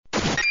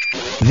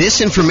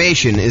This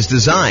information is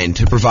designed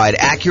to provide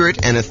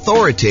accurate and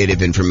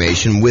authoritative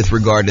information with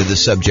regard to the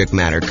subject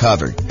matter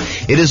covered.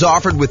 It is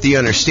offered with the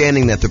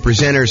understanding that the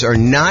presenters are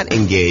not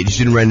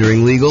engaged in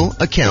rendering legal,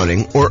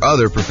 accounting, or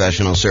other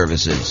professional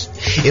services.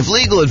 If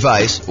legal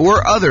advice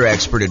or other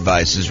expert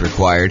advice is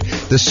required,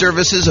 the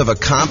services of a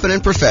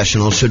competent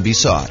professional should be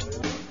sought.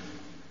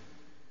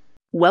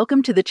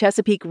 Welcome to the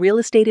Chesapeake Real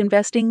Estate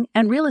Investing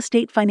and Real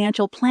Estate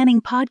Financial Planning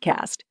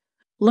Podcast.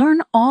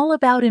 Learn all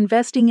about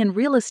investing in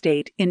real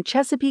estate in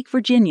Chesapeake,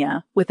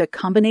 Virginia, with a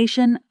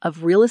combination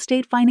of real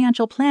estate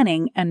financial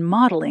planning and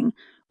modeling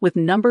with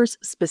numbers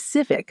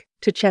specific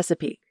to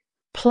Chesapeake,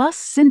 plus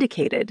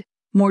syndicated,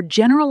 more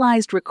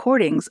generalized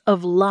recordings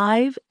of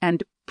live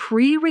and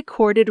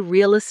pre-recorded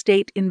real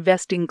estate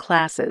investing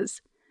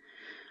classes.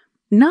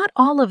 Not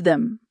all of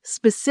them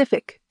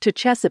specific to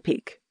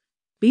Chesapeake.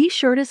 Be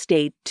sure to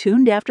stay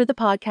tuned after the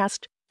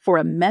podcast for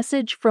a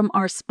message from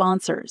our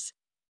sponsors.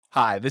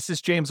 Hi, this is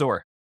James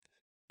Orr.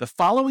 The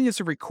following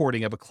is a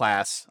recording of a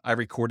class I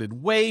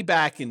recorded way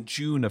back in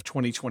June of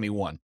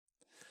 2021.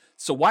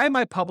 So why am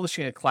I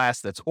publishing a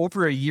class that's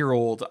over a year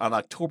old on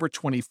October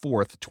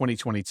 24th,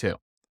 2022?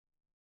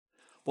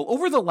 Well,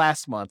 over the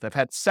last month, I've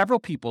had several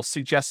people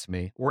suggest to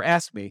me or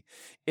ask me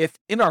if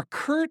in our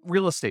current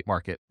real estate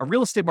market, a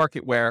real estate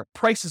market where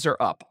prices are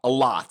up a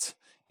lot,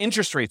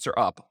 interest rates are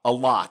up a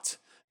lot,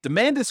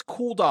 demand has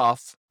cooled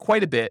off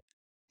quite a bit,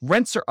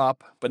 rents are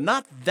up, but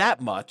not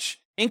that much,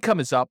 income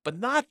is up, but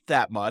not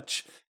that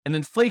much, and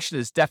inflation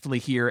is definitely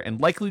here and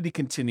likely to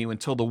continue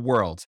until the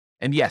world,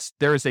 and yes,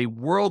 there is a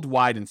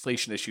worldwide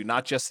inflation issue,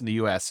 not just in the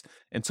US,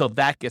 until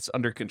that gets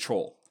under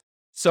control.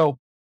 So,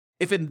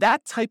 if in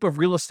that type of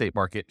real estate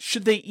market,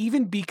 should they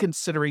even be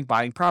considering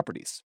buying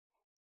properties?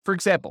 For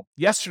example,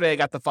 yesterday I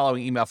got the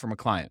following email from a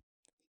client.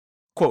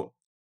 Quote,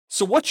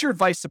 "So what's your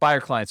advice to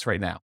buyer clients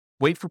right now?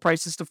 Wait for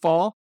prices to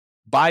fall?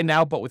 Buy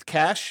now but with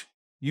cash?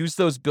 Use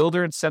those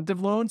builder incentive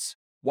loans?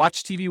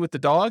 Watch TV with the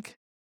dog?"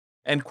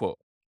 End quote.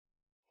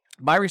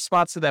 My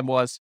response to them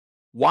was,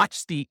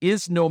 watch the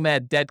Is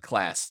Nomad Dead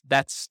class.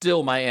 That's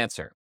still my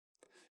answer.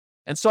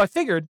 And so I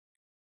figured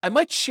I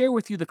might share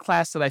with you the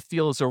class that I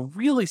feel is a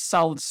really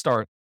solid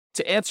start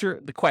to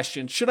answer the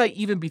question, should I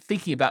even be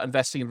thinking about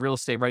investing in real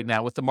estate right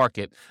now with the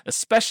market,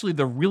 especially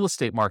the real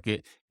estate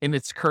market in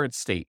its current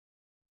state?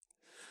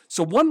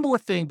 So one more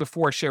thing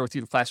before I share with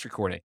you the class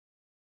recording.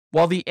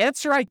 While the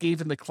answer I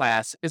gave in the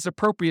class is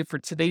appropriate for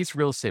today's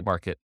real estate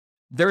market,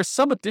 there is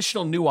some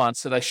additional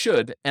nuance that I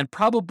should and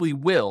probably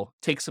will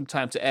take some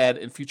time to add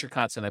in future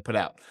content I put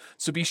out.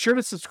 So be sure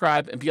to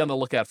subscribe and be on the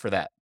lookout for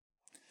that.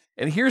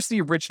 And here's the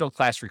original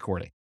class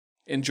recording.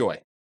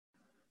 Enjoy.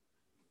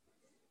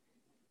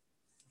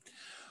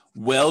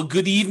 Well,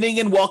 good evening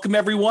and welcome,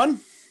 everyone.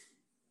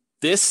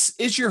 This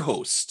is your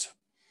host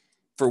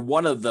for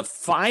one of the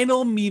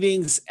final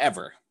meetings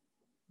ever,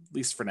 at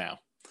least for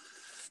now,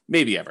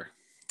 maybe ever.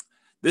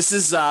 This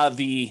is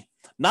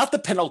not the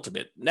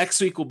penultimate. Next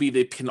week will be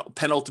the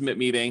penultimate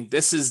meeting.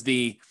 This is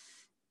the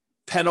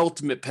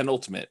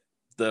penultimate,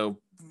 the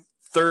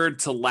third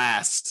to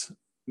last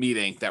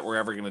meeting that we're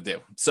ever going to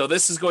do. So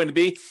this is going to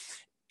be,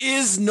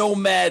 is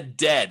Nomad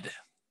dead?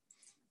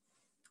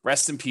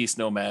 Rest in peace,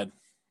 Nomad.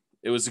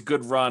 It was a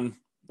good run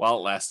while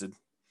it lasted,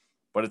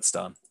 but it's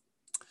done.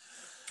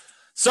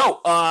 So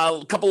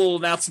a couple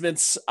of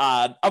announcements.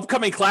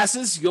 Upcoming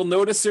classes, you'll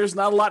notice there's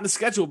not a lot in the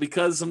schedule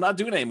because I'm not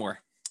doing it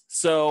anymore.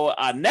 So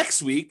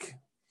next week,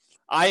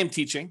 I am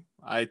teaching.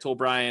 I told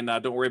Brian,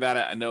 don't worry about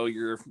it. I know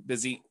you're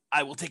busy.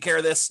 I will take care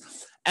of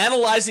this.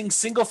 Analyzing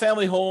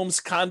single-family homes,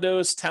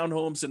 condos,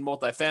 townhomes, and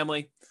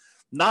multifamily.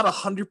 Not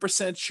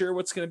 100% sure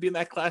what's going to be in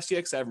that class yet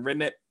because I haven't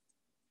written it.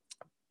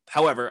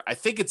 However, I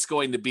think it's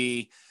going to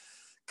be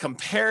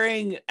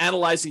comparing,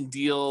 analyzing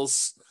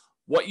deals,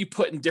 what you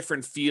put in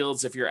different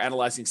fields if you're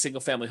analyzing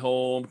single-family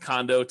home,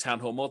 condo,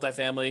 townhome,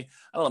 multifamily.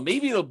 I don't know.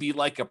 Maybe it'll be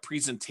like a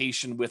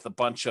presentation with a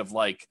bunch of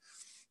like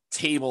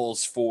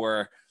tables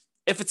for,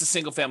 if it's a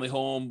single family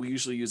home, we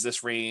usually use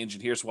this range,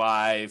 and here's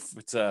why. If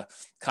it's a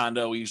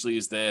condo, we usually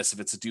use this.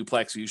 If it's a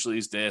duplex, we usually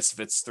use this. If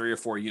it's 3 or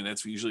 4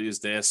 units, we usually use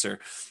this. Or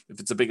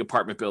if it's a big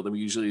apartment building, we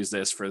usually use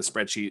this for the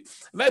spreadsheet.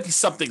 It might be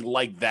something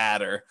like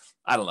that, or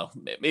I don't know.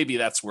 Maybe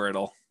that's where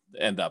it'll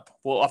end up.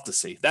 We'll have to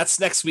see. That's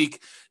next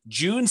week,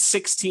 June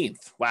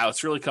 16th. Wow,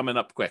 it's really coming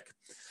up quick.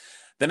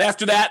 Then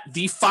after that,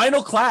 the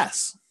final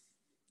class,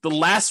 the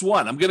last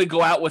one. I'm going to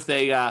go out with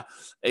a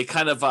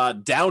kind of a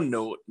down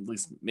note, at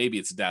least maybe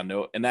it's a down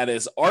note, and that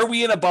is, are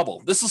we in a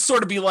bubble? This will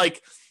sort of be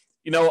like,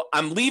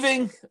 I'm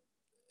leaving.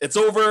 It's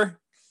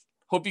over.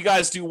 Hope you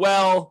guys do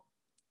well.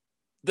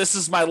 This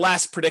is my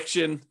last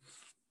prediction.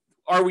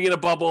 Are we in a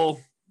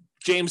bubble?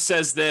 James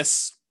says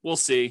this. We'll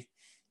see.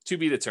 To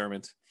be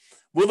determined.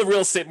 Will the real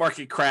estate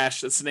market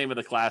crash? That's the name of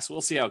the class.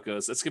 We'll see how it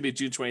goes. That's going to be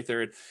June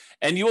 23rd.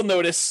 And you will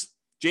notice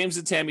James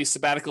and Tammy's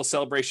sabbatical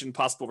celebration,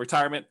 possible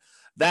retirement.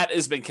 That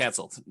has been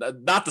canceled.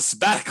 Not the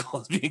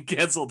sabbatical is being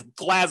canceled. The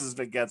class has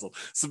been canceled.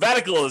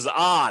 Sabbatical is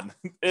on.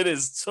 It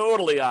is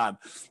totally on.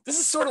 This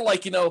is sort of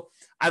like,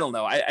 I don't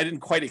know. I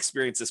didn't quite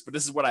experience this, but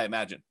this is what I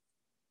imagine.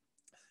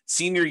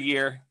 Senior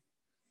year,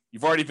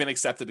 You've already been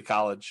accepted to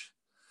college.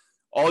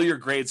 All your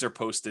grades are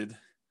posted.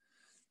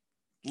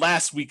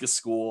 Last week of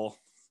school.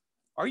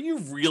 Are you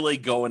really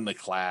going to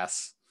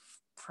class?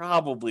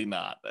 Probably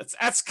not.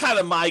 That's kind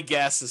of my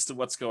guess as to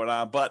what's going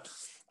on, but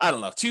I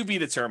don't know. To be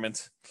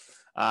determined.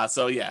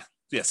 So yeah,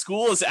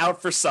 school is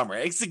out for summer.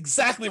 It's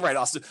exactly right,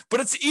 Austin. But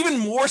it's even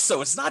more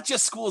so. It's not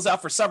just school is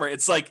out for summer.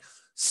 It's like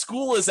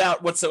school is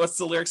out. What's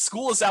the lyric?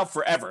 School is out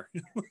forever.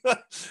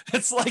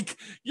 It's like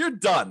you're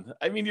done.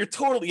 I mean, you're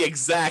totally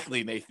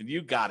exactly, Nathan.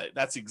 You got it.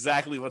 That's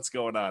exactly what's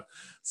going on.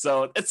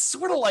 So it's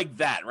sort of like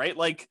that, right?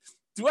 Like,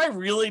 do I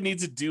really need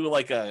to do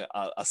like a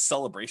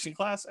celebration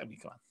class? I mean,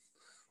 come on.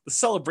 The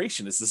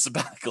celebration is the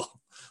sabbatical.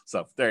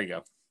 So there you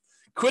go.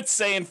 Quit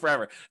saying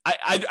forever.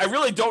 I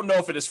really don't know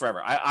if it is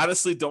forever. I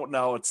honestly don't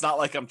know. It's not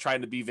like I'm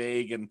trying to be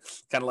vague and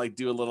kind of like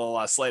do a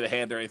little sleight of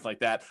hand or anything like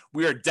that.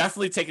 We are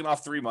definitely taking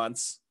off 3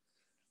 months.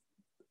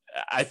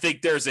 I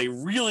think there's a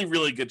really,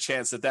 really good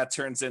chance that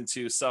turns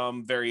into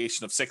some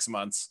variation of 6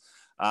 months.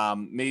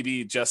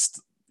 Maybe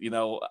just,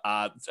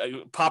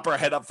 pop our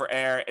head up for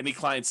air. Any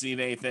clients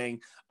need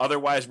anything.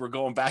 Otherwise, we're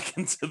going back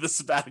into the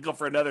sabbatical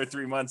for another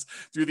 3 months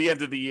through the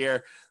end of the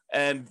year.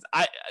 And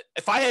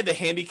if I had to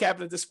handicap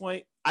it at this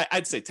point,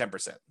 I'd say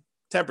 10%.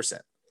 10%.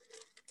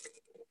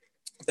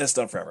 That's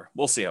done forever.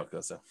 We'll see how it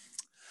goes, though.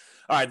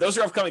 All right, those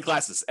are upcoming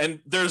classes.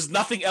 And there's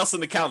nothing else in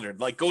the calendar.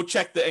 Like, go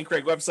check the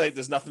NCRAG website.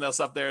 There's nothing else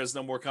up there. There's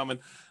no more coming.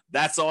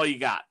 That's all you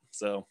got.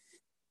 So,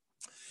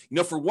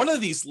 for one of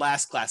these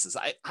last classes,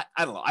 I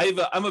don't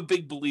know. I'm a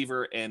big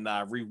believer in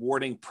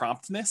rewarding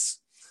promptness,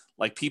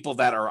 like people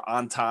that are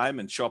on time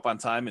and show up on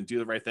time and do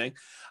the right thing.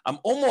 I'm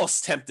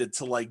almost tempted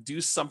to like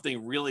do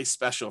something really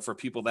special for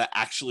people that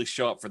actually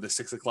show up for the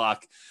 6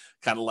 o'clock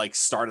kind of like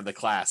start of the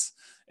class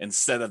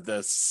instead of the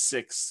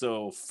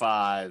 6:05,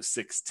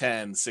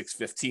 6:10,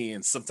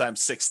 6:15,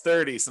 sometimes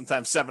 6:30,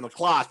 sometimes 7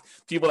 o'clock,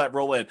 people that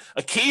roll in.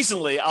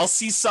 Occasionally, I'll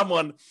see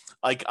someone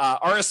like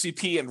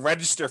RSVP and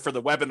register for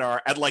the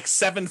webinar at like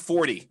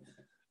 7:40,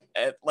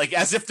 like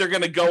as if they're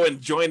going to go and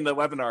join the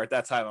webinar at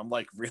that time. I'm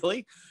like,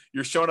 really?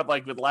 You're showing up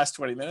like with the last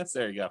 20 minutes?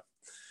 There you go.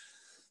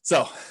 So,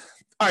 all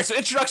right. So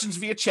introductions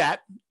via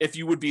chat, if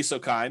you would be so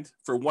kind,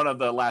 for one of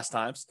the last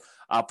times.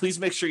 Please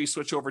make sure you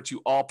switch over to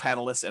all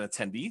panelists and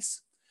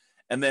attendees.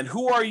 And then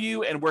who are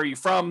you and where are you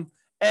from?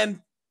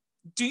 And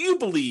do you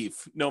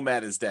believe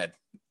Nomad is dead?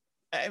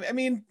 I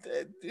mean,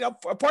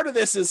 a part of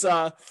this is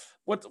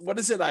what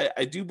is it?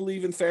 I do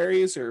believe in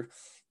fairies, or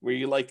where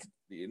you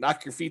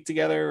knock your feet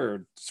together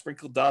or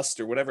sprinkle dust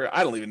or whatever.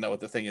 I don't even know what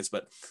the thing is,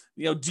 but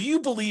do you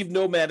believe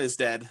Nomad is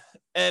dead?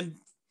 And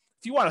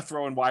if you want to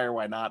throw in why or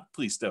why not,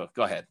 please do.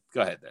 Go ahead.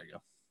 There you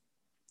go.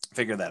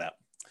 Figure that out.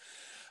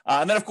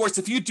 And then, of course,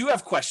 if you do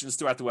have questions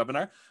throughout the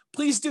webinar,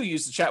 please do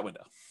use the chat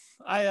window.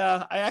 I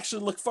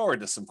actually look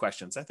forward to some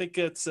questions. I think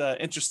it's an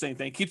interesting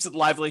thing. Keeps it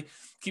lively,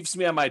 keeps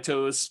me on my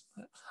toes.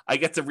 I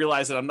get to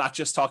realize that I'm not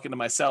just talking to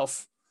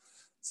myself.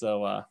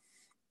 So,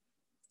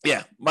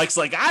 yeah, Mike's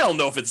like, I don't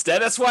know if it's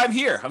dead. That's why I'm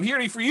here. I'm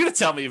here for you to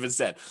tell me if it's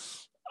dead.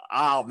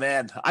 Oh,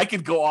 man, I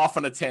could go off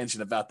on a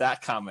tangent about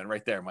that comment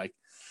right there, Mike.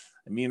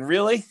 I mean,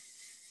 really?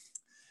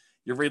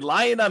 You're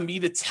relying on me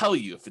to tell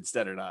you if it's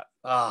dead or not.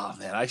 Oh,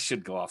 man, I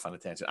should go off on a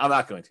tangent. I'm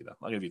not going to, though.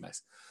 I'm going to be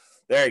nice.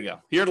 There you go.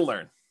 Here to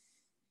learn.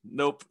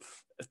 Nope.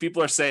 If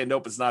people are saying,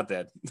 nope, it's not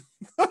dead.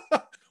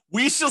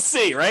 We shall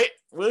see, right?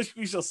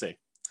 We shall see.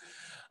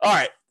 All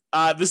right.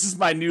 This is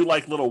my new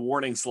little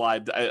warning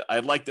slide. I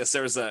like this.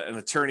 There was an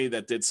attorney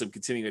that did some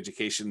continuing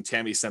education.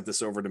 Tammy sent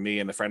this over to me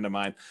and a friend of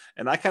mine,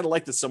 and I kind of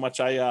liked it so much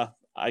I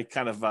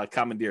kind of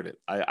commandeered it.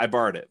 I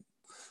borrowed it.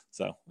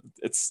 So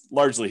it's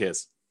largely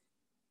his.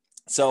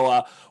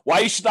 So why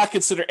you should not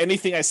consider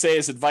anything I say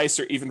as advice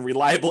or even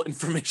reliable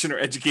information or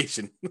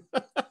education.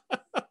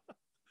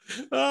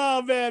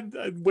 Oh, man.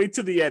 I'd wait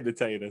to the end to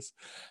tell you this.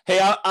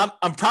 Hey,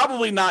 I'm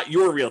probably not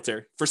your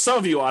realtor. For some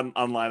of you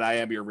online, I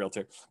am your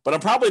realtor. But I'm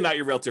probably not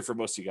your realtor for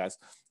most of you guys.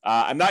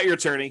 I'm not your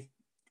attorney.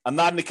 I'm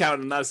not an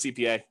accountant. I'm not a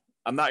CPA.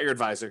 I'm not your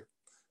advisor.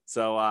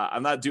 So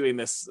I'm not doing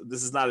this.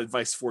 This is not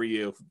advice for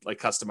you, like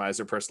customized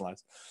or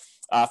personalized.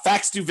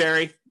 Facts do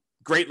vary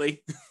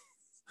greatly.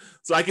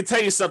 So I can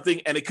tell you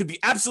something, and it could be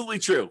absolutely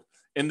true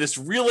in this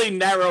really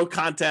narrow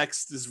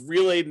context, this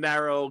really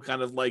narrow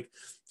kind of like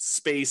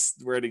space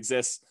where it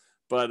exists.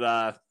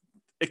 But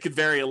it could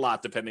vary a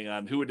lot depending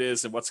on who it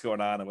is and what's going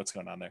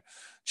on there.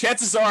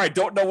 Chances are I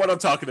don't know what I'm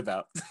talking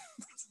about.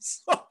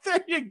 So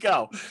there you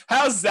go.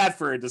 How's that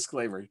for a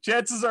disclaimer?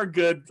 Chances are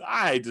good.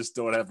 I just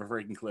don't have a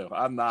freaking clue.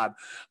 I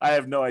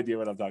have no idea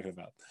what I'm talking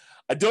about.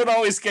 I don't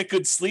always get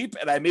good sleep,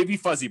 and I may be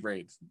fuzzy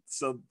brained.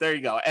 So there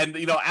you go. And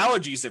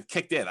allergies have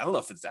kicked in. I don't know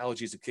if it's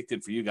allergies have kicked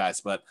in for you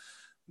guys, but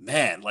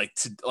man,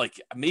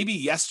 maybe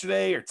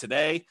yesterday or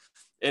today,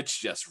 it's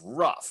just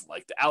rough.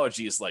 Like the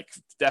allergy is like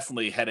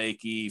definitely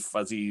headachy,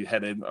 fuzzy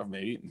headed, or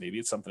maybe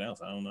it's something else.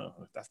 I don't know.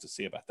 I have to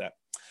see about that.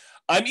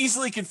 I'm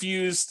easily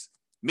confused.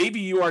 Maybe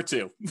you are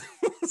too.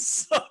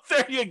 So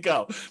there you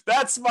go.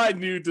 That's my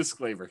new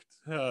disclaimer.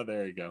 Oh,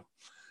 there you go.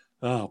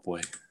 Oh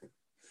boy.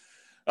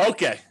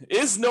 Okay.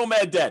 Is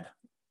Nomad dead?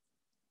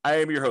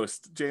 I am your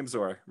host, James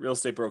Orr, real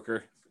estate broker,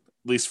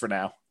 at least for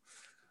now.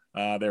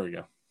 There we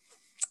go.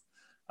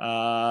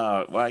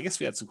 Well, I guess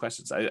we had some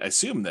questions. I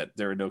assume that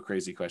there are no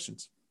crazy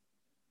questions.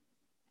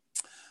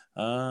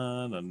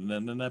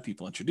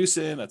 People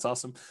introducing. That's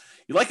awesome.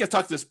 You like I've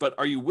talked this, but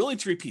are you willing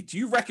to repeat? Do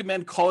you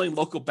recommend calling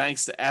local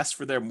banks to ask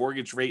for their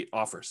mortgage rate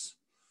offers?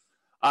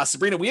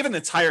 Sabrina, we have an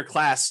entire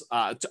class,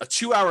 a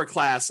 2-hour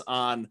class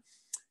on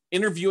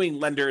interviewing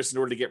lenders in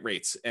order to get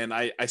rates. And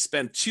I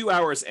spent 2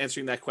 hours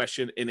answering that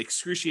question in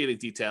excruciating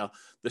detail.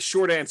 The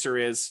short answer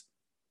is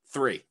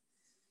 3.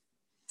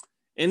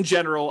 In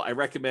general, I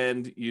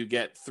recommend you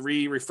get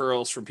 3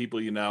 referrals from people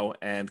you know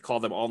and call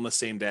them all on the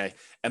same day.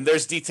 And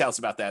there's details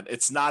about that.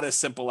 It's not as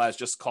simple as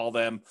just call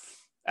them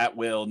at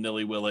will,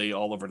 nilly-willy,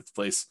 all over the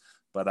place.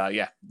 But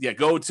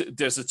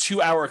there's a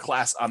 2-hour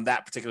class on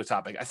that particular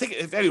topic. I think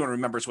if anyone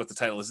remembers what the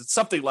title is, it's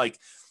something like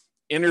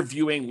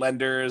interviewing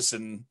lenders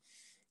and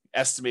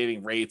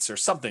estimating rates or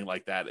something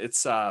like that.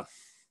 It's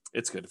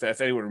good.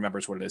 If anyone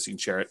remembers what it is, you can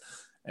share it,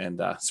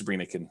 and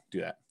Sabrina can do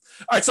that.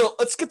 All right, so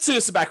let's get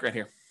to some background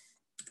here.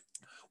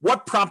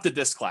 What prompted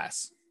this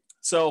class?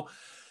 So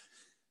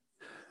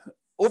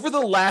over the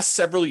last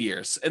several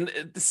years, and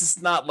this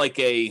is not like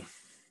a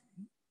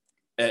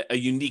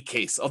unique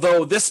case,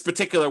 although this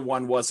particular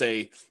one was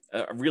a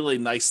really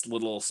nice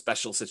little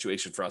special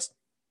situation for us.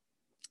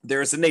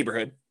 There's a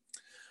neighborhood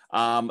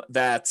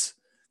that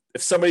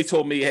if somebody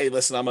told me, hey,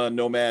 listen, I'm a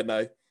nomad and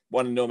I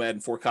want a nomad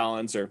in Fort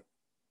Collins or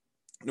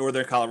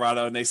Northern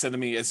Colorado, and they said to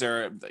me, is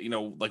there,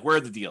 where are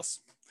the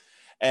deals?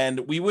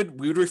 And we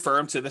would refer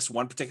them to this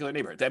one particular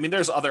neighborhood. I mean,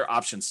 there's other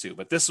options too,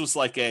 but this was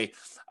like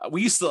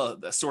we used to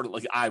sort of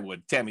like,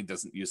 Tammy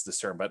doesn't use this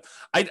term, but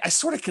I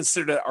sort of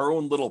considered it our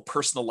own little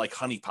personal like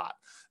honeypot.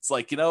 It's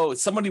like,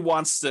 somebody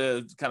wants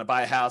to kind of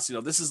buy a house,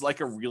 this is like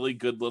a really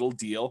good little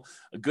deal,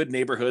 a good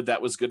neighborhood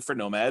that was good for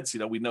nomads.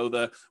 We knew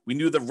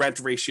the rent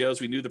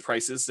ratios, we knew the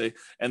prices,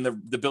 and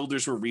the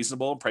builders were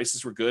reasonable,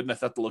 prices were good. And I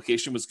thought the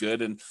location was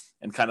good and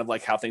kind of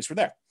like how things were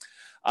there.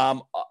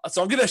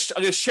 So I'm going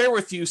to share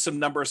with you some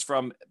numbers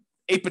from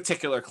a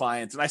particular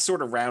client, and I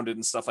sort of rounded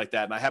and stuff like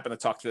that. And I happened to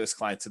talk to this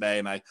client today,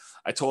 and I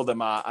told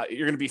them,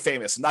 you're going to be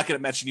famous. I'm not going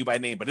to mention you by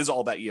name, but it's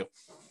all about you.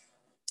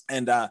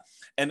 And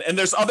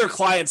there's other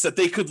clients that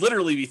they could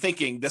literally be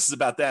thinking this is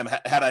about them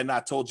had I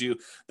not told you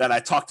that I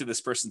talked to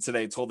this person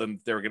today and told them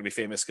they were going to be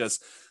famous,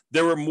 because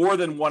there were more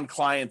than one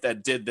client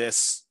that did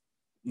this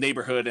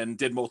neighborhood and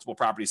did multiple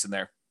properties in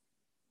there.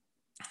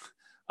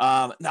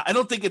 Now, I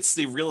don't think it's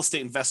the real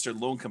estate investor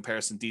loan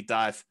comparison deep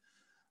dive,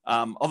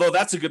 although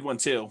that's a good one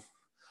too.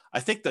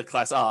 I think the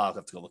class, I'll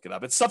have to go look it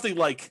up. It's something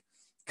like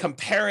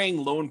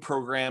comparing loan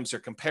programs or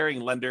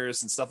comparing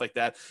lenders and stuff like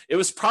that. It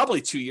was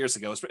probably 2 years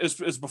ago. It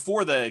was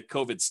before the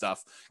COVID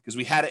stuff, because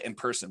we had it in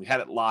person. We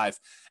had it live,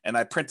 and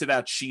I printed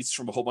out sheets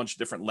from a whole bunch of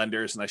different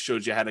lenders, and I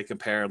showed you how to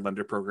compare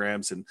lender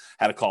programs and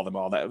how to call them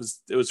all. That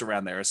it was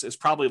around there. It's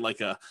probably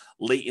like a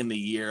late in the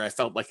year. I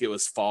felt like it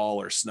was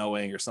fall or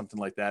snowing or something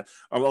like that.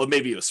 Or well,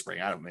 maybe it was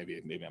spring. I don't know.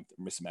 Maybe I'm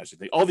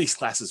misimagining. All these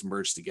classes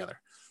merged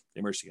together.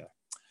 They merged together.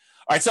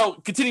 All right. So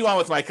continue on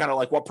with my kind of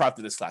like what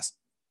prompted this class.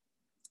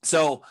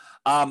 So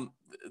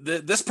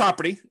this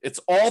property,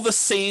 it's all the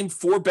same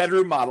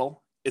 4-bedroom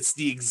model. It's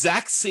the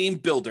exact same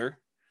builder.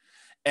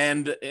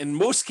 And in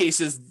most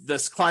cases,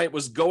 this client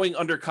was going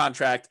under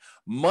contract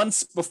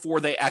months before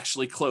they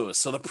actually close.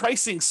 So the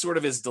pricing sort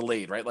of is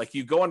delayed, right? Like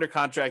you go under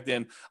contract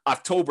in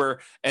October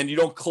and you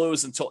don't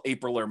close until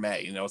April or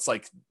May. It's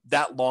like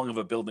that long of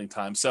a building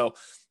time. So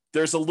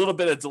there's a little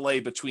bit of delay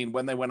between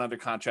when they went under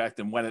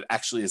contract and when it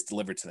actually is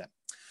delivered to them.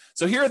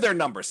 So here are their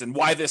numbers and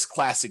why this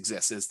class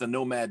exists, is the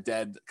Nomad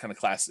Dead kind of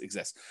class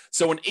exists.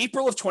 So in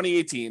April of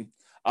 2018,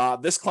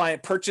 this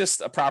client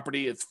purchased a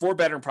property. It's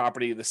 4-bedroom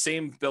property, the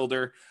same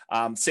builder,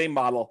 same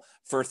model,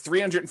 for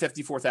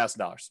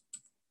 $354,000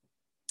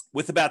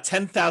 with about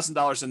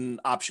 $10,000 in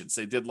options.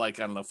 They did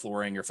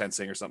flooring or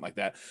fencing or something like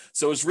that.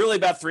 So it was really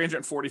about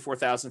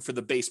 $344,000 for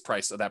the base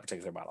price of that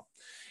particular model.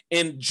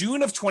 In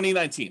June of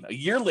 2019, a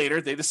year later,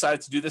 they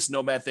decided to do this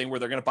nomad thing where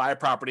they're going to buy a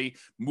property,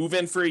 move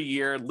in for a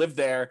year, live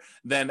there.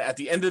 Then at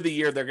the end of the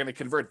year, they're going to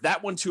convert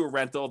that one to a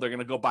rental. They're going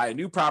to go buy a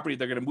new property.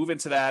 They're going to move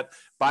into that,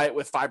 buy it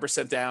with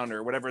 5% down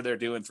or whatever they're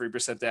doing,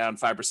 3% down,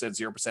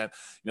 5%,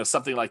 0%,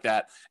 something like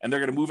that. And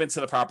they're going to move into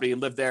the property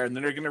and live there. And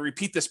then they're going to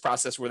repeat this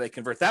process where they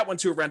convert that one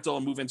to a rental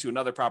and move into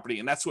another property.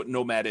 And that's what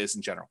nomad is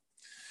in general.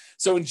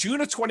 So in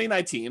June of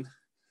 2019,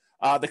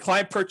 the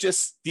client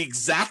purchased the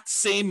exact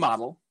same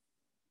model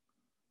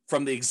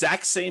from the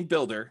exact same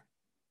builder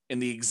in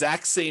the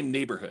exact same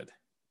neighborhood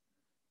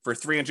for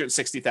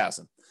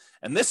 $360,000.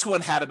 And this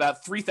one had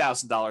about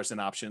 $3,000 in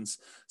options.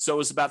 So it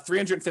was about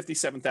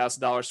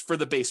 $357,000 for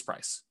the base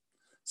price.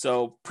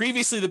 So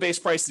previously the base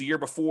price the year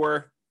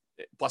before,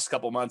 plus a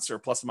couple months or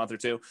plus a month or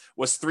two,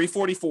 was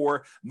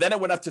 $344. Then it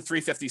went up to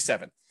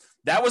 $357.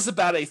 That was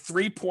about a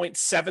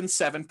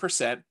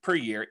 3.77% per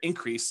year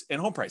increase in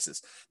home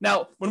prices.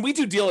 Now, when we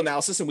do deal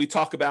analysis and we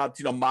talk about,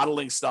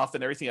 modeling stuff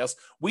and everything else,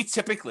 we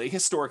typically,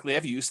 historically,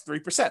 have used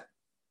 3%.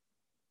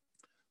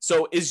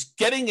 So is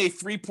getting a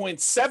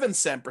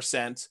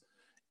 3.77%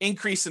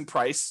 increase in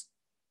price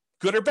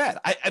good or bad?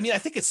 I mean, I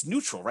think it's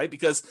neutral, right?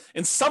 Because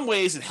in some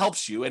ways it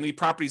helps you. Any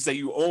properties that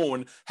you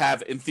own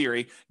have, in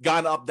theory,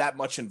 gone up that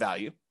much in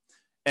value.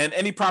 And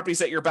any properties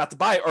that you're about to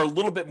buy are a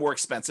little bit more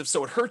expensive.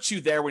 So it hurts you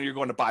there when you're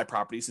going to buy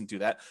properties and do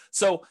that.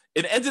 So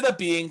it ended up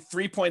being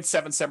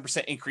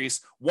 3.77%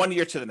 increase 1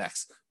 year to the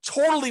next.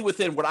 Totally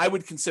within what I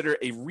would consider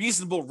a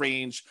reasonable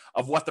range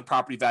of what the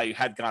property value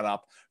had gone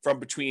up from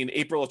between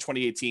April of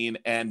 2018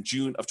 and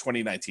June of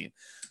 2019.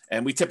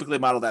 And we typically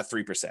model that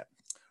 3%.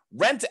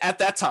 Rent at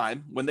that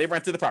time when they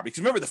rented the property, because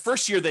remember the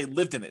first year they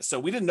lived in it, so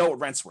we didn't know what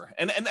rents were,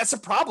 and that's a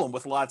problem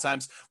with a lot of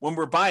times when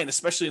we're buying,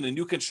 especially in a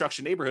new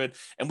construction neighborhood,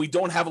 and we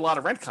don't have a lot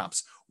of rent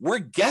comps. We're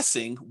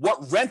guessing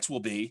what rent will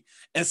be,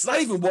 and it's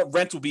not even what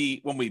rent will be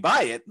when we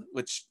buy it,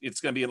 which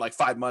it's going to be in like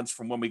 5 months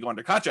from when we go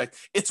under contract.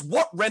 It's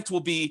what rent will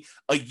be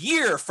a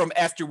year from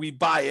after we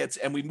buy it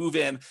and we move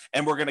in,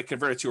 and we're going to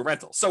convert it to a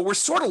rental. So we're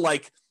sort of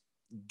like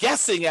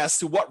guessing as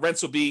to what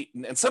rents will be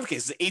in some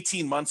cases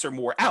 18 months or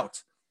more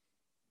out.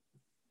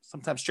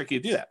 Sometimes tricky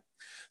to do that.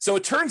 So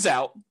it turns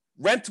out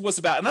rent was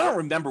about, and I don't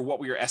remember what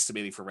we were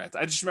estimating for rent.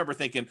 I just remember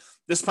thinking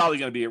this is probably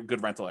going to be a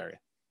good rental area.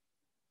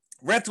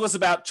 Rent was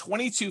about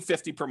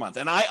 $22.50 per month.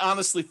 And I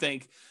honestly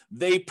think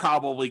they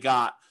probably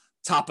got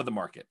top of the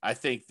market. I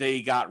think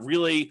they got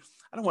really,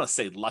 I don't want to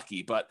say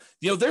lucky, but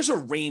there's a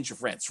range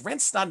of rents.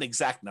 Rent's not an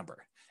exact number.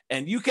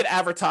 And you could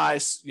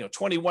advertise,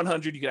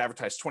 2,100, you could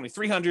advertise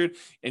 2,300,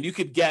 and you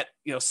could get,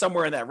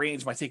 somewhere in that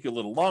range. Might take you a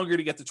little longer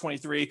to get to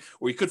 23,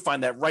 or you could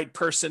find that right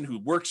person who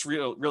works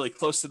really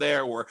close to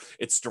there, or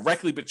it's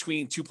directly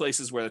between two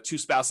places where the two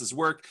spouses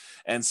work.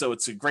 And so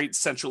it's a great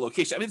central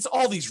location. I mean, it's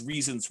all these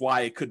reasons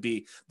why it could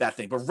be that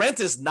thing, but rent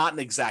is not an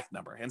exact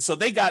number. And so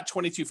they got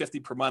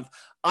 $22.50 per month.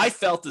 I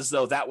felt as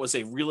though that was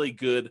a really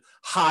good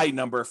high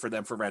number for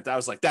them for rent. I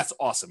was like, that's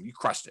awesome. You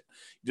crushed it.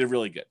 You did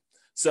really good.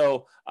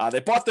 So they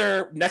bought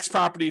their next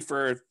property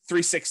for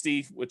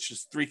 $360, which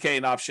is $3K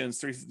in options.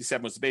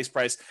 $357 was the base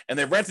price, and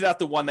they rented out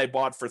the one they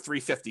bought for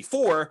 $354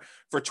 for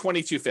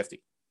 $22.50.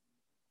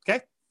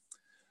 Okay,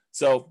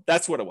 so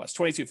that's what it was,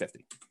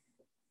 $22.50.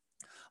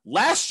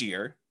 Last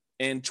year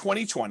in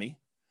 2020,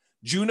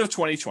 June of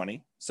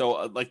 2020,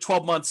 so like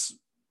 12 months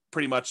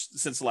pretty much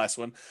since the last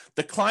one,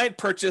 the client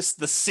purchased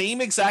the same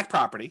exact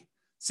property,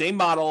 same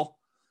model,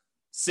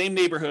 same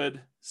neighborhood,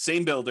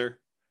 same builder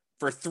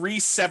for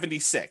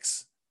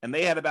 $376. And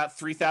they had about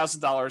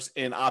 $3,000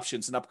 in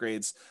options and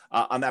upgrades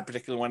on that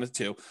particular one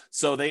too.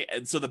 So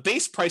the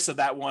base price of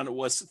that one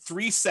was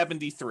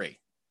 $373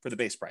 for the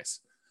base price.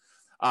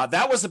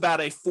 That was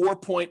about a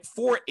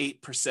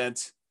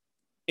 4.48%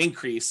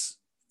 increase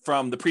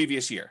from the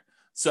previous year.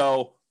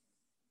 So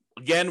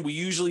again, we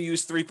usually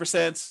use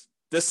 3%.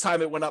 This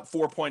time it went up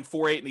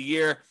 4.48 in a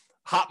year.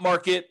 Hot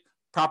market,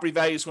 property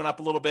values went up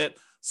a little bit.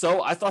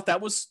 So I thought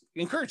that was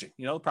encouraging.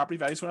 The property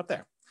values went up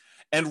there.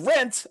 And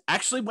rent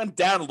actually went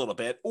down a little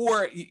bit,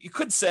 or you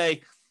could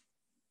say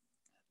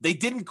they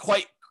didn't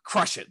quite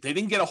crush it. They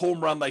didn't get a home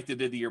run like they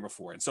did the year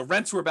before. And so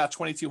rents were about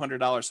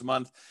 $2,200 a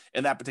month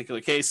in that particular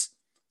case.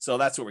 So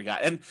that's what we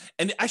got. And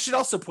I should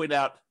also point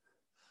out,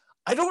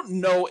 I don't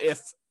know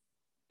if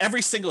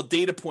every single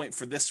data point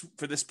for this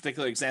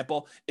particular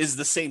example is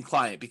the same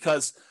client,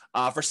 because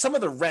for some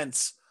of the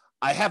rents,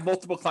 I have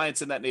multiple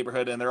clients in that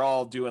neighborhood and they're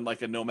all doing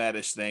like a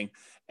nomadish thing.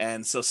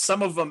 And so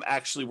some of them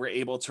actually were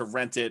able to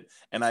rent it.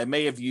 And I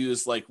may have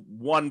used like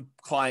one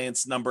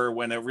client's number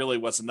when it really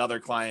was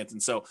another client.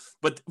 And so,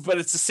 but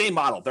it's the same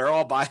model. They're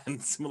all buying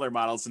similar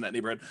models in that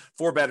neighborhood,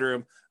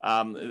 4-bedroom.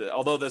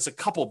 Although there's a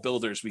couple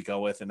builders we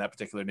go with in that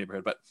particular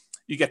neighborhood, but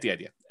you get the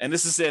idea. And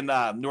this is in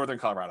Northern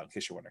Colorado, in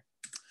case you're wondering.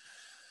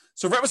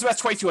 So rent was about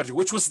 $2,200,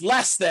 which was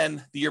less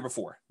than the year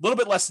before, a little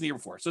bit less than the year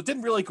before. So it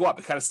didn't really go up.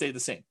 It kind of stayed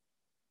the same.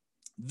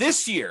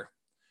 This year,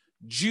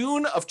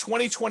 June of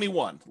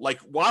 2021, like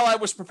while I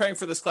was preparing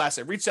for this class,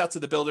 I reached out to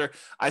the builder.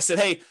 I said,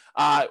 hey,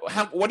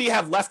 what do you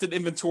have left in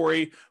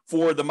inventory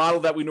for the model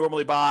that we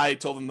normally buy? I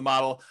told them the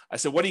model. I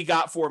said, what do you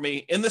got for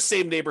me in the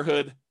same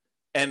neighborhood?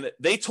 And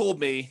they told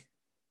me,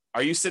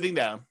 are you sitting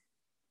down?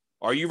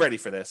 Are you ready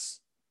for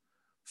this?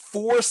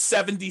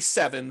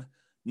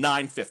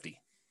 $477,950.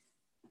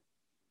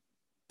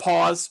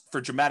 Pause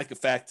for dramatic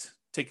effect.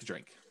 Take a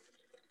drink.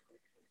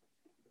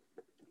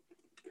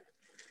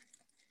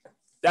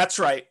 That's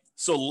right.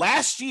 So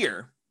last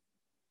year,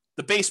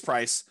 the base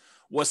price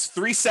was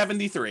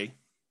 $373.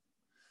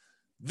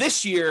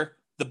 This year,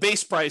 the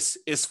base price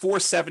is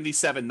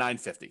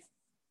 $477,950.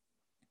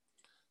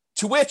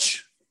 To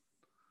which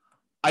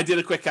I did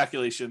a quick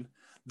calculation.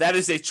 That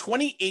is a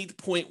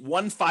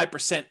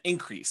 28.15%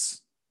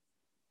 increase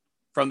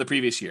from the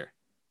previous year.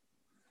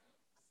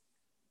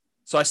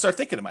 So I start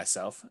thinking to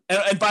myself,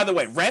 and by the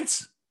way,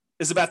 rent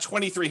is about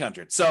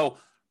 $2,300. So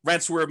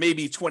rents were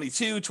maybe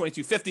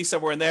 $22.50,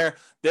 somewhere in there.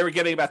 They were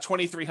getting about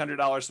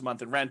 $2,300 a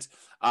month in rent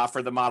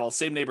for the model,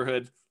 same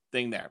neighborhood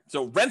thing there.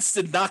 So rents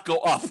did not go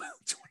up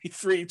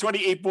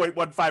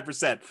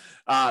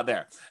 28.15%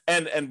 there.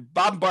 And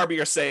Bob and Barbie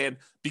are saying,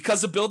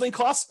 because of building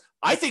costs,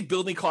 I think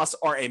building costs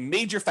are a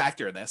major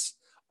factor in this.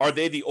 Are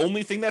they the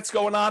only thing that's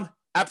going on?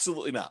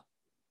 Absolutely not.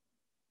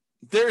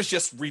 there's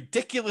just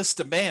ridiculous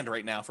demand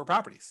right now for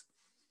properties.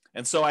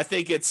 And so I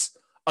think it's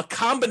a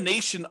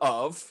combination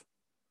of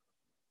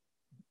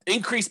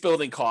increased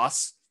building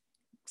costs,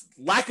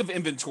 lack of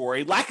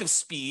inventory, lack of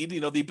speed,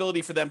 the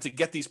ability for them to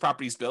get these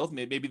properties built.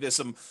 Maybe there's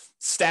some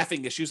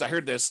staffing issues. I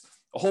heard there's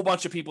a whole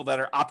bunch of people that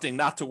are opting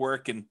not to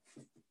work and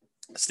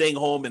staying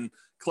home and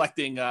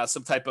collecting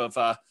some type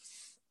of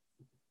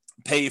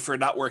pay for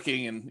not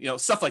working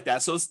and, stuff like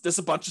that. So there's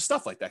a bunch of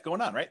stuff like that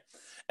going on, right?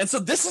 And so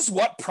this is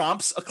what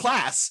prompts a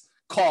class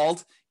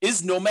called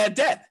Is Nomad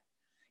Dead?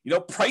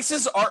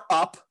 Prices are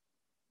up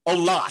a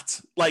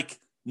lot, like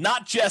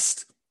not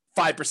just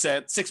 5%,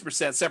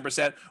 6%,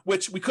 7%,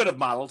 which we could have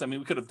modeled. I mean,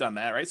 we could have done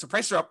that, right? So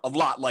prices are up a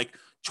lot, like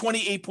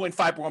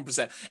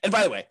 28.51%. And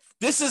by the way,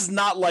 this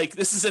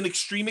is an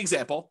extreme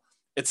example.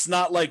 It's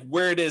not like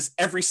where it is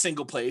every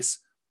single place,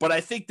 but I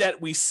think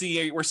that we're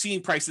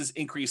seeing prices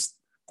increase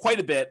quite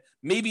a bit,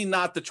 maybe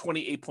not the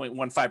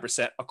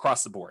 28.15%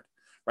 across the board,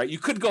 right? You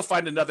could go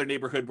find another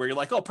neighborhood where you're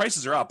like, oh,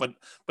 prices are up,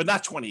 but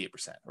not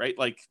 28%, right?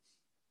 Like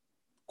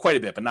quite a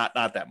bit, but not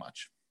that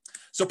much.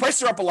 So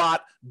prices are up a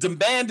lot.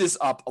 Demand is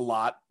up a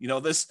lot.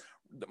 This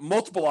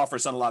multiple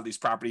offers on a lot of these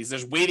properties.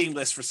 There's waiting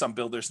lists for some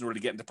builders in order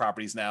to get into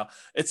properties now.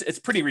 It's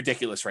pretty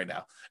ridiculous right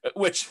now,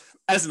 which,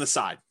 as an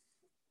aside,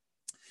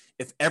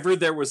 if ever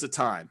there was a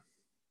time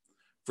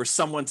for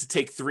someone to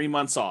take 3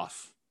 months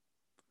off,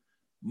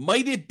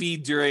 might it be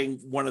during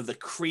one of the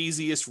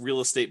craziest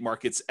real estate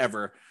markets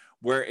ever,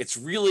 where it's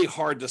really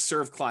hard to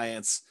serve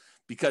clients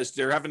because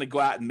they're having to go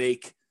out and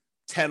make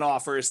 10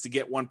 offers to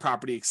get one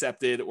property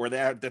accepted, or they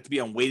have to be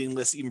on waiting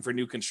lists even for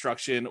new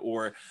construction,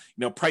 or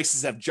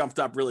prices have jumped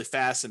up really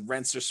fast and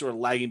rents are sort of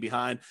lagging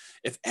behind.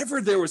 If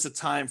ever there was a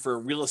time for a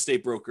real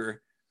estate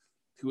broker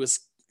who was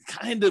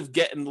kind of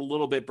getting a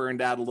little bit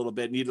burned out a little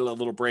bit, needed a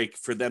little break,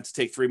 for them to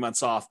take 3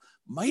 months off,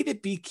 might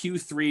it be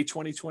Q3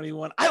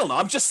 2021? I don't know.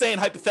 I'm just saying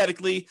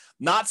hypothetically,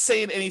 not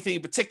saying anything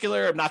in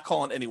particular. I'm not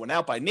calling anyone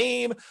out by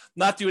name,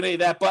 not doing any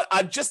of that, but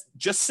I'm just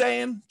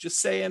saying,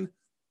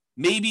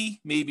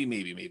 maybe.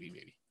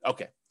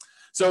 Okay.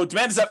 So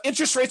demand is up.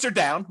 Interest rates are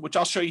down, which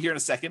I'll show you here in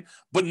a second,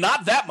 but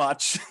not that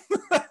much.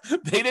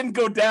 They didn't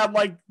go down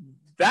like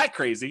that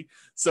crazy.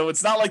 So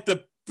it's not like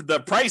the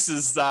price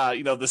is,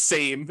 the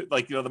same,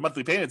 like, the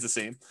monthly payment's the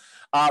same.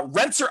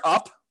 Rents are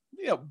up,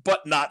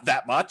 but not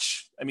that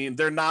much. I mean,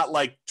 they're not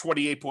like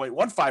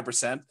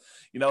 28.15%,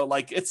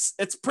 like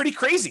it's pretty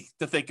crazy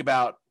to think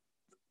about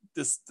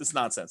this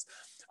nonsense.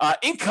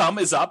 Income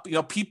is up.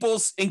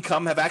 People's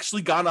income have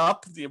actually gone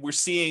up. We're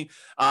seeing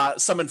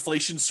some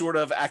inflation sort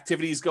of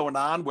activities going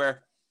on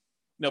where,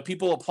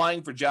 people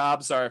applying for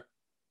jobs are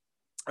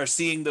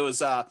seeing those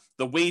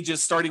the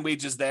starting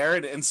wages there.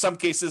 And in some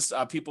cases,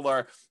 people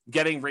are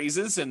getting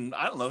raises. And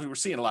I don't know, we're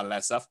seeing a lot of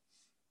that stuff.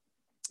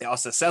 It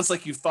also sounds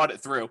like you've thought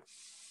it through.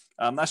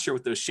 I'm not sure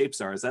what those shapes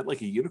are. Is that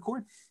like a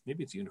unicorn?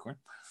 Maybe it's a unicorn.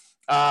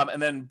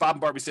 And then Bob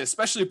and Barbie say,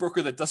 especially a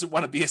broker that doesn't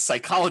want to be a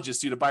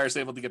psychologist due to buyers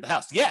able to get the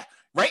house. Yeah,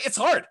 right. It's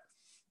hard.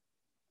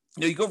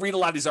 You go read a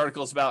lot of these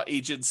articles about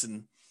agents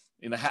and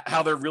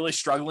how they're really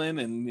struggling,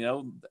 and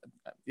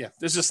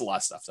there's just a lot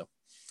of stuff.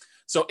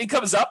 So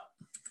income is up.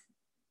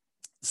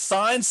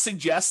 Signs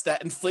suggest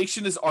that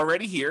inflation is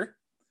already here,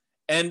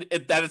 and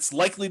that it's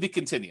likely to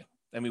continue.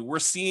 I mean, we're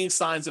seeing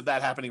signs of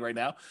that happening right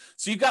now.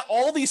 So you've got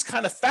all these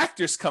kind of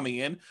factors coming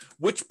in,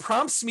 which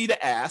prompts me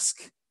to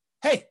ask,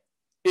 hey,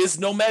 is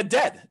Nomad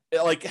dead?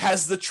 Like,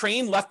 has the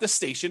train left the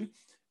station?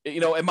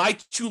 Am I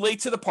too late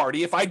to the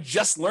party? If I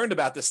just learned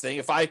about this thing,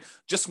 if I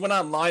just went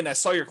online, I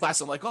saw your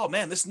class, I'm like, oh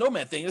man, this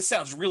Nomad thing, this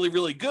sounds really,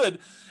 really good.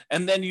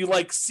 And then you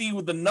like see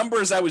the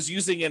numbers I was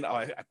using, and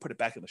I put it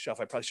back on the shelf.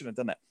 I probably shouldn't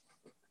have done that.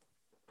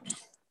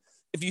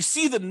 If you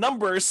see the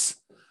numbers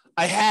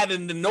I had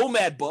in the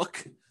Nomad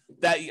book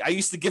that I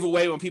used to give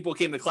away when people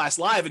came to class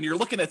live, and you're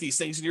looking at these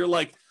things and you're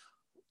like,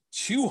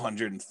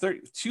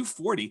 230,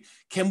 240.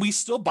 Can we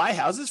still buy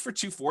houses for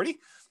 240?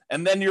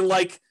 And then you're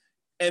like,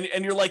 and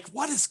you're like,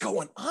 what is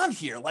going on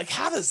here? Like,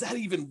 how does that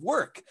even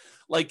work?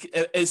 Like,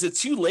 is it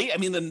too late? I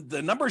mean,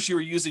 the numbers you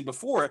were using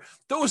before,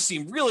 those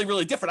seem really,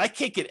 really different. I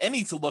can't get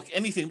any to look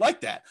anything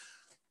like that.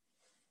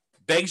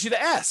 Begs you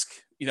to ask,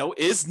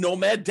 is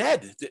Nomad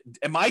dead?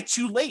 Am I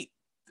too late?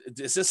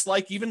 Is this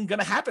like even going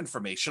to happen for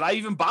me? Should I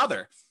even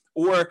bother?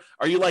 Or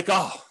are you like,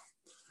 oh,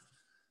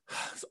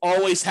 it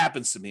always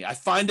happens to me. I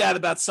find out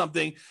about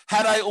something.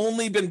 Had I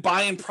only been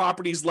buying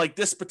properties like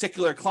this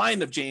particular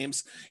client of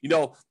James,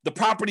 the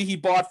property he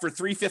bought for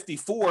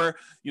 $354,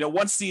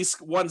 once these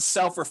ones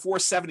sell for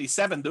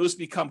 $477, those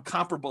become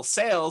comparable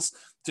sales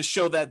to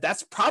show that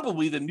that's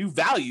probably the new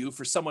value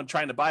for someone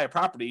trying to buy a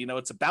property.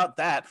 It's about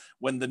that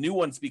when the new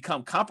ones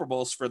become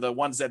comparables for the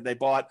ones that they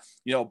bought,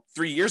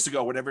 3 years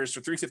ago, whatever it is,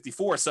 for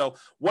 $354. So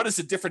what is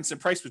the difference in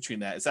price between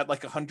that? Is that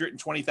like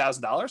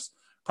 $120,000?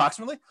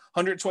 Approximately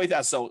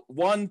 120,000. So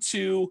 1,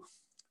 2,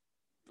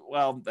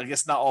 well, I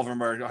guess not all of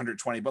them are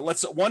 120, but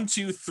let's 1,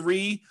 2,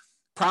 3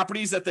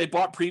 properties that they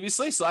bought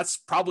previously. So that's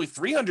probably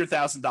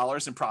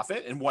 $300,000 in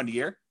profit in 1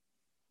 year.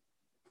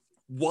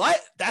 What?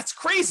 That's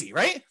crazy,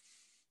 right?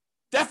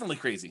 Definitely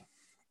crazy.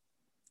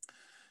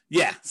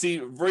 Yeah. See,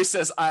 Royce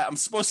says I'm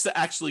supposed to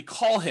actually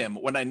call him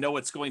when I know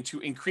it's going to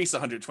increase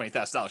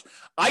 $120,000.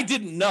 I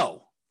didn't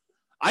know.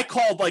 I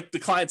called like the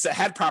clients that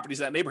had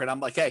properties in that neighborhood. I'm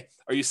like, hey,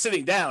 are you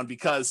sitting down?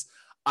 Because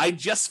I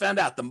just found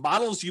out the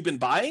models you've been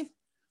buying,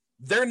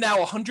 they're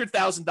now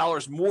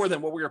 $100,000 more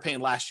than what we were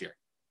paying last year.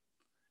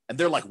 And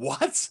they're like,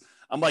 what?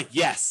 I'm like,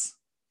 yes.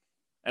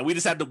 And we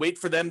just had to wait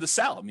for them to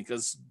sell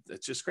because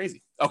it's just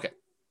crazy. Okay.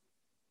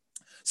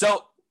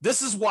 So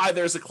this is why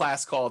there's a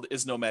class called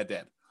Is Nomad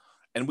Dead?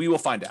 And we will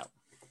find out.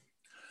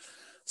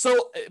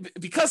 So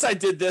because I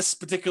did this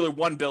particular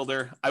one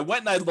builder, I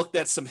went and I looked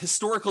at some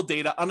historical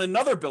data on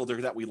another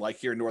builder that we like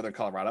here in Northern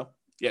Colorado.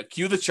 Yeah,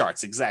 cue the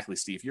charts. Exactly,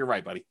 Steve. You're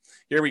right, buddy.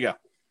 Here we go.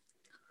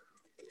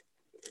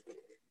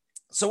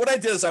 So what I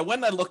did is I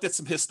went and I looked at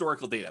some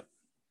historical data.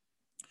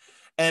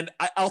 And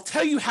I'll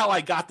tell you how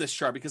I got this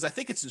chart because I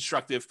think it's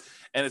instructive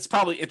and it's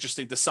probably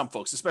interesting to some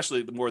folks,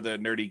 especially the more the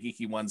nerdy,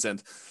 geeky ones.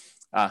 And,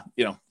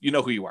 you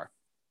know who you are.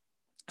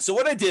 So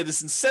what I did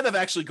is instead of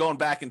actually going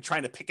back and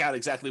trying to pick out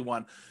exactly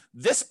one,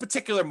 this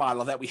particular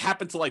model that we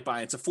happen to like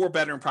buying, it's a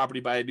 4-bedroom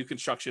property by a new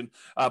construction,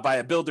 by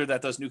a builder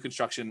that does new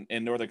construction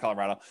in Northern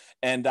Colorado.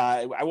 And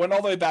I went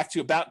all the way back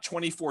to about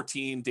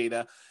 2014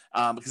 data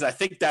because I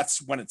think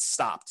that's when it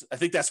stopped. I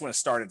think that's when it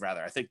started,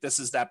 rather. I think this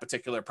is that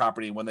particular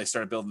property when they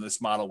started building this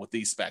model with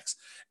these specs.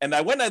 And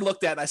I went and I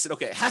looked at it and I said,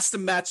 okay, it has to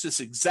match this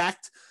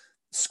exact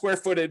square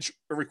footage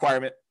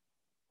requirement.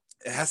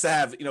 It has to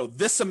have,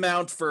 this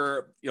amount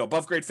for,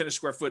 above grade finished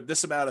square foot,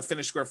 this amount of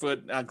finished square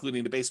foot,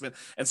 including the basement.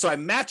 And so I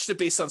matched it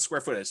based on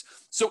square footage.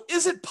 So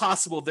is it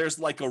possible there's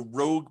like a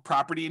rogue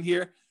property in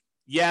here?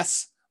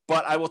 Yes.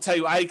 But I will tell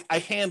you, I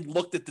hand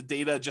looked at the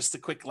data just a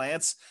quick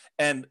glance,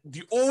 and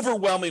the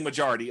overwhelming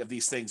majority of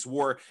these things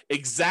were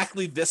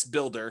exactly this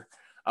builder.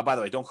 By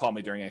the way, don't call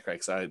me during Anchor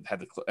because I had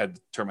to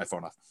turn my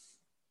phone off.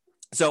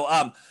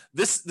 So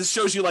this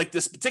shows you like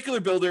this particular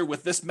builder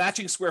with this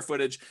matching square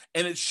footage,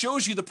 and it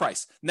shows you the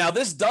price. Now,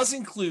 this does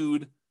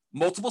include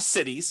multiple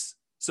cities,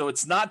 so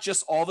it's not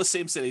just all the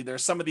same city.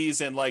 There's some of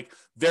these in like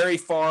very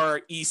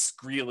far east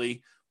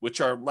Greeley,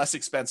 which are less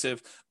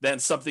expensive than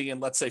something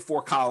in, let's say,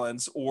 Fort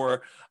Collins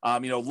or,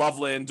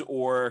 Loveland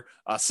or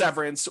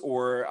Severance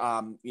or,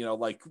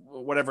 like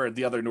whatever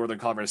the other Northern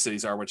Colorado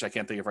cities are, which I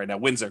can't think of right now,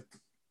 Windsor,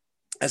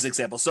 as an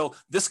example. So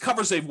this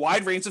covers a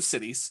wide range of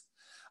cities.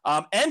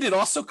 And it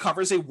also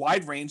covers a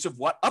wide range of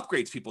what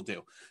upgrades people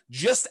do.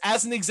 Just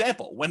as an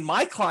example, when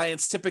my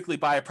clients typically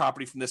buy a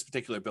property from this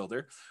particular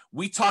builder,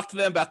 we talk to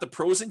them about the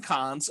pros and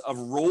cons of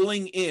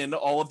rolling in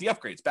all of the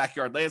upgrades: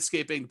 backyard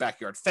landscaping,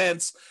 backyard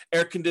fence,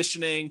 air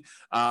conditioning,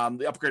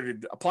 the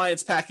upgraded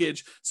appliance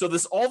package. So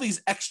there's all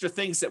these extra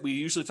things that we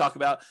usually talk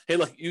about. Hey,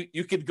 look,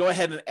 you could go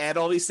ahead and add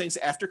all these things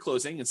after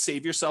closing and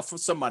save yourself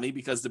some money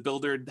because the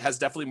builder has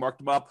definitely marked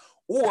them up.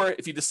 Or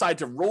if you decide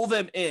to roll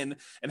them in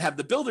and have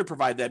the builder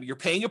provide them, you're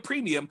paying a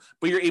premium,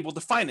 but you're able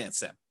to finance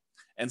them.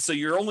 And so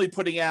you're only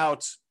putting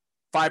out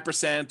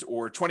 5%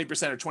 or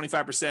 20% or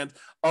 25%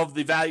 of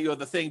the value of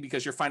the thing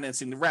because you're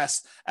financing the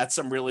rest at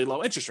some really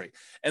low interest rate.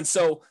 And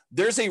so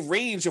there's a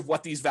range of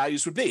what these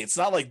values would be. It's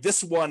not like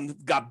this one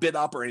got bid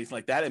up or anything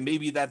like that. And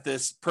maybe that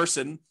this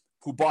person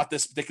who bought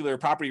this particular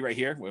property right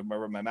here,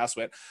 where my mouse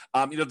went,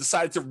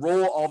 decided to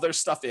roll all their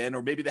stuff in,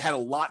 or maybe they had a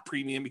lot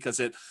premium because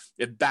it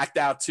backed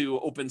out to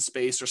open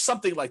space or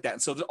something like that.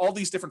 And so all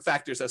these different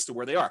factors as to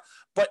where they are.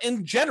 But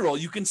in general,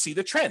 you can see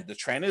the trend. The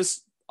trend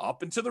is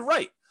up and to the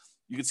right.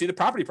 You can see the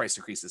property price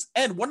increases.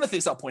 And one of the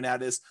things I'll point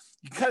out is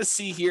you kind of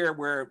see here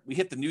where we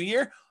hit the new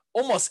year,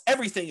 almost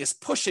everything is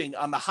pushing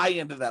on the high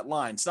end of that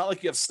line. It's not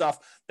like you have stuff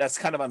that's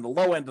kind of on the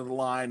low end of the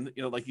line,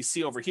 like you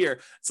see over here.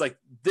 It's like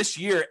this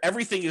year,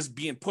 everything is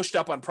being pushed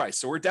up on price.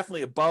 So we're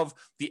definitely above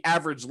the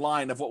average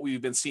line of what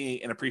we've been seeing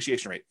in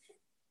appreciation rate.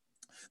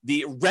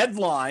 The red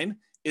line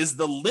is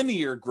the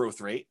linear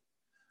growth rate.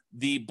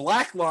 The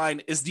black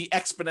line is the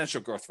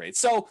exponential growth rate.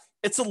 So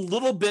it's a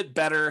little bit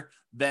better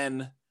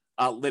than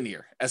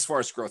linear as far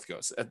as growth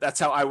goes. That's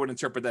how I would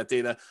interpret that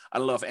data. I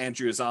don't know if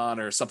Andrew is on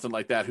or something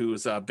like that,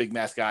 who's a big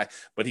math guy,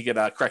 but he could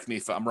correct me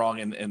if I'm wrong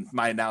in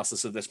my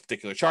analysis of this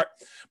particular chart.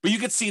 But you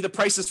could see the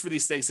prices for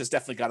these things has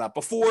definitely gone up.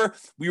 Before,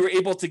 we were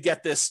able to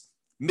get this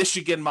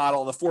Michigan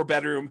model, the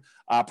 4-bedroom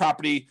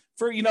property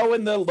for, in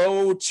the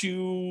low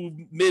to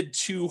mid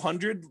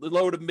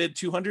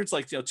 200s,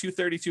 like,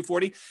 230,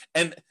 240.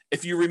 And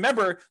if you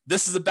remember,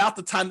 this is about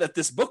the time that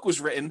this book was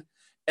written.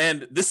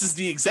 And this is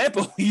the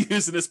example we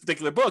use in this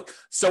particular book.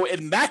 So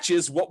it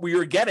matches what we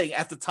were getting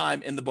at the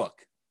time in the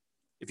book,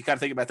 if you kind of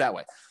think about it that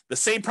way. The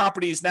same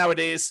properties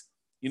nowadays,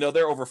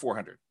 they're over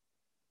 400.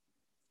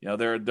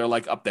 They're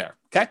like up there,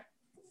 okay?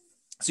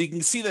 So you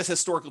can see this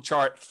historical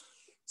chart.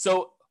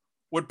 So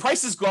when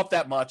prices go up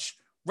that much,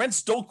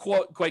 rents don't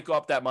quite go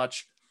up that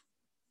much.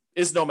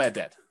 Is Nomad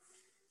dead?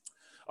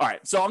 All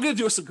right, so I'm going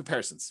to do some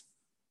comparisons,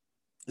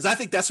 because I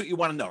think that's what you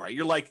want to know, right?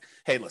 You're like,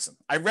 hey, listen,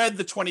 I read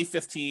the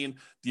 2015,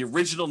 the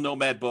original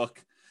Nomad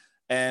book,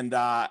 and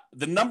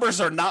the numbers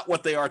are not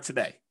what they are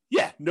today.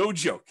 Yeah, no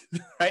joke,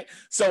 right?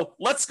 So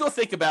let's go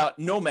think about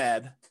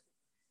Nomad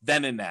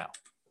then and now.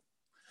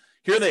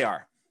 Here they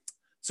are.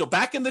 So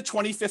back in the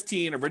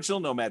 2015 original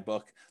Nomad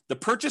book, the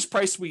purchase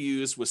price we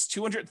used was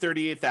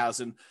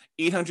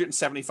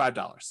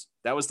 $238,875.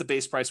 That was the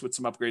base price with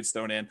some upgrades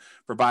thrown in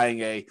for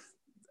buying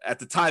at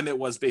the time, it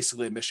was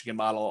basically a Michigan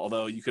model,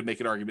 although you could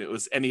make an argument it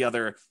was any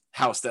other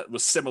house that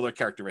was similar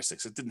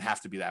characteristics. It didn't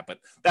have to be that, but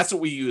that's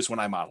what we used when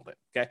I modeled it.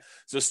 Okay.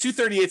 So it's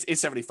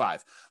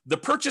 $238,875. The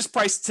purchase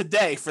price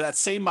today for that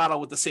same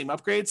model with the same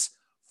upgrades,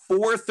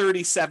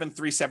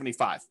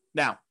 $437,375.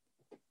 Now,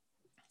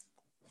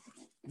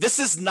 this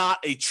is not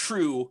a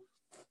true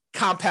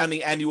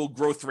compounding annual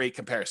growth rate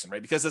comparison,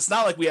 right? Because it's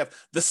not like we have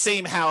the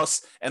same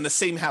house and the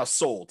same house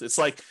sold. It's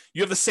like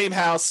you have the same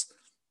house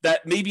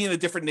that may be in a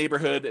different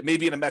neighborhood, it may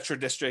be in a metro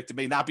district, it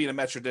may not be in a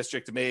metro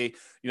district, it may,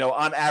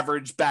 on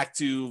average back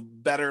to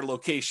better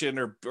location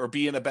or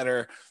be in a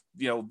better,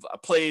 a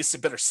place, a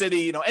better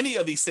city, any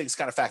of these things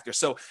kind of factor.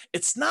 So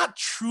it's not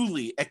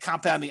truly a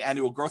compounding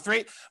annual growth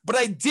rate, but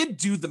I did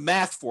do the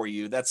math for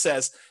you that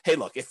says, hey,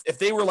 look, if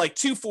they were like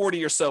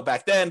 240 or so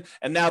back then,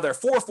 and now they're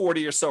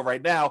 440 or so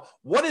right now,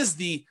 what is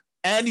the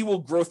annual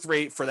growth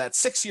rate for that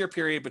 6-year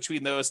period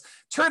between those?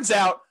 Turns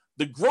out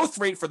the growth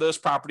rate for those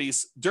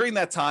properties during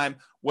that time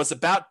was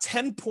about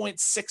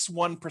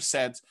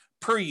 10.61%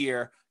 per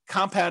year,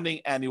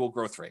 compounding annual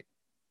growth rate.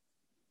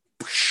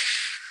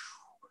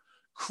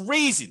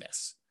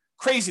 Craziness.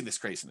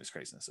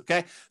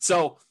 Okay.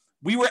 So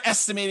we were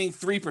estimating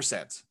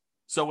 3%.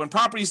 So when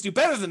properties do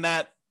better than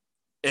that,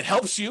 it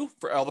helps you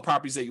for all the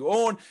properties that you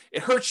own.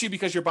 It hurts you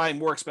because you're buying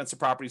more expensive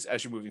properties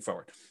as you're moving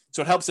forward.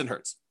 So it helps and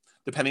hurts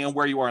depending on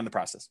where you are in the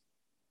process.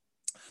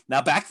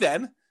 Now, back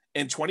then,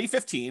 in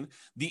 2015,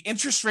 the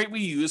interest rate we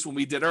used when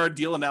we did our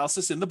deal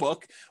analysis in the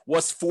book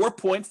was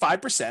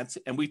 4.5%.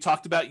 And we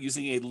talked about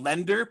using a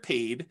lender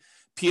paid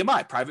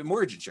PMI, private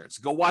mortgage insurance.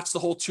 Go watch the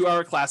whole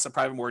 2-hour class on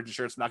private mortgage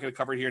insurance. I'm not going to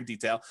cover it here in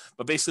detail,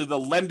 but basically the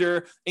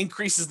lender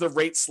increases the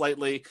rate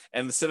slightly.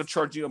 And instead of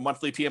charging you a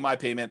monthly PMI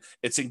payment,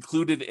 it's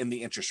included in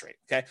the interest rate.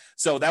 Okay.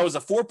 So that was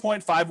a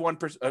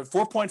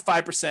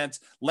 4.5%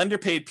 lender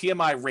paid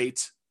PMI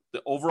rate,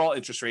 the overall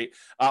interest rate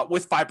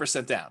with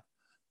 5% down.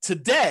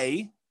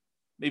 Today,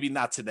 maybe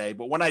not today,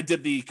 but when I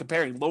did the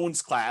comparing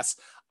loans class,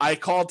 I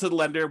called to the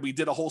lender. We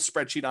did a whole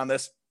spreadsheet on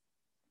this.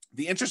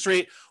 The interest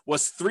rate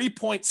was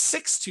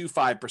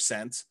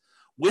 3.625%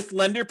 with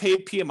lender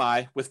paid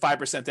PMI with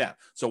 5% down.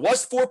 So it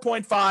was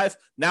 4.5.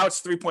 Now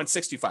it's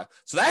 3.625.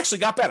 So that actually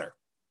got better.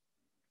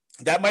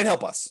 That might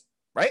help us,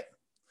 right?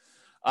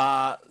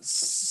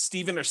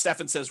 Steven or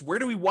Stefan says, where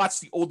do we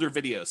watch the older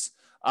videos?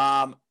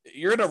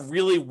 You're in a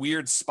really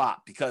weird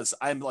spot because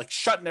I'm like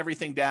shutting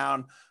everything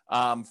down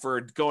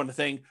for going to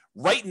thing.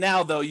 Right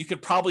now, though, you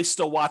could probably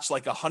still watch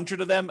like 100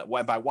 of them.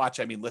 By watch,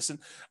 I mean listen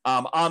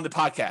on the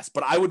podcast.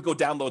 But I would go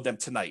download them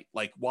tonight.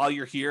 Like while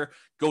you're here,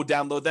 go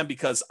download them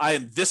because I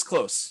am this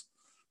close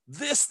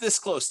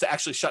to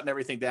actually shutting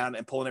everything down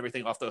and pulling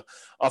everything off the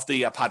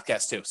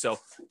podcast too. So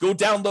go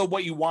download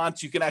what you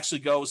want. You can actually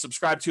go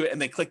subscribe to it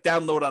and then click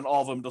download on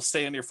all of them. They'll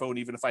stay on your phone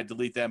even if I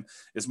delete them,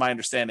 is my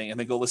understanding. And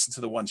then go listen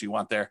to the ones you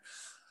want there.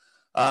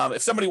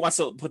 If somebody wants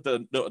to put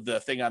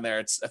the thing on there,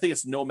 I think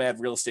it's Nomad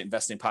Real Estate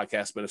Investing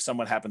Podcast. But if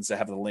someone happens to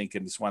have the link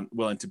and is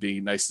willing to be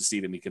nice to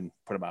Steven, you can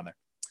put them on there.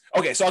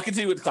 Okay, so I'll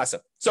continue with the class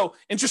up. So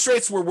interest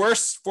rates were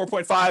worse,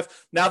 4.5.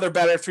 Now they're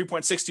better,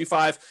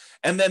 3.625.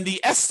 And then the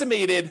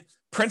estimated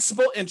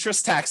principal,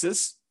 interest,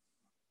 taxes,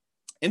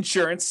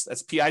 insurance,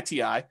 that's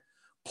PITI,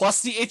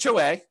 plus the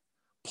HOA,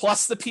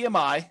 plus the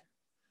PMI.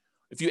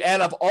 If you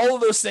add up all of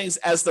those things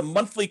as the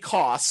monthly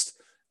cost,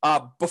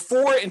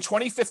 before in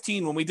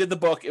 2015, when we did the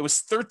book, it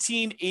was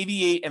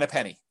 $13.88 and a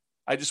penny.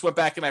 I just went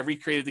back and I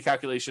recreated the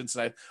calculations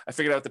and I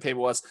figured out what the payment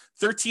was.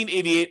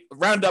 $13.88,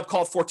 round up,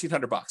 call it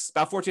 $1,400,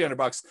 about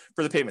 $1,400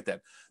 for the payment then.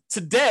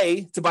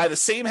 Today, to buy the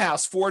same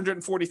house,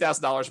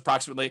 $440,000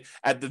 approximately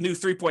at the new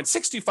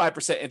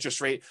 3.625%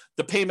 interest rate,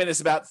 the payment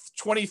is about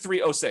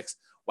 $2,306.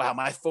 Wow,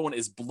 my phone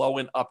is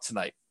blowing up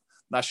tonight.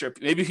 Not sure.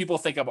 Maybe people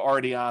think I'm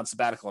already on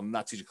sabbatical. I'm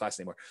not teaching class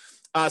anymore.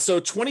 So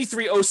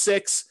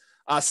 $2,306,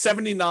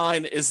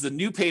 79 is the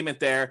new payment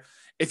there.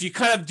 If you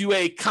kind of do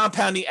a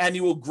compounding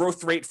annual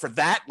growth rate for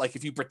that, like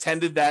if you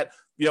pretended that,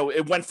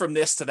 it went from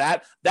this to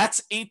that,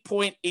 that's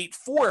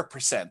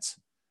 8.84%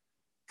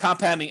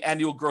 compounding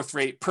annual growth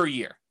rate per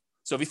year.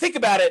 So if you think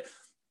about it,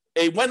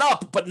 it went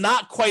up, but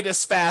not quite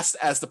as fast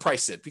as the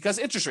price did because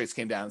interest rates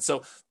came down.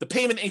 So the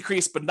payment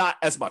increased, but not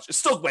as much. It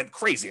still went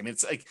crazy. I mean,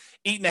 it's like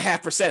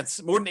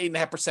 8.5%, more than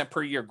 8.5%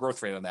 per year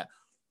growth rate on that.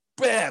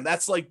 Bam,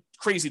 that's like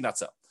crazy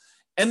nuts up.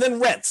 And then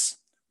rents.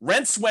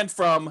 Rents went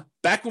from,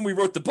 back when we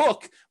wrote the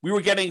book, we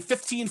were getting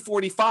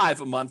 $1,545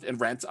 a month in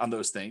rent on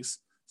those things.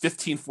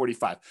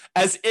 $1,545,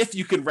 as if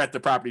you can rent the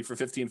property for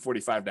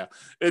 $1,545 now.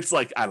 It's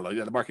like, I don't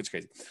know, the market's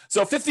crazy.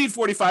 So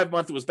 $1,545 a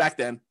month was back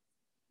then.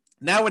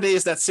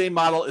 Nowadays, that same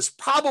model is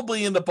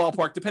probably in the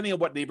ballpark, depending on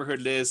what neighborhood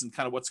it is and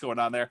kind of what's going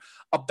on there,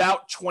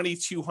 about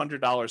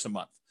 $2,200 a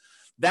month.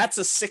 That's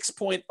a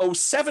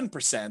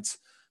 6.07%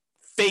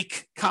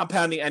 fake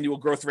compounding annual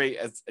growth rate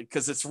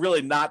because it's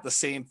really not the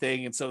same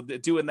thing. And so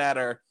doing that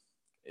are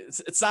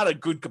it's not a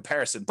good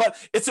comparison, but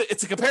it's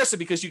a comparison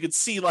because you can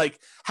see like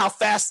how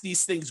fast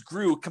these things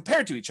grew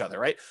compared to each other,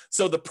 right?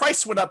 So the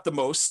price went up the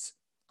most,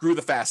 grew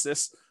the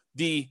fastest.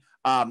 The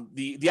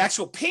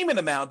actual payment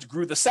amount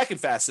grew the second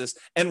fastest,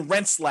 and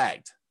rents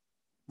lagged.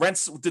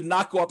 Rents did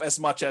not go up as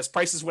much as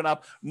prices went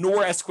up,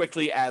 nor as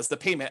quickly as the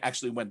payment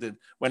actually went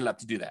up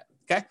to do that.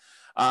 Okay,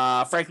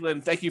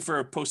 Franklin, thank you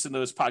for posting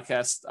those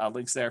podcast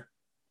links there.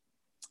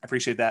 I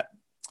appreciate that.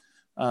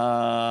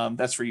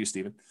 That's for you,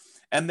 Stephen.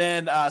 And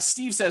then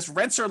Steve says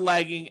rents are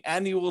lagging.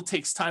 Annual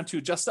takes time to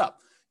adjust up.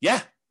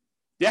 Yeah,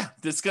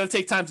 it's going to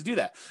take time to do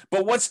that.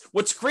 But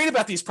what's great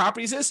about these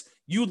properties is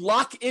you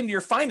lock in your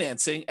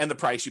financing and the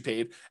price you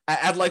paid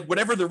at like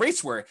whatever the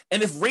rates were.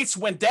 And if rates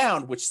went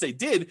down, which they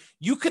did,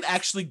 you could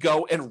actually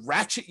go and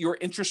ratchet your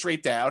interest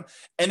rate down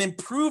and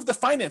improve the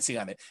financing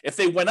on it. If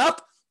they went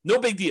up, no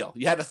big deal.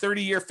 You had a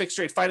 30-year fixed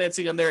rate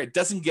financing on there. It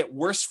doesn't get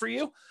worse for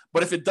you.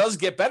 But if it does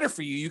get better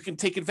for you, you can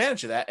take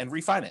advantage of that and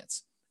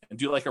refinance and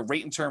do like a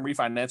rate and term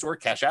refinance or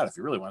cash out if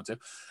you really want to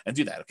and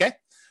do that. Okay.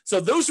 So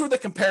those were the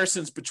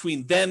comparisons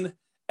between then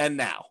and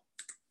now.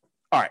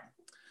 All right.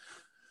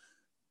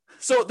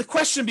 So the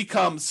question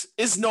becomes,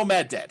 is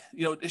Nomad dead?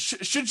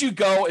 Should you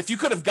go, if you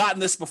could have gotten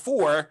this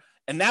before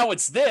and now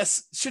it's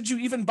this, should you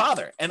even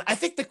bother? And I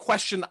think the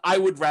question I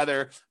would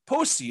rather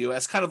pose to you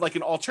as kind of like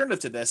an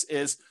alternative to this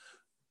is,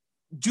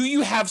 do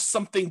you have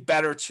something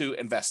better to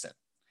invest in?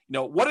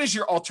 What is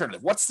your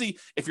alternative?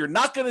 If you're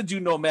not going to do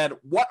Nomad,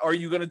 what are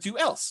you going to do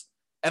else?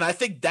 And I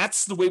think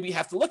that's the way we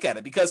have to look at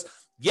it because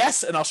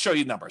yes, and I'll show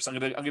you numbers. I'm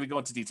going to go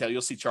into detail.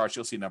 You'll see charts,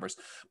 you'll see numbers,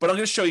 but I'm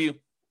going to show you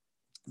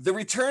the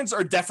returns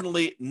are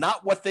definitely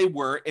not what they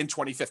were in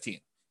 2015.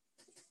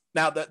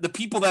 Now, the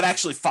people that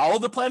actually follow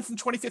the plan from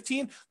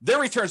 2015, their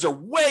returns are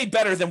way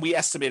better than we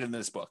estimated in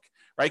this book,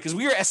 right? Because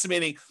we are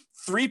estimating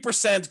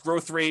 3%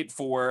 growth rate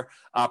for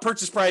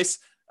purchase price,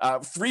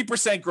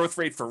 3% growth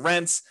rate for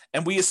rents,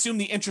 and we assume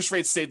the interest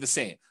rate stayed the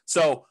same.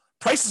 So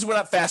prices went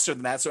up faster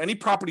than that. So any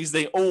properties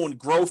they own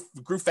grew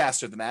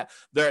faster than that.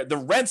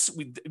 The rents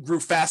grew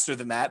faster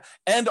than that.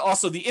 And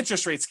also the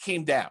interest rates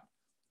came down.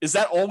 Is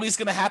that always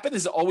going to happen?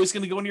 Is it always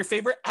going to go in your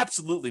favor?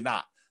 Absolutely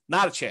not.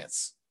 Not a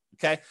chance.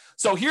 Okay.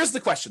 So here's the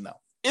question though.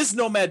 Is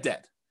Nomad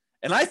dead?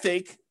 And I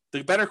think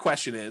the better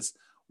question is,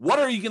 what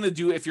are you going to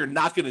do if you're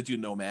not going to do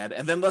Nomad?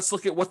 And then let's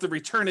look at what the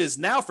return is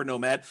now for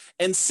Nomad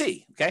and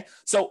see. Okay.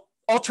 So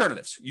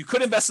alternatives. You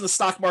could invest in the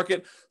stock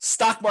market.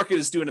 Stock market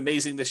is doing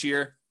amazing this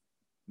year.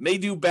 May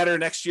do better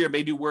next year,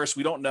 may do worse.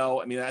 We don't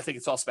know. I mean, I think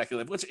it's all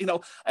speculative, which,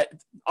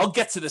 I'll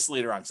get to this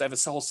later on because I have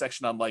a whole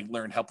section on like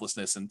learned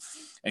helplessness and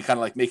kind of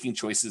like making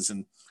choices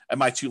and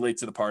am I too late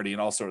to the party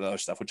and all sort of other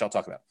stuff, which I'll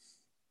talk about.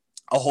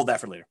 I'll hold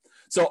that for later.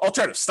 So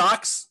alternative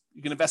stocks,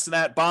 you can invest in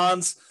that.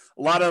 Bonds.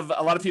 A lot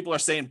of people are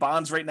saying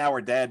bonds right now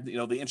are dead.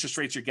 The interest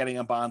rates you're getting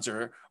on bonds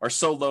are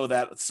so low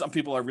that some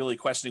people are really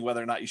questioning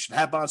whether or not you should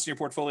have bonds in your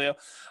portfolio.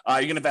 You're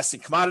going to invest in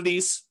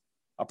commodities.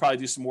 I'll probably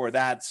do some more of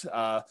that.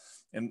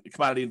 And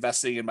commodity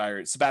investing in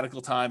my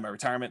sabbatical time, my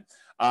retirement,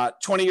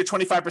 20 or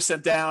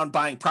 25% down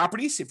buying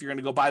properties. If you're going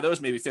to go buy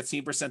those, maybe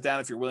 15% down.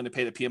 If you're willing to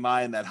pay the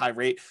PMI and that high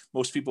rate,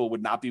 most people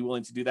would not be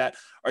willing to do that.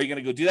 Are you going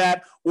to go do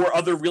that? Or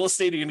other real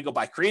estate? Are you going to go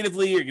buy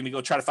creatively? You're going to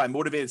go try to find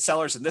motivated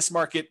sellers in this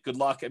market. Good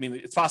luck. I mean,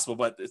 it's possible,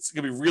 but it's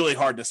going to be really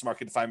hard in this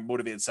market to find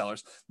motivated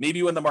sellers.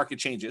 Maybe when the market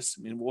changes,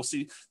 I mean, we'll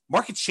see.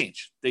 Markets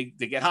change. They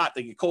get hot,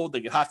 they get cold, they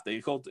get hot, they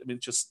get cold. I mean,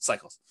 it's just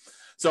cycles.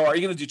 So are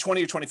you going to do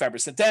 20 or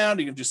 25% down? Are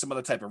you going to do some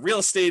other type of real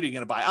estate? Are you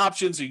going to buy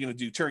options? Are you going to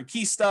do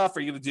turnkey stuff? Are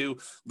you going to do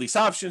lease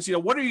options?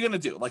 What are you going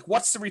to do? Like,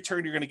 what's the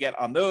return you're going to get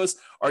on those?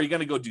 Are you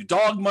going to go do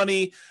dog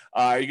money?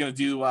 Are you going to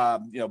do,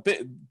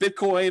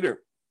 Bitcoin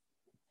or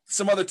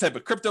some other type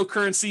of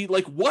cryptocurrency?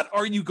 Like, what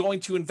are you going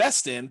to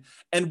invest in?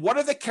 And what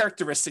are the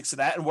characteristics of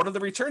that? And what are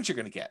the returns you're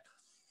going to get?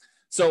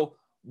 So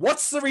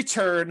what's the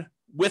return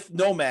with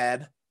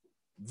Nomad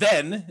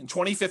then in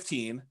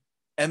 2015?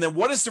 And then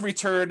what is the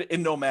return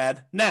in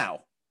Nomad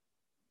now?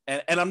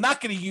 And I'm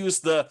not going to use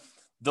the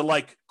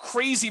like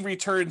crazy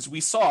returns we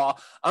saw.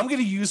 I'm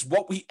going to use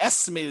what we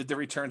estimated the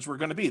returns were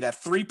going to be,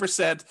 that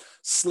 3%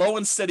 slow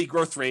and steady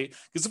growth rate.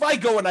 Because if I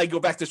go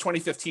back to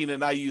 2015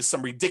 and I use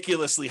some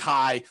ridiculously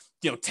high,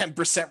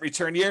 10%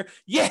 return year,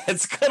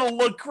 it's going to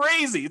look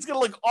crazy. It's going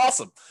to look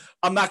awesome.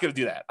 I'm not going to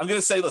do that. I'm going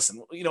to say,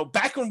 listen,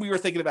 back when we were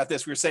thinking about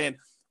this, we were saying,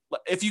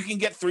 if you can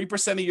get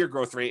 3% a year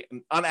growth rate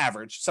on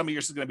average, some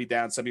years is going to be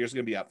down, some years are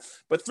going to be up,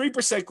 but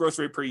 3% growth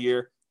rate per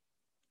year,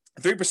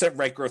 3%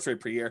 rate growth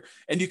rate per year.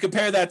 And you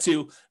compare that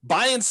to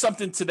buying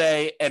something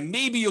today and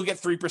maybe you'll get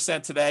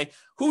 3% today.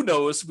 Who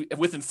knows?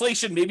 With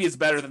inflation, maybe it's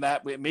better than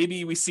that.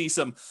 Maybe we see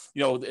some,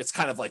 it's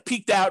kind of like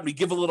peaked out and we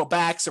give a little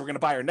back. So we're going to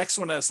buy our next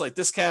one at a slight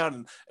discount.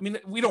 And I mean,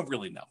 we don't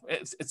really know.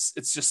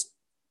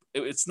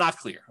 It's not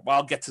clear. Well,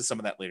 I'll get to some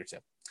of that later too.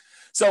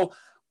 So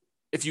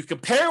if you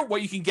compare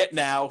what you can get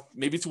now,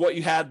 maybe to what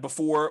you had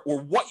before, or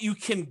what you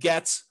can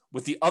get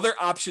with the other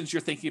options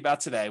you're thinking about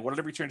today, what are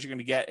the returns you're going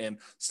to get in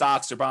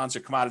stocks or bonds or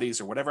commodities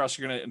or whatever else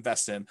you're going to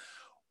invest in?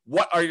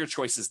 What are your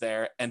choices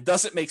there? And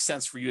does it make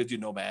sense for you to do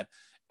Nomad?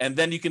 And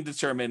then you can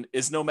determine,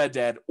 is Nomad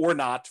Dead or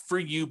not for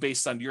you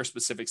based on your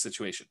specific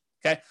situation.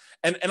 Okay.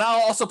 And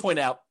I'll also point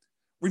out,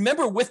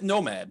 remember with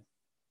Nomad,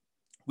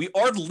 we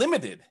are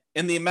limited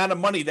in the amount of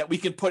money that we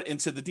can put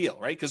into the deal,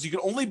 right? Because you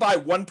can only buy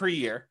one per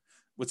year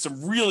with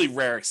some really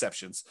rare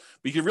exceptions.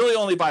 But you can really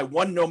only buy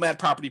one Nomad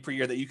property per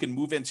year that you can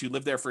move into,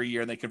 live there for a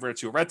year, and then convert it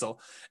to a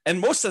rental.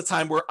 And most of the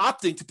time, we're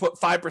opting to put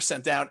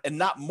 5% down and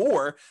not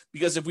more,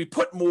 because if we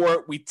put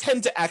more, we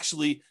tend to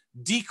actually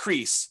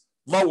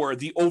lower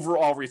the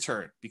overall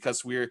return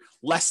because we're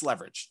less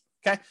leveraged.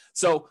 Okay.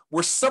 So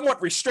we're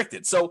somewhat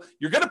restricted. So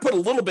you're going to put a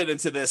little bit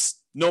into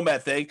this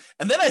Nomad thing.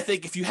 And then I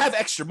think if you have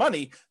extra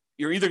money,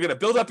 you're either going to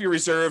build up your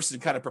reserves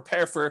and kind of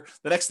prepare for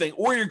the next thing,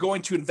 or you're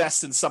going to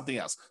invest in something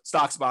else,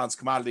 stocks, bonds,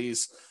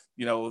 commodities,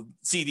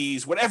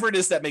 CDs, whatever it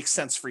is that makes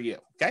sense for you.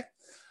 Okay.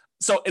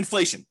 So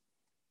inflation,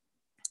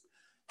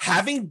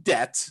 having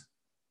debt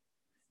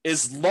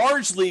is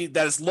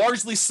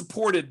largely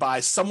supported by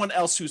someone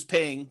else who's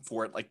paying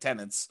for it, like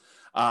tenants,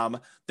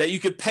 that you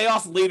could pay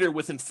off later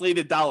with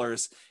inflated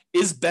dollars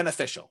is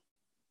beneficial.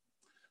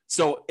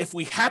 So if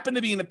we happen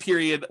to be in a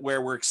period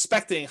where we're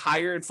expecting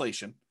higher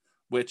inflation,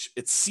 which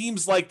it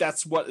seems like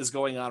that's what is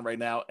going on right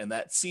now, and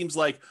that seems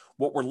like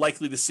what we're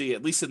likely to see,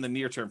 at least in the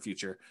near-term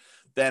future,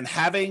 then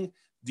having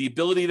the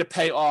ability to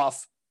pay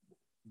off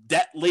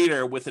debt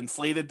later with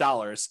inflated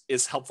dollars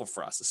is helpful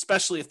for us,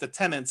 especially if the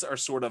tenants are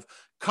sort of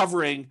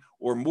covering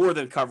or more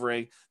than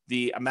covering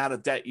the amount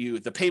of debt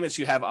the payments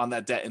you have on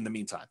that debt in the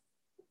meantime.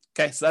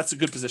 Okay, so that's a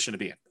good position to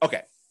be in.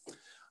 Okay,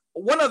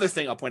 one other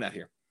thing I'll point out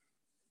here.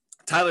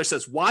 Tyler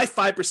says, why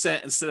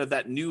 5% instead of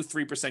that new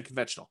 3%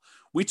 conventional?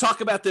 We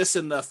talk about this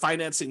in the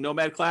financing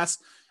Nomad class.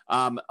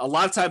 A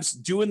lot of times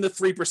doing the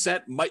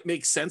 3% might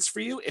make sense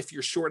for you if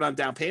you're short on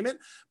down payment,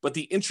 but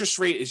the interest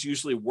rate is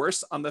usually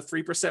worse on the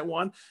 3%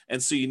 one.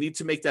 And so you need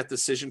to make that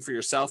decision for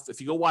yourself. If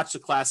you go watch the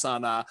class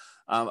on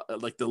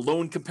like the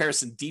loan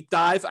comparison deep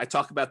dive, I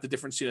talk about the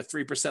difference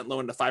between a 3%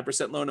 loan and a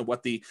 5% loan and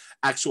what the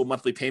actual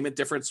monthly payment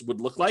difference would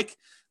look like.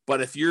 But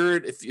if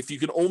you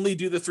can only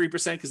do the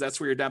 3% because that's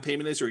where your down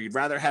payment is, or you'd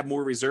rather have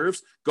more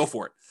reserves, go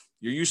for it.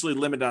 You're usually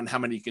limited on how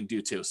many you can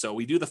do too. So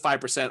we do the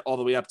 5% all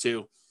the way up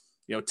to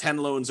 10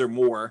 loans or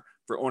more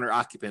for owner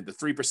occupant. The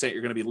 3%,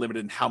 you're going to be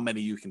limited in how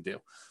many you can do.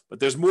 But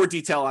there's more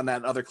detail on that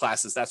in other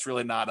classes. That's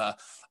really not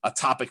a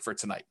topic for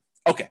tonight.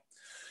 Okay.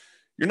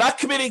 You're not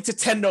committing to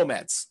 10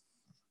 nomads.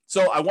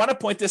 So I want to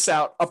point this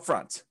out up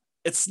front.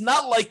 It's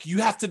not like you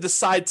have to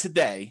decide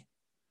today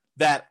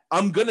that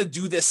I'm going to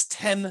do this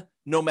 10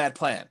 nomad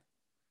plan.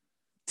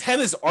 10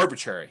 is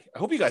arbitrary. I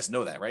hope you guys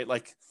know that, right?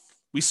 Like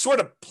we sort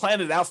of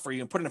plan it out for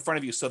you and put it in front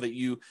of you so that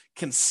you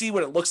can see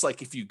what it looks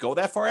like if you go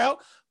that far out.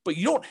 But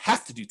you don't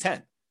have to do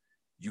 10.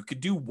 You could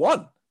do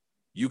 1.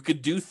 You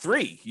could do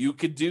 3. You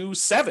could do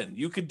 7.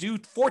 You could do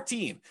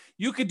 14.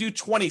 You could do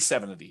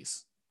 27 of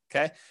these.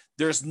 Okay.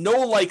 There's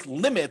no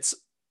limits,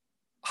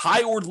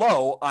 high or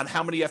low, on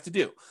how many you have to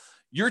do.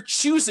 You're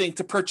choosing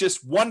to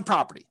purchase one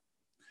property.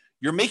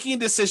 You're making a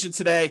decision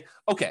today.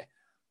 Okay.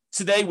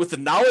 Today, with the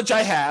knowledge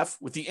I have,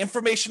 with the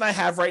information I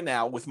have right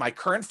now, with my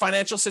current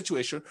financial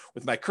situation,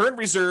 with my current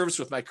reserves,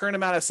 with my current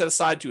amount I've set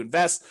aside to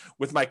invest,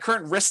 with my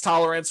current risk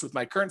tolerance, with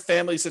my current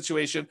family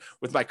situation,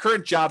 with my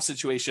current job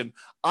situation,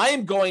 I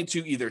am going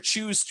to either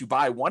choose to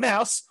buy one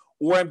house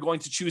or I'm going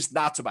to choose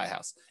not to buy a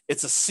house.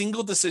 It's a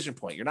single decision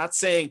point. You're not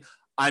saying,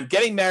 I'm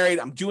getting married,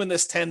 I'm doing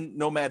this 10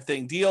 nomad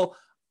thing deal.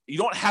 You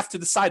don't have to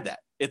decide that.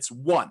 It's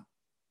one.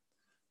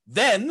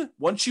 Then,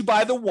 once you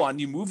buy the one,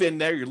 you move in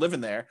there, you're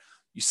living there,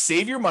 you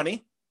save your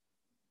money.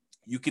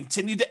 You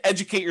continue to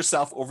educate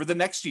yourself over the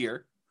next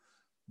year.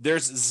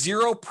 There's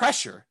zero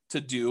pressure to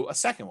do a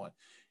second one.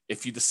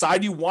 If you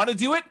decide you want to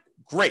do it,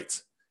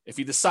 great. If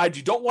you decide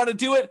you don't want to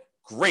do it,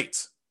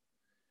 great.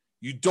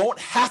 You don't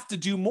have to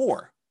do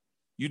more.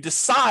 You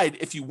decide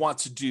if you want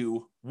to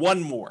do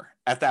one more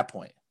at that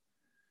point.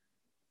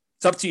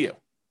 It's up to you.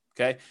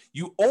 Okay.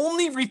 You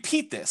only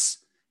repeat this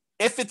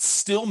if it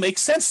still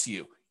makes sense to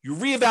you. You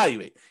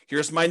reevaluate.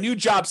 Here's my new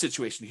job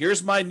situation.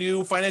 Here's my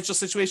new financial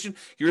situation.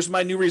 Here's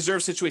my new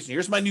reserve situation.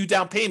 Here's my new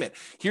down payment.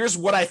 Here's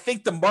what I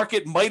think the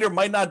market might or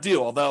might not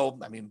do. Although,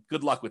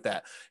 good luck with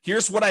that.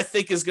 Here's what I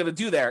think is going to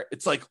do there.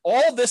 It's like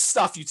all this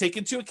stuff you take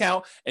into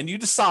account and you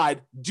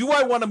decide, do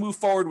I want to move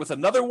forward with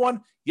another one?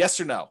 Yes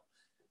or no?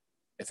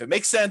 If it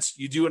makes sense,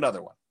 you do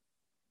another one.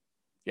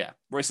 Yeah.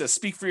 Roy says,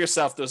 speak for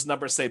yourself. Those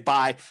numbers say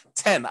buy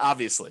 10,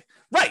 obviously.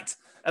 Right.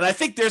 And I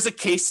think there's a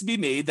case to be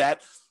made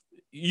that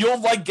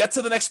you'll get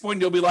to the next point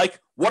and you'll be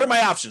like, what are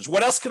my options?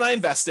 What else can I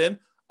invest in?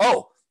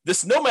 Oh,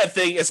 this Nomad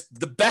thing is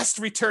the best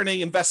returning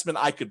investment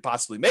I could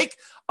possibly make.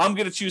 I'm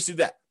going to choose to do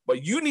that.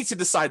 But you need to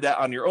decide that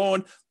on your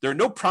own. There are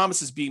no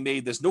promises being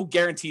made. There's no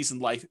guarantees in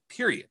life,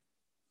 period.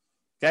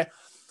 Okay.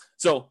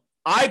 So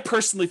I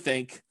personally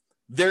think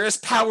there is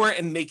power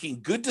in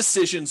making good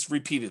decisions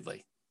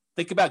repeatedly.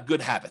 Think about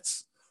good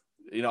habits.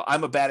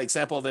 I'm a bad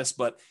example of this,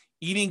 but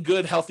eating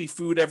good, healthy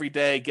food every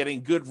day,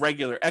 getting good,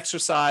 regular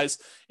exercise,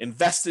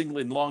 investing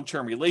in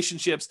long-term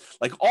relationships,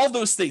 all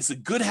those things, the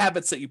good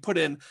habits that you put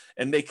in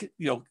and make,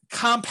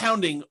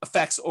 compounding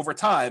effects over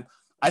time,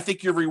 I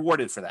think you're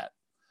rewarded for that.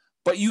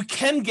 but you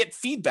can get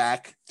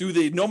feedback through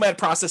the Nomad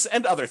process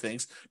and other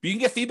things. But you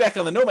can get feedback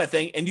on the Nomad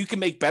thing, and you can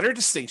make better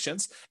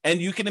distinctions, and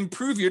you can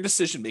improve your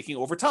decision making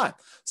over time.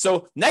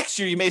 So next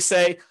year, you may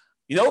say,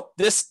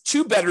 this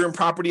 2-bedroom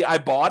property I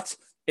bought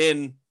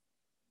in,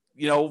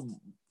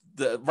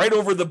 the right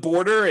over the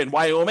border in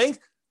Wyoming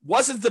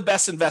wasn't the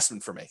best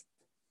investment for me.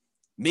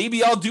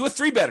 Maybe I'll do a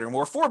 3-bedroom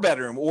or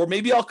 4-bedroom, or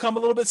maybe I'll come a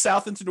little bit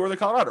south into northern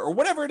Colorado, or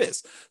whatever it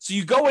is. So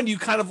you go and you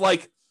kind of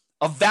like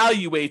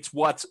evaluate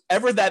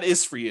whatever that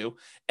is for you,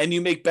 and you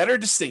make better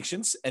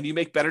distinctions and you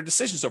make better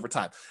decisions over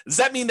time. Does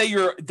that mean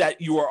that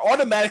you are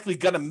automatically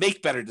going to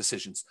make better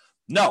decisions?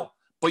 No,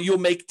 but you'll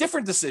make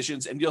different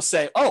decisions, and you'll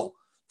say, oh,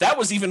 that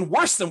was even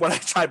worse than what I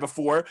tried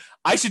before.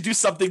 I should do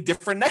something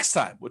different next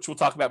time, which we'll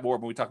talk about more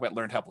when we talk about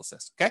learned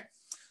helplessness. Okay.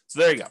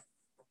 So there you go.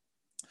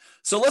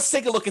 So let's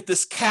take a look at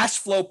this cash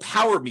flow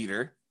power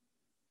meter,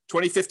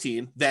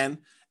 2015, then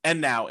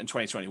and now in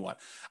 2021.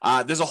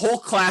 There's a whole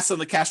class on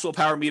the cash flow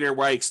power meter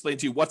where I explain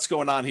to you what's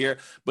going on here,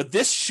 but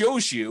this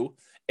shows you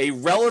a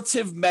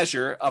relative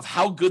measure of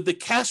how good the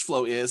cash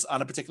flow is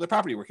on a particular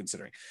property we're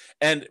considering.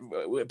 And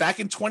back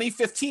in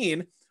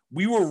 2015,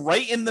 we were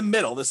right in the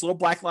middle. This little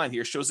black line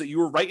here shows that you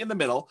were right in the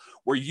middle,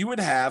 where you would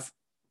have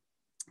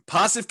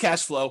positive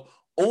cash flow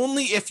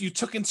only if you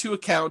took into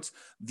account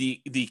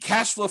the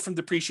cash flow from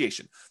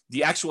depreciation,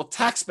 the actual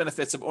tax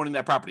benefits of owning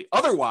that property.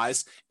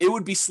 Otherwise, it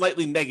would be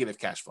slightly negative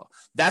cash flow.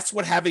 That's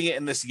what having it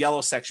in this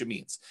yellow section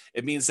means.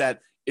 It means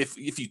that if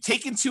you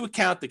take into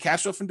account the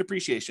cash flow from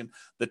depreciation,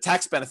 the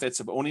tax benefits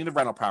of owning the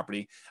rental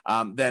property,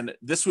 then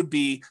this would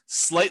be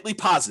slightly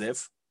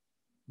positive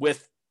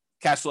with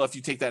cash flow if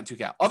you take that into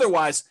account.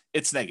 Otherwise,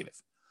 it's negative.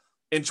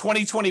 In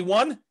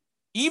 2021,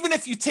 even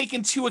if you take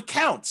into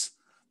account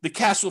the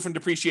cash flow from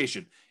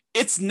depreciation,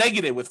 it's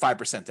negative with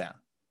 5% down.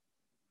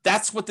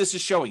 That's what this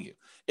is showing you.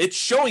 It's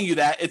showing you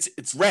that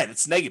it's red,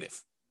 it's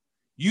negative.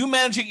 You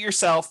managing it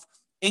yourself,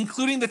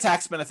 including the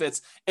tax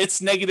benefits,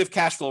 it's negative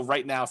cash flow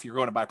right now if you're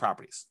going to buy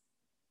properties.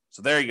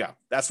 So there you go.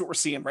 That's what we're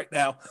seeing right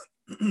now.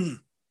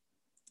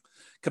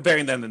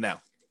 Comparing them to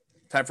now.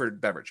 Time for a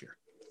beverage here.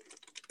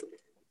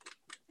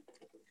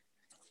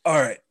 All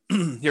right,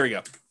 here we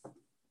go.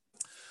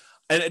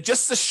 And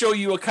just to show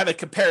you a kind of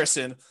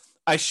comparison,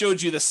 I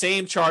showed you the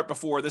same chart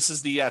before. This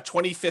is the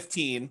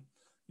 2015,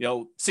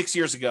 6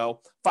 years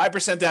ago,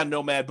 5% down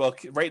Nomad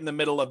book, right in the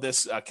middle of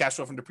this cash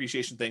flow from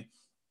depreciation thing.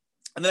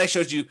 And then I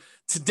showed you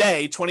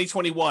today,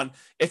 2021,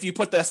 if you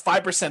put this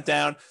 5%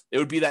 down, it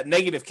would be that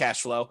negative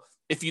cash flow.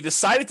 If you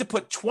decided to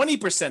put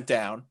 20%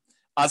 down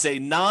as a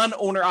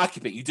non-owner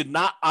occupant, you did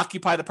not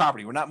occupy the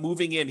property, we're not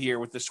moving in here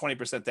with this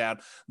 20% down,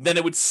 then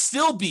it would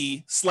still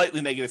be slightly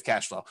negative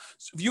cash flow.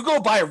 So if you go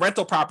buy a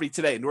rental property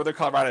today in northern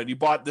Colorado and you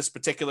bought this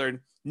particular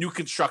new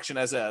construction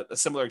as a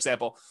similar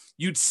example,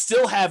 you'd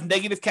still have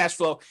negative cash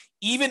flow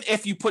even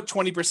if you put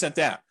 20%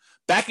 down.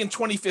 Back in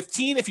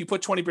 2015, if you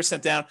put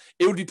 20% down,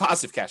 it would be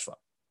positive cash flow.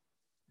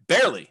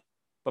 Barely,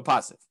 but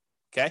positive.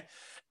 Okay.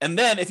 And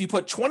then if you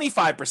put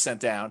 25%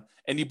 down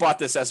and you bought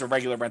this as a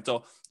regular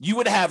rental, you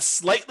would have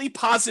slightly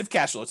positive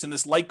cash flow. It's in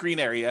this light green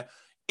area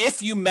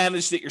if you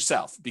managed it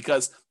yourself,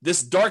 because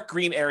this dark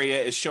green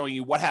area is showing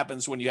you what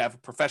happens when you have a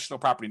professional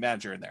property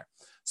manager in there.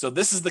 So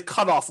this is the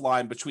cutoff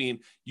line between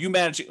you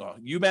managing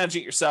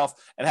it yourself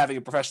and having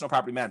a professional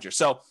property manager.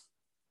 So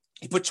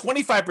you put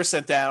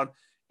 25% down.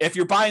 If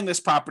you're buying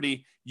this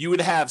property, you would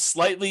have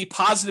slightly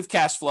positive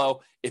cash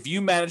flow if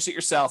you managed it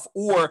yourself,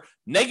 or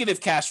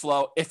negative cash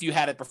flow if you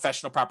had a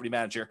professional property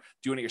manager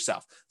doing it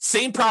yourself.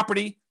 Same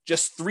property,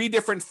 just 3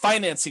 different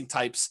financing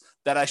types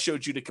that I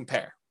showed you to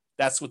compare.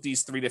 That's what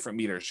these 3 different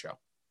meters show.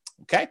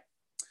 Okay.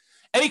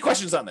 Any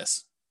questions on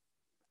this?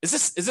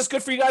 Is this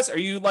good for you guys? Are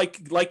you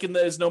liking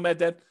this Nomad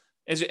Dead?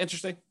 Is it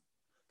interesting?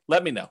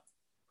 Let me know.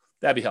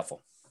 That'd be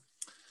helpful.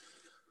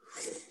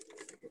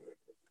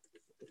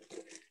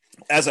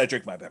 As I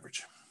drink my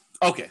beverage.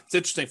 Okay, it's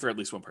interesting for at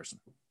least one person.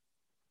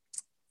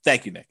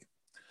 Thank you, Nick.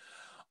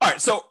 All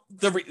right, so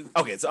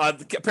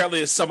apparently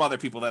there's some other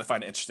people that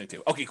find it interesting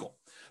too. Okay, cool.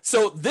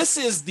 So this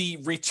is the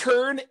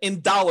return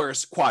in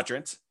dollars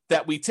quadrant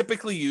that we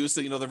typically use.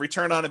 The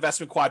return on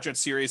investment quadrant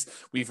series.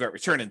 We've got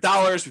return in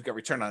dollars. We've got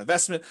return on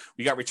investment.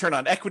 We got return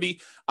on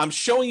equity. I'm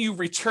showing you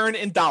return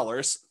in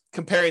dollars,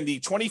 comparing the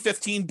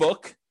 2015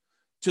 book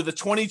to the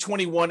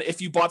 2021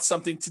 if you bought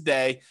something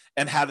today,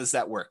 and how does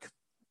that work?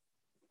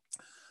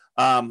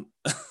 Nathan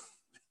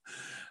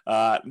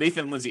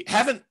and Lindsay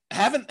haven't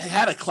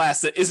had a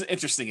class that isn't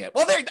interesting yet.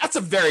 Well, that's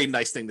a very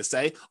nice thing to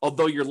say,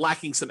 although you're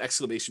lacking some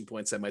exclamation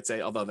points, I might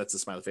say, although that's a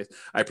smiley face.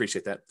 I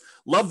appreciate that.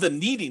 Love the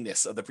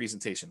neediness of the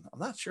presentation. I'm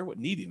not sure what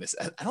neediness.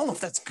 I don't know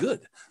if that's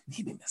good.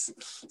 Neediness.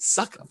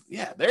 Suck up.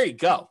 Yeah, there you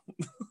go.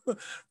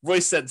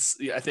 Royce said,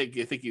 I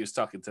think he was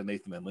talking to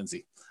Nathan and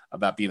Lindsay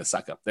about being a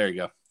suck up. There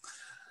you go.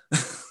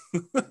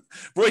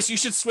 Royce, you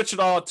should switch it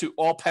all to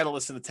all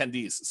panelists and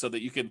attendees so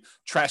that you can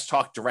trash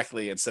talk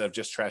directly instead of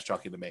just trash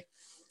talking to me.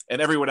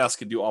 And everyone else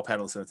can do all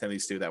panelists and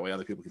attendees too. That way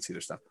other people can see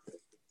their stuff.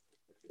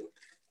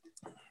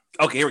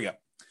 Okay, here we go.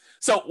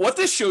 So what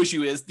this shows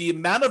you is the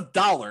amount of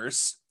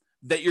dollars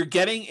that you're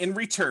getting in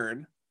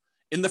return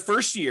in the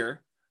first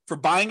year for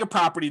buying a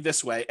property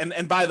this way,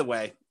 and by the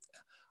way,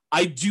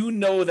 I do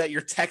know that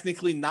you're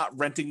technically not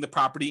renting the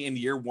property in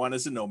year one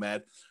as a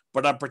nomad,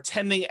 but I'm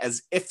pretending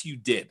as if you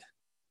did.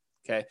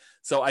 Okay.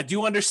 So I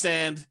do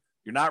understand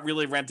you're not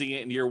really renting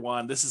it in year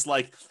one. This is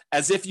like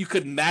as if you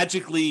could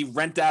magically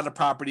rent out a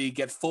property,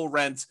 get full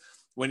rent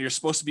when you're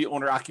supposed to be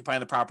owner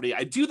occupying the property.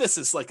 I do this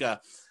as like an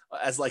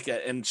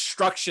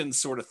instruction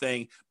sort of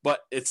thing,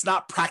 but it's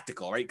not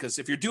practical, right? Because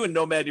if you're doing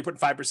nomad, you're putting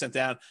 5%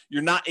 down,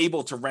 you're not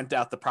able to rent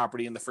out the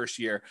property in the first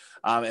year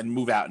and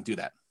move out and do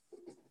that.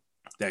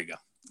 There you go.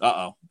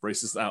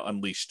 Race is now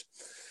unleashed.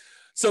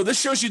 So this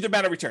shows you the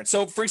amount of return.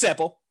 So for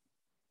example,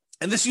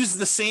 and this uses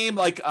the same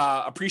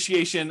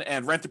appreciation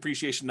and rent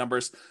appreciation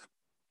numbers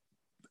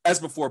as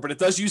before, but it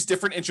does use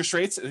different interest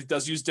rates. It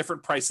does use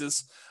different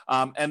prices.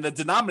 And the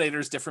denominator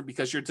is different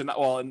because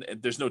and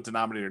there's no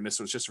denominator in this,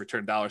 so it's just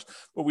return dollars.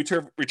 But we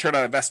return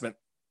on investment.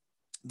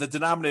 The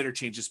denominator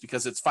changes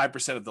because it's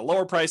 5% of the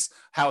lower price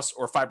house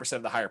or 5%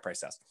 of the higher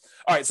price house.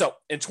 All right, so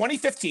in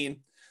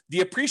 2015,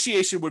 the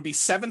appreciation would be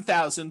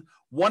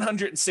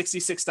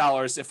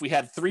 $7,166 if we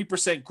had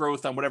 3%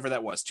 growth on whatever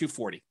that was,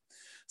 240.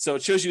 So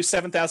it shows you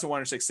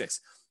 7,166.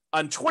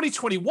 On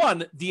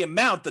 2021, the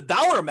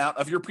dollar amount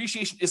of your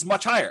appreciation is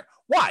much higher.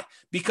 Why?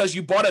 Because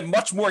you bought a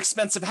much more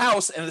expensive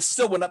house and it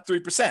still went up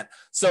 3%.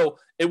 So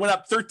it went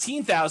up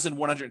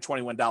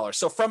 $13,121.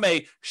 So from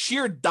a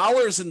sheer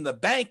dollars in the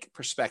bank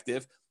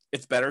perspective,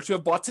 it's better to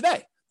have bought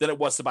today than it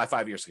was to buy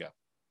 5 years ago.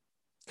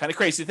 Kind of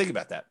crazy to think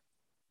about that.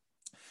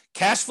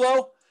 Cash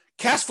flow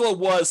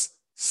was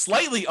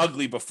slightly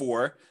ugly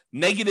before,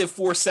 negative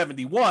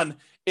 471.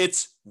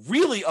 It's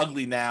really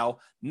ugly now,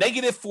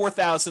 negative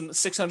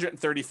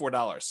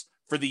 $4,634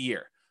 for the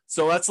year.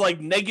 So that's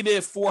like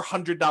negative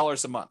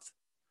 $400 a month.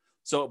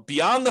 So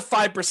beyond the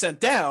 5%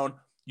 down,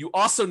 you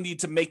also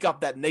need to make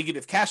up that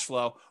negative cash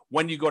flow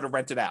when you go to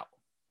rent it out.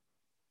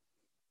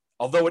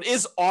 Although it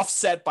is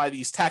offset by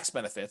these tax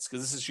benefits,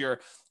 because this is your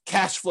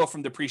cash flow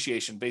from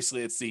depreciation.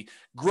 Basically, it's the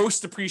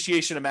gross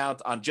depreciation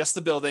amount on just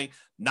the building,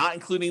 not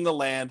including the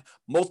land,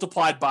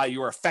 multiplied by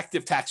your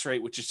effective tax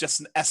rate, which is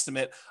just an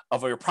estimate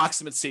of your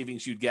approximate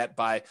savings you'd get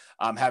by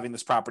having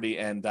this property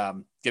and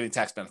getting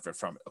tax benefit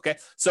from it. Okay.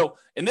 So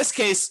in this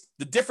case,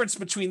 the difference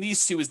between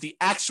these two is the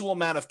actual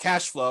amount of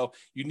cash flow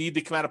you need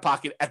to come out of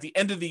pocket at the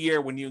end of the year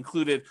when you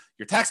included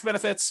your tax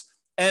benefits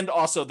and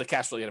also the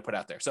cash flow you had to put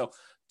out there. So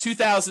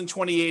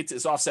 2028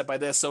 is offset by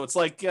this. So it's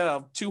like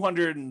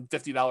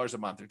 $250 a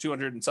month or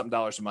 200 and something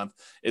dollars a month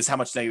is how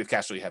much negative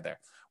cash flow you had there.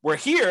 Where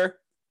here,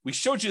 we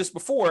showed you this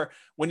before,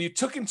 when you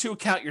took into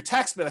account your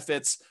tax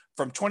benefits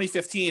from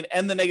 2015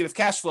 and the negative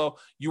cash flow,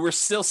 you were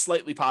still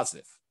slightly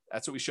positive.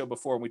 That's what we showed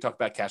before when we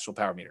talked about cash flow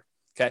power meter.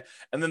 Okay.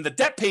 And then the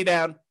debt pay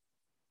down,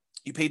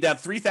 you paid down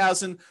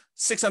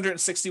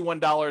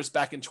 $3,661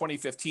 back in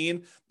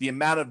 2015. The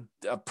amount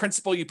of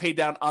principal you paid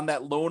down on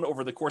that loan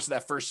over the course of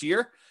that first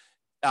year.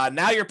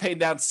 Now you're paying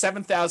down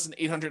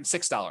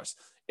 $7,806.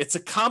 It's a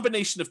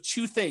combination of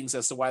two things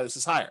as to why this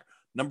is higher.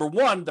 Number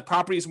one, the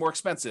property is more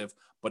expensive,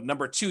 but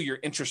number two, your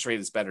interest rate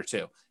is better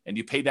too. And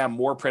you pay down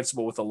more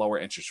principal with a lower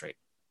interest rate.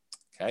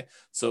 Okay.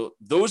 So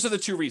those are the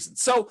two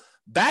reasons. So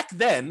back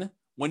then,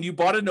 when you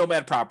bought a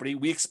Nomad property,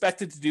 we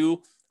expected to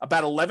do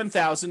about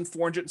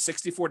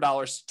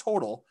 $11,464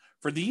 total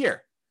for the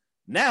year.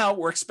 Now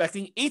we're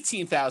expecting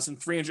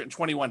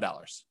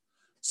 $18,321.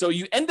 So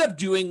you end up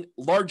doing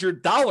larger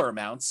dollar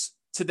amounts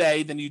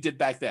today than you did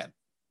back then.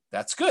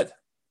 That's good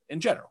in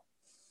general.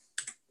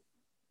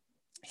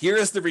 Here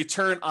is the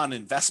return on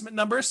investment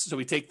numbers. So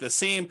we take the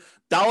same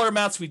dollar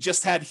amounts we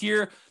just had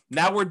here.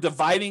 Now we're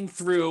dividing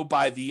through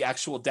by the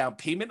actual down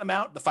payment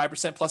amount, the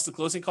 5% plus the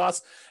closing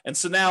costs. And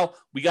so now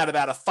we got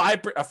about a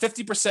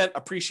 50%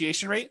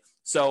 appreciation rate.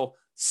 So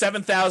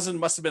 $7,000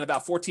 must have been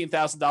about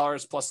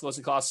 $14,000 plus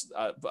closing costs,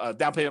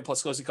 down payment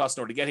plus closing costs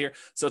in order to get here.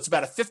 So it's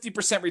about a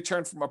 50%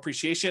 return from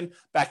appreciation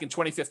back in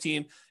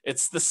 2015.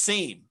 It's the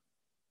same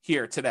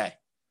here today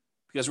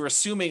because we're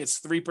assuming it's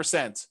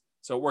 3%.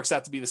 So it works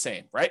out to be the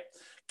same, right?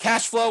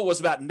 Cash flow was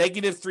about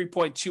negative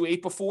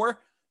 3.28 before.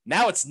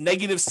 Now it's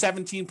negative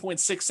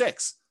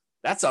 17.66.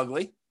 That's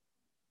ugly.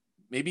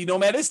 Maybe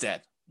Nomad is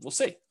dead. We'll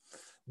see.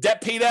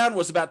 Debt paydown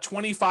was about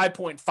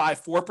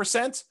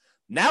 25.54%.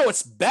 Now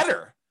it's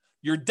better.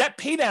 Your debt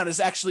paydown is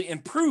actually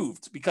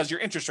improved because your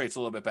interest rate's a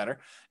little bit better.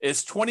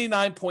 It's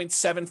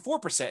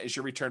 29.74% is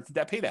your return from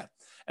debt paydown.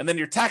 And then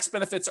your tax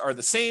benefits are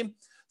the same.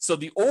 So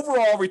the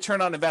overall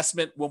return on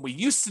investment when we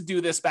used to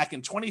do this back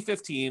in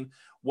 2015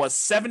 was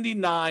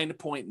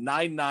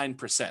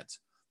 79.99%.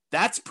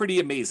 That's pretty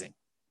amazing.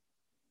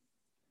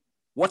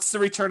 What's the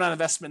return on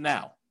investment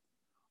now?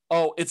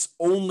 Oh, it's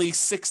only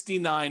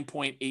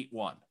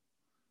 69.81.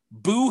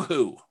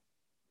 Boo-hoo,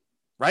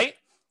 right?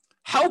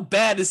 How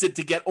bad is it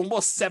to get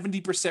almost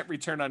 70%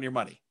 return on your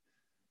money?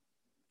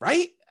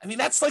 Right? I mean,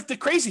 that's like the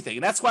crazy thing.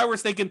 And that's why we're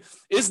thinking,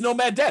 is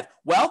Nomad dead?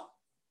 Well,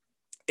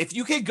 if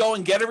you could go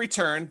and get a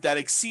return that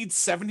exceeds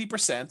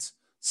 70%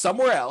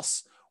 somewhere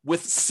else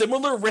with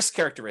similar risk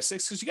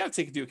characteristics, because you got to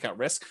take into account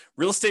risk.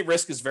 Real estate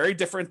risk is very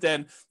different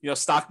than,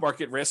 stock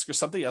market risk or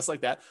something else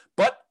like that.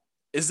 But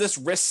is this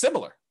risk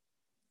similar?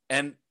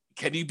 And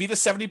can you beat a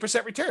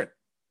 70% return?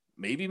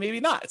 Maybe, maybe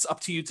not. It's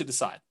up to you to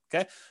decide.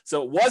 Okay.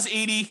 So it was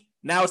 80.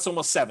 Now it's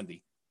almost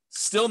 70.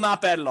 Still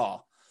not bad at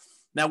all.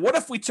 Now, what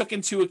if we took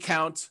into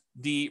account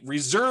the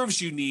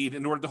reserves you need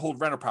in order to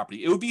hold rental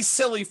property? It would be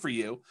silly for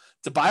you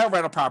to buy a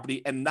rental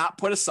property and not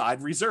put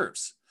aside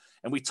reserves.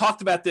 And we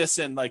talked about this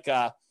in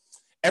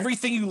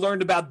everything you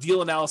learned about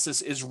deal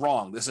analysis is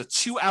wrong. There's a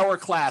 2-hour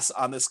class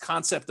on this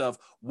concept of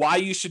why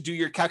you should do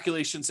your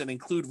calculations and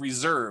include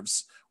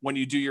reserves when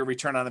you do your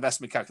return on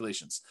investment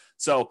calculations.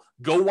 So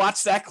go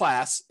watch that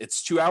class.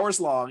 It's 2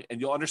 hours long,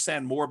 and you'll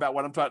understand more about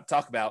what I'm about to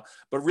talk about.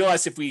 But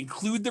realize if we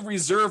include the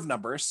reserve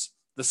numbers,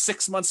 the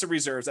 6 months of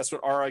reserves, that's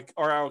what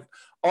ROIQ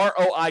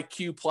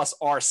plus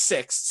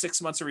R6,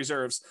 6 months of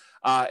reserves,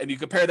 and you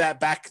compare that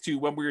back to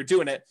when we were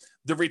doing it,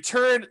 the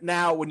return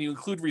now when you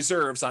include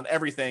reserves on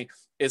everything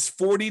is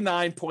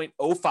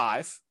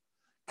 49.05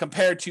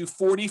 compared to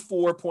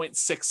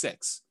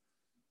 44.66.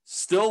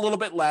 Still a little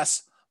bit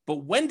less,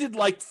 but when did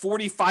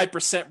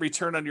 45%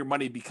 return on your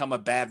money become a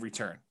bad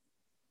return?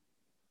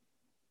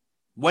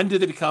 When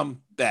did it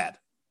become bad?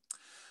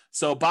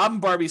 So Bob and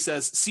Barbie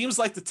says, seems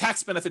like the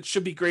tax benefit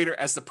should be greater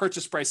as the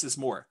purchase price is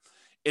more.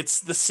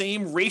 It's the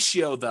same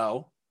ratio,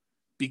 though,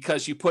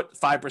 because you put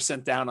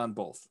 5% down on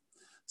both.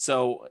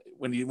 So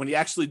when you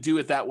actually do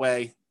it that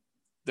way,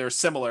 they're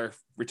similar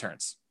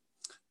returns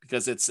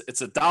because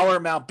it's a dollar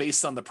amount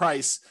based on the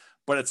price,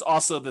 but it's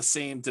also the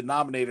same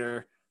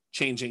denominator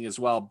changing as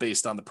well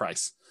based on the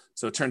price.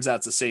 So it turns out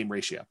it's the same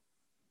ratio.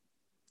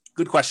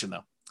 Good question,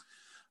 though.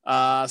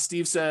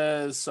 Steve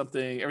says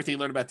something, everything you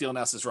learned about deal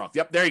analysis is wrong.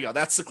 Yep, there you go.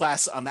 That's the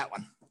class on that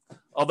one.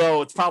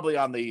 Although it's probably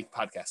on the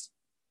podcast.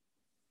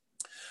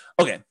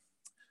 Okay,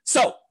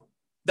 so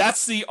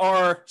that's the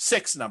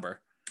R6 number.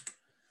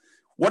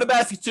 What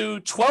about if you do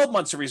 12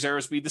 months of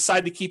reserves, but you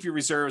decide to keep your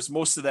reserves,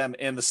 most of them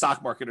in the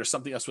stock market or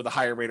something else with a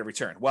higher rate of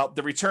return? Well,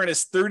 the return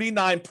is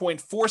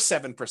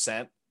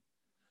 39.47%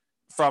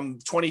 from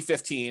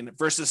 2015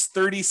 versus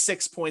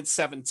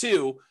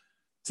 36.72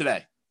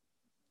 today.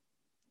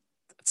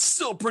 It's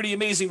still a pretty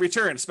amazing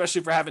return,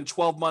 especially for having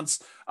 12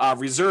 months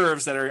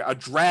reserves that are a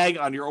drag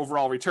on your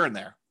overall return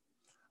there.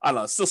 I don't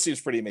know. It still seems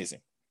pretty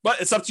amazing.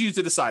 But it's up to you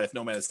to decide if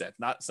Nomad is dead.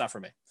 It's not for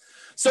me.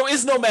 So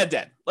is Nomad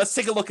dead? Let's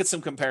take a look at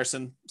some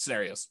comparison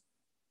scenarios.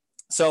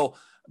 So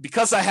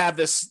because I have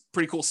this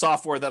pretty cool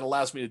software that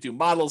allows me to do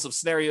models of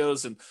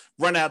scenarios and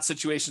run out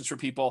situations for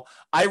people,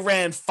 I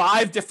ran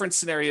 5 different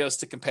scenarios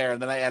to compare,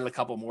 and then I added a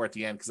couple more at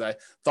the end because I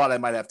thought I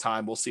might have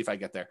time. We'll see if I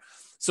get there.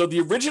 So the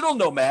original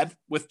Nomad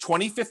with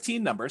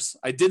 2015 numbers,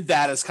 I did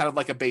that as kind of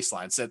like a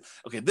baseline. Said,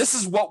 okay, this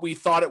is what we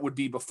thought it would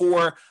be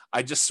before.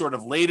 I just sort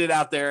of laid it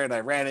out there and I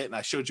ran it and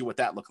I showed you what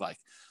that looked like.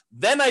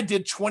 Then I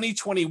did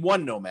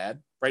 2021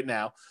 Nomad right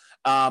now.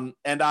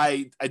 And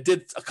I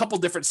did a couple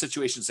different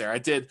situations there. I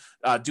did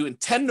doing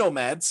 10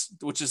 Nomads,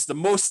 which is the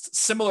most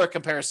similar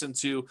comparison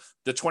to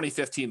the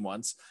 2015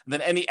 ones. And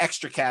then any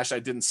extra cash I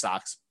did in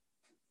stocks,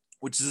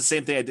 which is the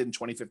same thing I did in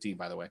 2015,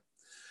 by the way.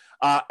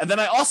 And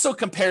then I also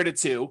compared it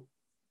to,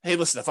 hey,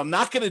 listen, if I'm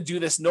not going to do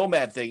this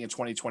Nomad thing in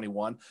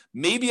 2021,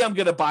 maybe I'm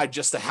going to buy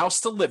just a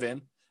house to live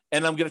in,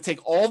 and I'm going to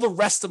take all the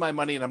rest of my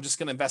money and I'm just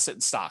going to invest it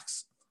in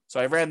stocks. So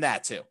I ran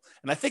that too.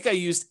 And I think I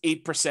used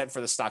 8% for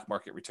the stock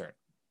market return.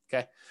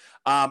 Okay.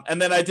 And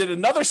then I did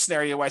another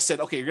scenario where I said,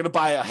 okay, you're going to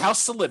buy a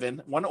house to live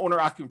in, one owner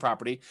occupant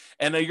property,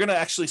 and you're going to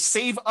actually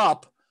save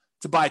up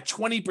to buy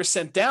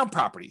 20% down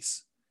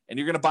properties. And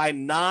you're going to buy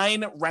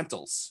 9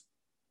 rentals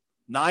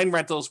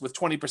with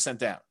 20%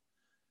 down.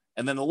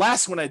 And then the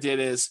last one I did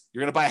is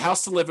you're going to buy a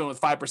house to live in with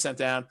 5%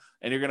 down,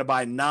 and you're going to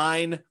buy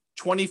 9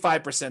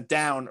 25%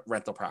 down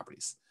rental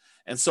properties.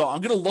 And so I'm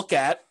going to look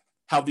at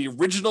how the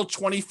original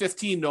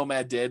 2015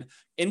 Nomad did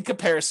in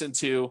comparison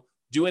to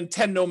doing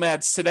 10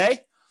 Nomads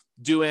today,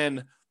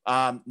 doing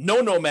no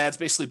Nomads,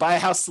 basically buy a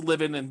house to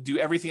live in and do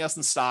everything else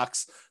in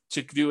stocks,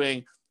 to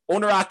doing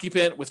owner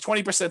occupant with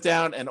 20%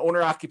 down and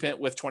owner occupant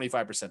with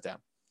 25% down.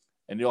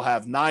 And you'll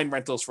have 9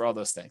 rentals for all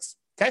those things.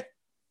 Okay.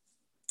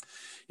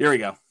 Here we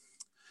go.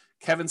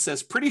 Kevin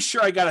says, pretty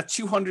sure I got a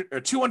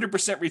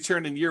 200%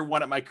 return in year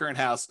 1 at my current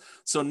house.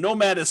 So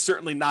Nomad is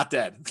certainly not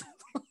dead.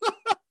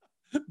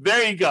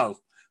 There you go.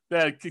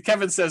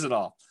 Kevin says it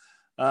all.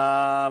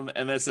 And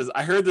then it says,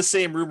 I heard the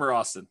same rumor,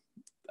 Austin.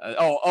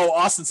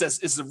 Austin says,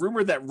 is the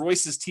rumor that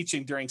Royce is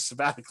teaching during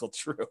sabbatical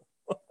true?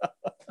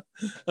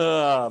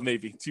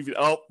 Maybe.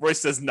 Royce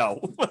says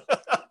no.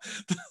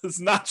 It's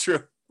not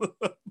true.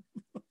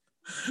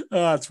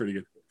 That's pretty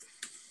good.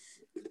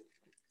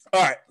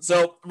 All right,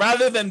 so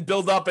rather than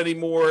build up any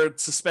more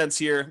suspense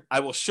here, I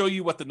will show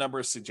you what the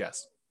numbers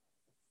suggest.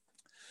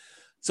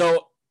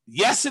 So,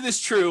 yes, it is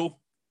true.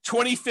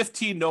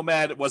 2015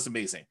 Nomad was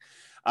amazing.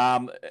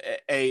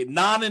 A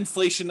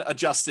non-inflation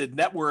adjusted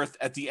net worth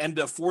at the end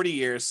of 40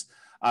 years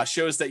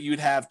shows that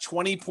you'd have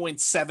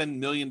 $20.7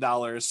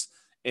 million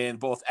in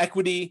both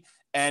equity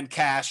and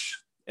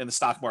cash in the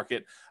stock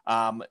market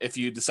if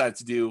you decided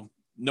to do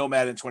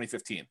Nomad in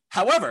 2015.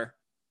 However,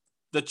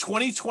 the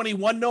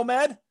 2021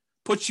 Nomad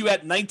puts you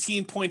at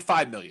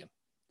 19.5 million.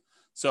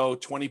 So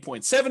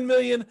 20.7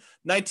 million,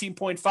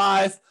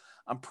 19.5.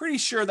 I'm pretty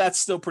sure that's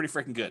still pretty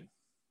freaking good.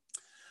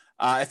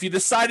 If you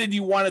decided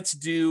you wanted to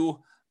do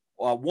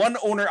one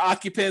owner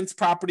occupant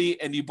property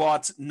and you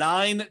bought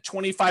 9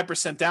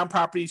 25% down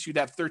properties, you'd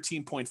have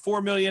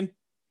 13.4 million.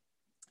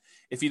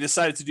 If you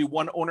decided to do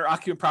one owner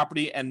occupant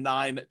property and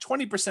 9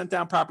 20%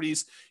 down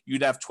properties,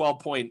 you'd have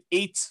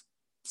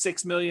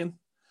 12.86 million.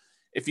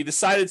 If you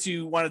decided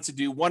you wanted to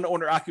do one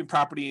owner occupant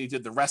property and you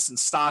did the rest in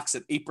stocks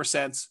at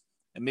 8%,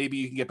 and maybe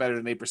you can get better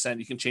than 8%,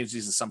 you can change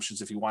these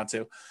assumptions if you want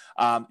to,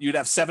 you'd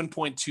have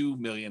 $7.2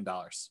 million.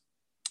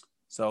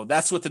 So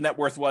that's what the net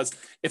worth was.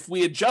 If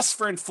we adjust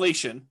for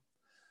inflation,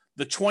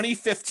 the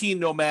 2015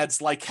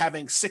 nomads like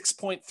having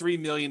 $6.3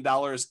 million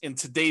in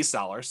today's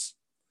dollars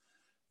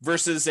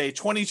versus a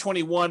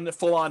 2021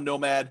 full-on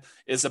nomad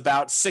is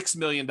about $6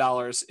 million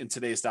in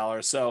today's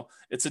dollars. So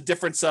it's a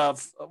difference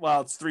of,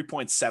 well, it's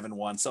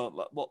 3.71.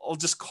 So I'll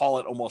just call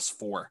it almost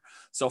 4.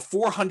 So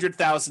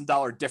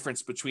 $400,000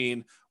 difference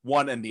between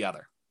one and the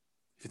other,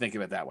 if you think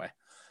of it that way.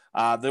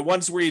 The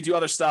ones where you do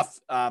other stuff,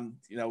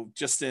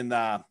 just in,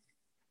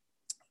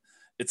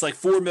 it's like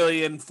 4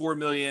 million, and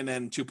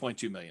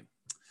 2.2 million.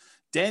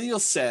 Daniel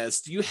says,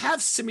 do you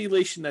have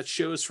simulation that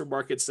shows for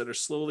markets that are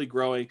slowly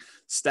growing,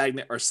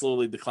 stagnant, or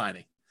slowly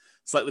declining?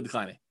 Slightly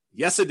declining.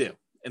 Yes, I do.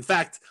 In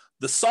fact,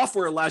 the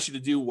software allows you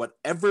to do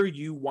whatever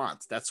you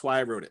want. That's why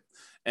I wrote it.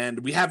 And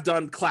we have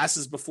done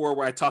classes before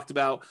where I talked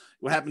about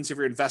what happens if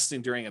you're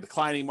investing during a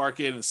declining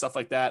market and stuff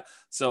like that.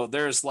 So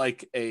there's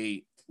like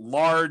a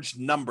large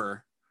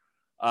number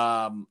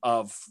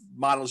of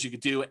models you could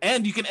do,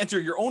 and you can enter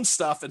your own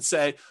stuff and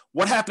say,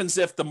 what happens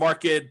if the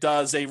market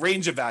does a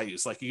range of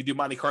values? Like you can do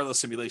Monte Carlo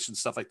simulations,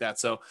 stuff like that.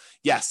 So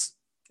yes,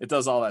 it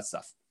does all that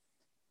stuff.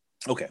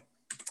 Okay.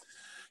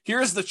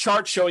 Here's the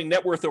chart showing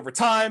net worth over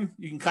time.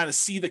 You can kind of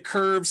see the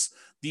curves.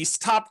 These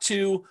top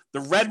two, the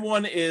red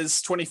one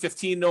is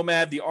 2015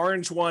 Nomad. The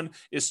orange one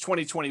is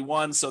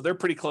 2021. So they're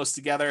pretty close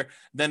together.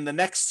 Then the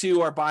next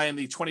two are buying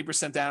the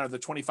 20% down or the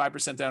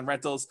 25% down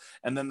rentals.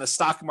 And then the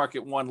stock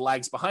market one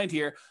lags behind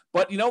here.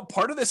 But,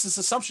 part of this is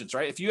assumptions,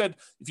 right? If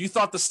you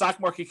thought the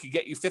stock market could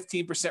get you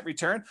 15%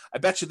 return, I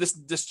bet you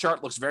this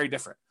chart looks very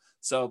different.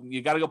 So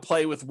you got to go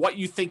play with what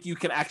you think you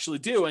can actually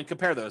do and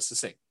compare those to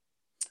see.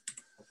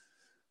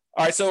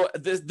 All right, so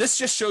this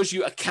just shows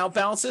you account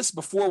balances.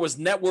 Before was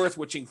net worth,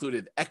 which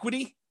included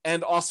equity,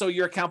 and also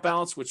your account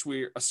balance, which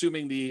we're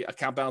assuming the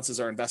account balances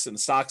are invested in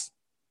stocks.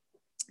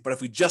 But if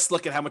we just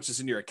look at how much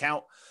is in your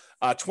account,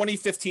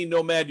 2015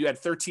 Nomad, you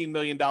had $13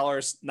 million,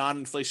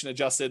 non-inflation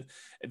adjusted.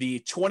 The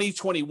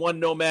 2021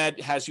 Nomad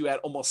has you at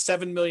almost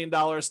 $7 million,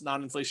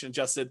 non-inflation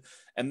adjusted.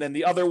 And then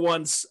the other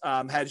ones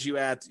had you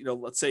at,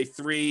 let's say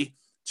 3,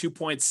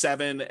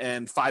 2.7,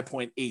 and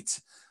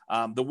 5.8.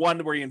 The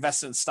one where you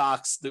invest in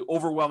stocks, the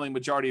overwhelming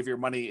majority of your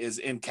money is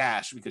in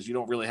cash because you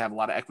don't really have a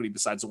lot of equity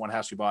besides the one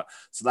house you bought.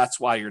 So that's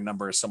why your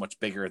number is so much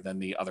bigger than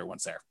the other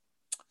ones there.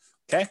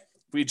 Okay.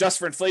 If we adjust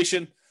for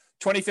inflation,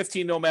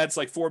 2015 Nomads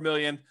like 4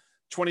 million,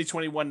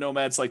 2021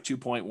 Nomads like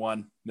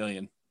 2.1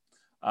 million.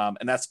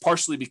 And that's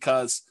partially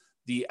because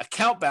the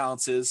account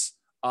balances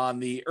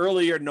on the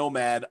earlier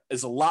Nomad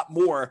is a lot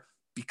more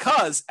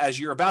because, as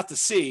you're about to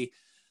see,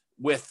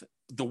 with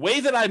the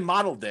way that I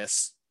modeled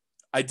this,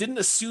 I didn't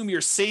assume your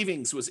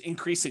savings was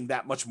increasing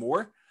that much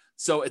more.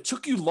 So it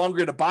took you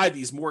longer to buy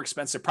these more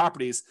expensive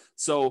properties.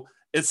 So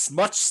it's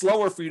much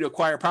slower for you to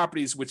acquire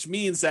properties, which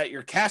means that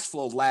your cash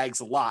flow lags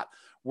a lot.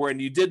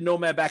 When you did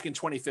Nomad back in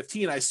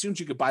 2015, I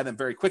assumed you could buy them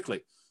very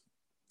quickly.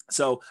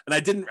 So, and I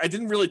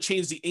didn't really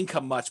change the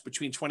income much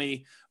between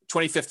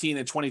 2015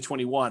 and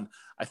 2021.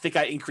 I think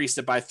I increased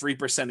it by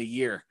 3% a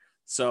year.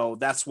 So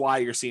that's why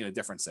you're seeing a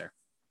difference there.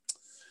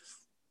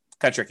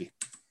 Kind of tricky.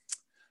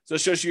 So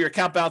it shows you your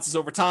account balances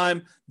over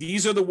time.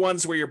 These are the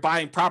ones where you're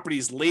buying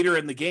properties later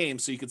in the game.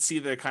 So you can see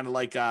they're kind of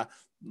like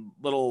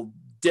little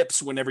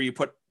dips whenever you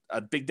put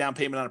a big down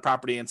payment on a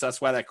property. And so that's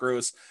why that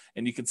grows.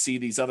 And you can see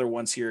these other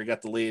ones here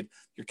got the lead.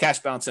 Your cash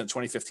balance in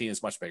 2015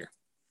 is much bigger.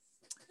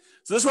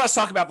 So this is what I was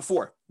talking about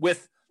before.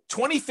 With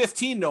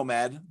 2015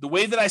 Nomad, the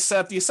way that I set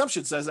up the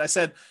assumptions is I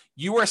said,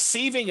 you are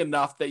saving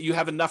enough that you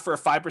have enough for a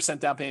 5%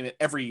 down payment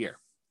every year.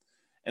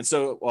 And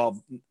so,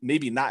 well,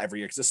 maybe not every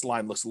year because this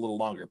line looks a little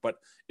longer, but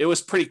it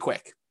was pretty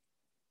quick.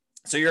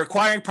 So you're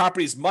acquiring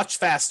properties much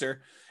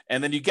faster,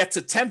 and then you get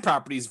to 10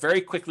 properties very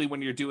quickly when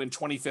you're doing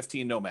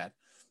 2015 Nomad.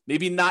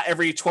 Maybe not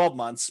every 12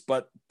 months,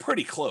 but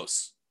pretty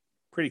close.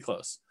 Pretty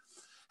close.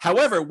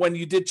 However, when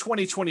you did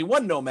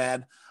 2021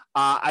 Nomad,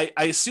 I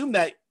assume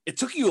that it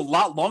took you a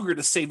lot longer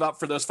to save up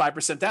for those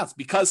 5% downs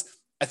because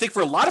I think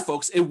for a lot of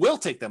folks, it will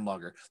take them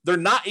longer. They're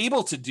not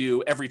able to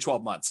do every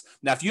 12 months.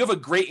 Now, if you have a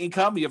great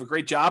income, you have a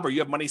great job, or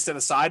you have money set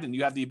aside and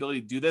you have the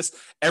ability to do this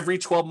every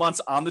 12 months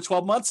on the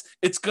 12 months,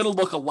 it's going to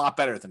look a lot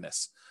better than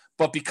this.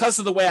 But because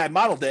of the way I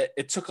modeled it,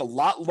 it took a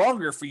lot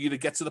longer for you to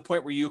get to the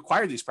point where you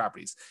acquire these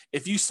properties.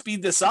 If you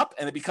speed this up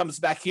and it becomes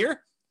back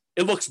here,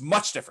 it looks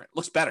much different. It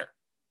looks better.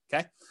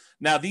 Okay.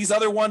 Now, these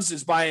other ones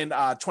is buying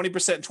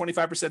 20% and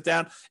 25%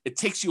 down. It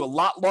takes you a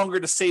lot longer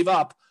to save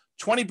up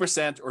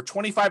 20% or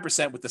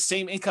 25% with the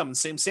same income and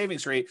same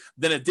savings rate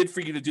than it did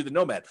for you to do the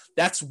Nomad.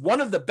 That's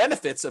one of the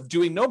benefits of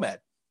doing Nomad.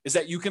 is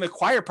that you can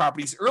acquire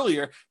properties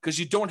earlier because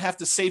you don't have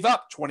to save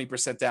up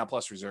 20% down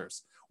plus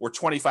reserves or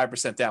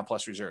 25% down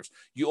plus reserves.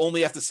 You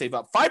only have to save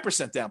up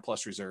 5% down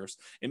plus reserves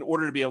in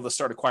order to be able to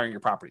start acquiring your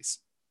properties.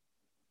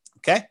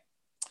 Okay?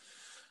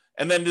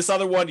 And then this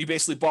other one, you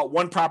basically bought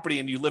one property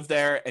and you lived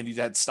there and you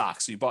had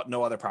stocks. So you bought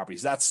no other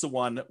properties. That's the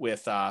one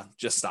with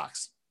just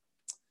stocks.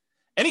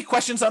 Any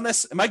questions on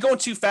this? Am I going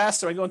too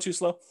fast? Am I going too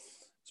slow?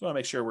 Just want to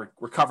make sure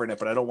we're covering it,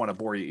 but I don't want to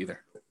bore you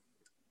either.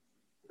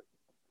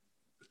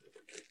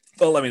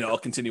 Oh, let me know. I'll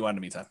continue on in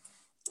the meantime.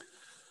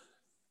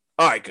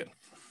 All right, good.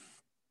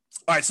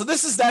 All right, so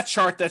this is that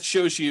chart that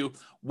shows you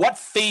what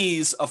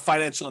phase of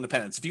financial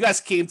independence. If you guys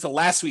came to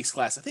last week's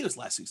class, I think it was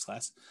last week's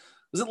class.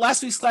 Was it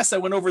last week's class I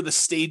went over the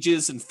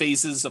stages and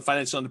phases of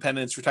financial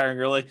independence, retiring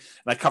early, and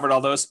I covered all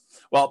those?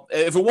 Well,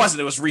 if it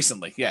wasn't, it was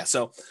recently. Yeah.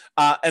 So,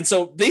 and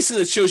so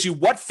basically it shows you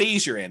what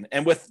phase you're in.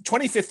 And with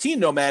 2015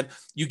 Nomad,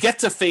 you get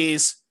to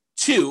phase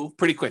 2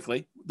 pretty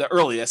quickly, the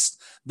earliest.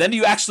 Then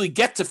you actually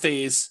get to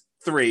phase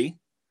 3,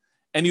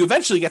 and you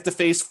eventually get to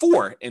phase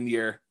 4 in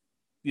your,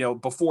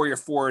 before your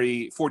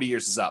 40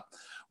 years is up.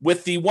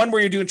 With the one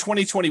where you're doing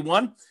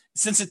 2021,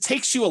 since it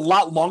takes you a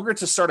lot longer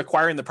to start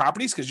acquiring the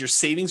properties because your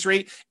savings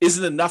rate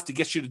isn't enough to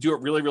get you to do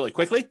it really, really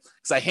quickly,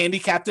 because I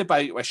handicapped it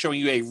by showing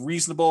you a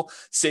reasonable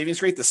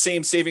savings rate, the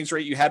same savings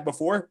rate you had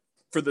before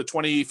for the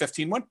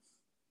 2015 one.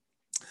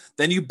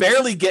 Then you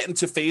barely get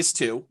into phase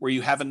 2 where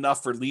you have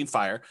enough for lean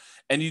fire,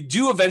 and you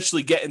do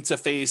eventually get into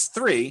phase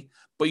 3,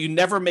 but you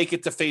never make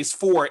it to phase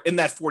 4 in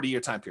that 40-year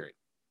time period.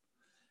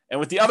 And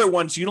with the other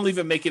ones, you don't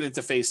even make it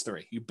into phase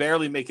 3. You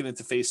barely make it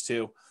into phase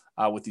 2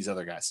 with these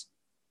other guys.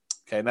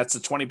 Okay, and that's the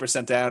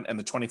 20% down and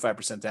the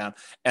 25% down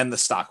and the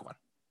stock one.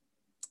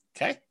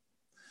 Okay,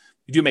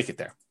 you do make it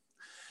there.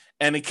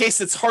 And in case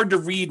it's hard to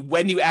read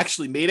when you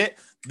actually made it,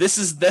 this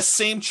is the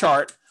same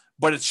chart,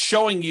 but it's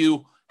showing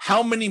you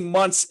how many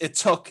months it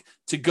took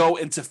to go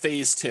into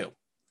phase 2.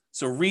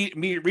 So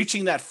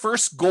reaching that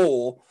first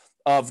goal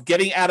of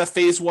getting out of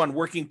phase 1,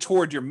 working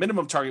toward your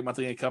minimum target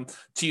monthly income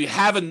till you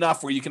have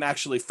enough where you can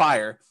actually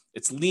fire.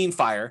 It's lean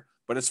fire,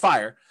 but it's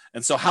fire.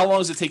 And so how long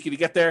does it take you to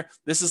get there?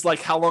 This is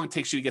like how long it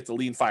takes you to get to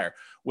lean fire.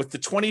 With the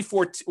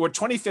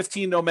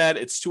 2015 Nomad,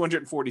 it's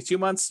 242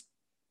 months.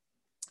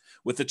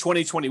 With the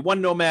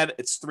 2021 Nomad,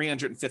 it's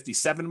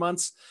 357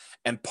 months.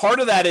 And part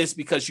of that is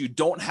because you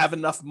don't have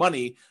enough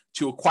money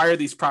to acquire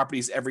these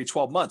properties every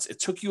 12 months.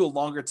 It took you a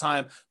longer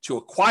time to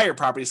acquire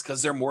properties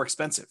because they're more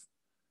expensive.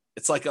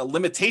 It's like a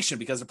limitation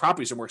because the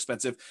properties are more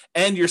expensive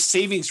and your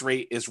savings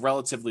rate is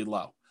relatively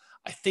low.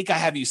 I think I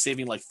have you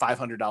saving like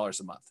 $500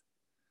 a month.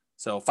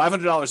 So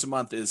 $500 a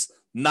month is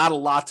not a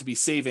lot to be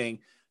saving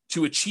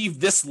to achieve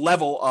this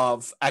level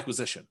of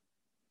acquisition.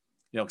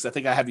 Because I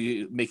think I have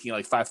you making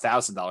like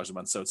 $5,000 a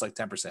month. So it's like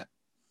 10%.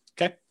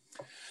 Okay.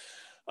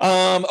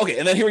 Okay.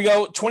 And then here we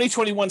go.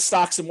 2021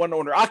 stocks and one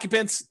owner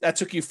occupants. That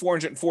took you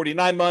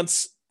 449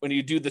 months. When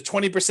you do the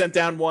 20%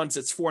 down ones,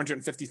 it's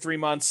 453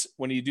 months.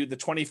 When you do the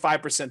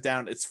 25%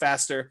 down, it's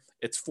faster.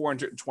 It's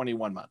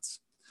 421 months.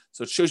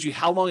 So it shows you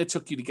how long it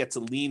took you to get to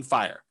lean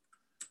fire.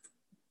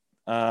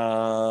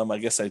 I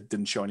guess I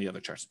didn't show any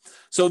other charts.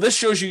 So this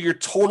shows you your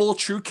total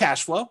true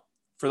cash flow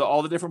for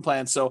all the different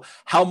plans. So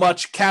how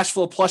much cash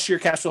flow plus your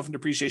cash flow from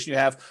depreciation you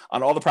have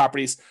on all the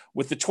properties.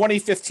 With the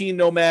 2015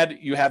 Nomad,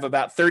 you have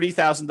about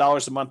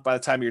 $30,000 a month by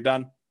the time you're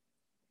done.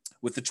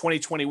 With the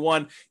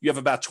 2021, you have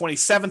about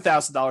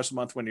 $27,000 a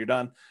month when you're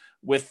done.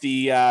 With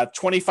the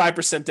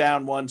 25%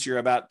 down ones, you're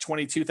about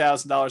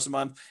 $22,000 a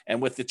month.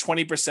 And with the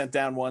 20%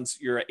 down ones,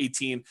 you're at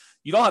 18.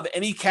 You don't have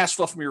any cash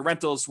flow from your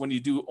rentals when you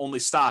do only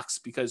stocks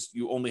because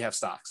you only have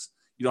stocks.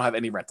 You don't have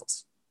any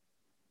rentals.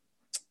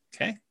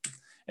 Okay.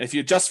 And if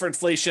you adjust for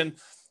inflation,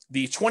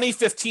 the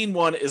 2015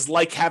 one is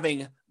like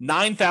having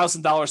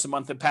 $9,000 a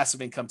month in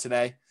passive income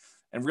today.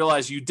 And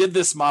realize you did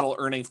this model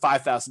earning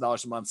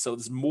 $5,000 a month. So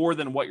it's more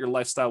than what your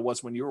lifestyle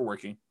was when you were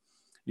working.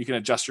 You can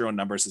adjust your own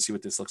numbers to see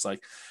what this looks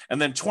like.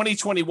 And then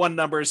 2021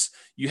 numbers,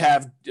 you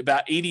have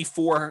about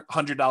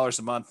 $8,400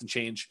 a month and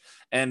change.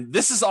 And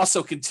this is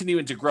also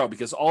continuing to grow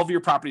because all of your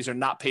properties are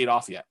not paid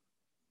off yet.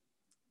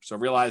 So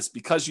realize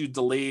because you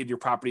delayed your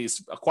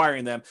properties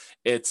acquiring them,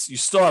 you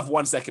still have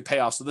ones that could pay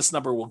off. So this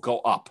number will go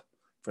up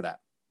for that.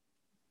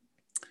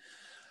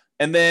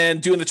 And then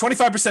doing the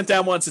 25%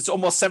 down ones, it's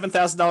almost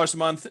 $7,000 a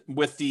month.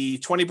 With the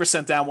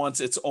 20% down ones,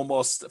 it's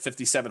almost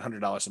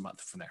 $5,700 a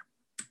month from there.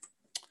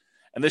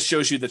 And this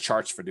shows you the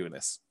charts for doing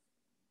this.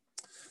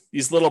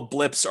 These little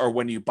blips are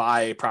when you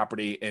buy a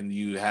property and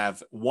you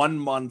have 1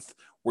 month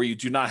where you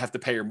do not have to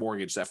pay your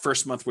mortgage. That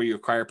first month where you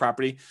acquire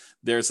property,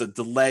 there's a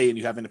delay and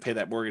you having to pay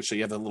that mortgage. So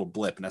you have a little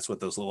blip, and that's what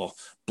those little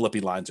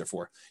blippy lines are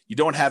for. You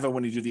don't have it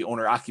when you do the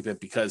owner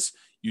occupant because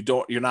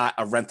you're not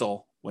a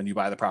rental when you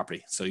buy the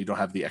property. So you don't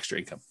have the extra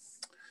income.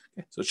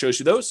 Okay, so it shows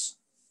you those.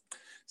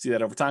 See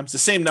that over time. It's the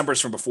same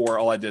numbers from before.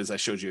 All I did is I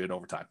showed you it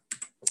over time.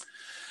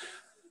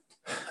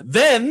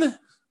 Then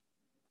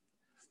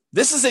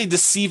this is a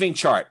deceiving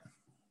chart.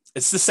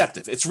 It's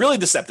deceptive. It's really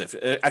deceptive.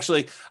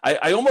 Actually,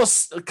 I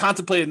almost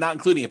contemplated not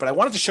including it, but I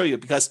wanted to show you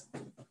because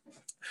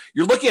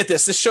you're looking at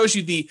this. This shows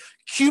you the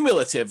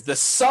cumulative, the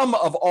sum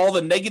of all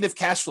the negative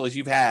cash flows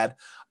you've had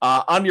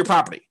on your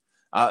property.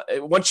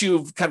 Once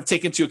you've kind of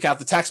taken into account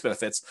the tax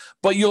benefits,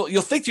 but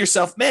you'll think to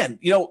yourself, man,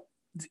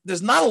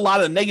 there's not a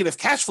lot of negative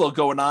cash flow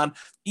going on,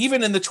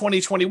 even in the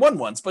 2021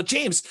 ones. But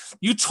James,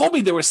 you told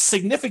me there was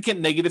significant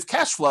negative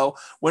cash flow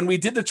when we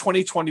did the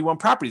 2021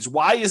 properties.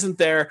 Why isn't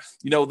there,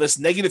 this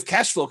negative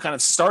cash flow kind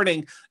of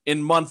starting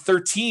in month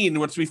 13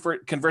 once we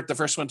convert the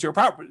first one to a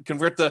property,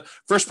 convert the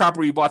first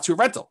property we bought to a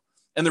rental?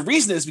 And the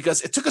reason is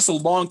because it took us a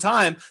long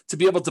time to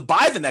be able to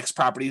buy the next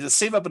property, to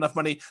save up enough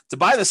money to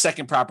buy the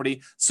second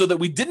property so that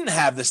we didn't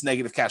have this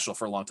negative cash flow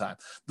for a long time.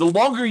 The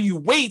longer you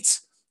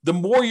wait, the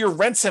more your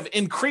rents have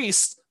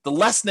increased, the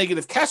less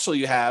negative cash flow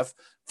you have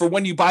for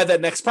when you buy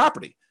that next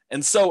property.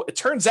 And so it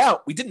turns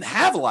out we didn't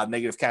have a lot of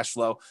negative cash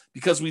flow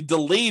because we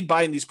delayed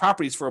buying these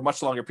properties for a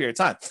much longer period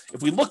of time.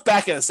 If we look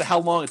back at as to how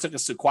long it took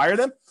us to acquire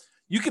them,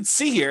 you can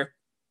see here,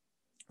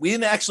 we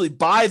didn't actually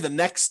buy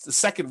the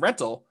second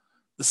rental,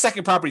 the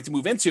second property to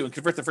move into and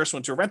convert the first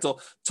one to a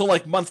rental till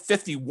like month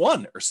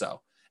 51 or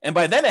so. And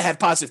by then it had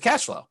positive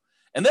cash flow.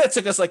 And then it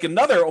took us like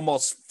another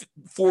almost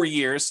 4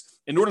 years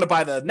in order to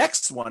buy the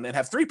next one and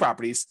have 3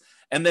 properties.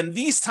 And then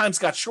these times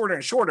got shorter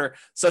and shorter,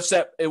 such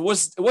that it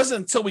wasn't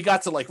until we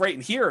got to like right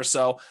in here or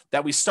so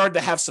that we started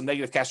to have some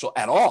negative cash flow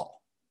at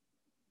all.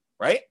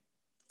 Right?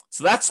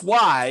 So that's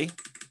why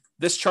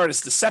this chart is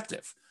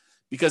deceptive.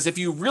 Because if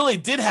you really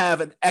did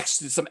have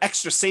some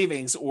extra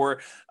savings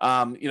or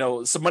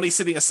some money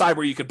sitting aside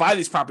where you could buy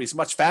these properties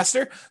much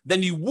faster,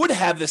 then you would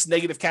have this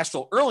negative cash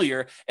flow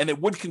earlier and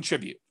it would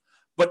contribute.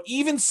 But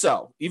even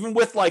so, even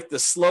with like the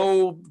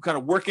slow kind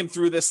of working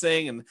through this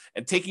thing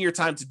and taking your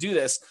time to do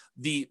this,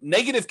 the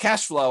negative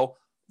cash flow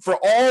for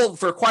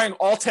acquiring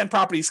all 10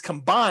 properties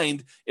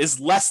combined is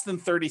less than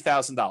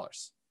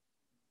 $30,000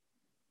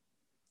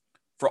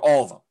 for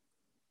all of them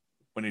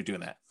when you're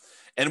doing that.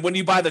 And when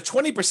you buy the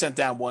 20%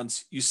 down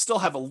ones, you still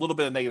have a little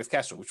bit of negative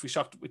cash flow, which we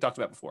talked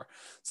about before.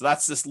 So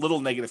that's this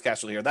little negative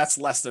cash flow here. That's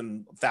less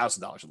than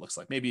 $1,000. It looks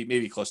like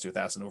maybe close to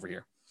 1,000 over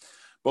here.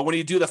 But when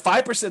you do the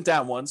 5%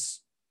 down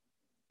ones,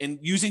 and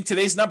using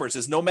today's numbers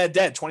as Nomad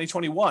Dead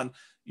 2021,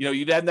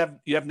 you'd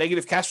have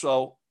negative cash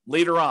flow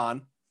later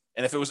on,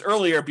 and if it was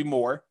earlier, it'd be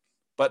more.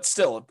 But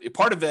still,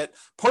 part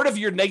of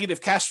your negative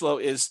cash flow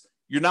is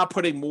you're not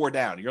putting more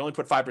down. You're only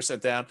put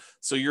 5% down,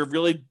 so you're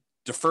really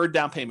deferred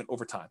down payment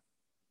over time.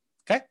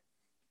 Okay.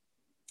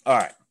 All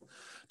right.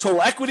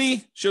 Total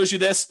equity shows you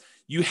this.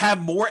 You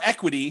have more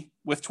equity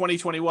with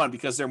 2021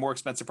 because they're more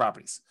expensive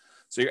properties.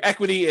 So your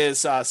equity is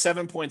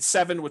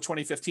 7.7 with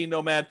 2015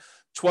 Nomad,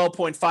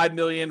 12.5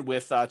 million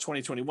with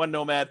 2021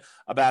 Nomad,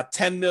 about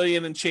 10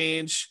 million and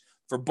change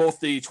for both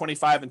the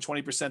 25 and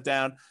 20%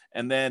 down.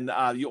 And then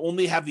you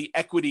only have the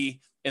equity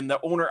in the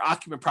owner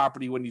occupant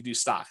property when you do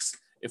stocks.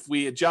 If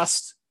we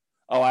adjust,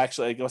 I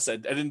guess I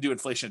didn't do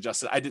inflation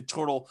adjusted. I did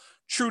total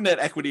true net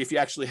equity if you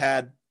actually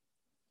had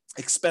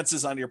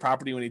expenses on your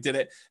property when you did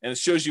it. And it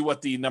shows you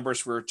what the numbers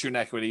for true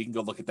net equity. You can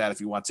go look at that if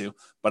you want to,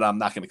 but I'm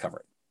not going to cover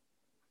it.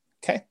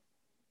 Okay.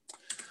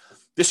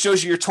 This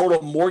shows you your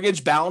total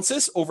mortgage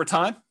balances over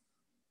time.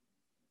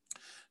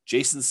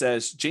 Jason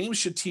says, James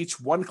should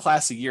teach one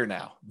class a year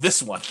now.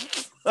 This one.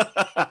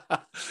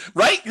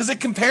 Right? Because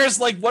it compares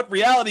like what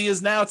reality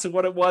is now to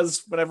what it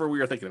was whenever we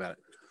were thinking about it.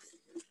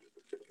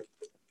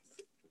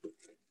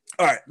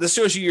 All right. This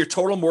shows you your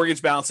total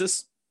mortgage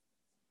balances.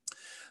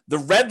 The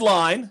red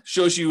line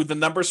shows you the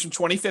numbers from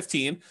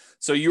 2015.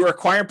 So you were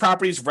acquiring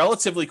properties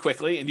relatively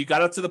quickly, and you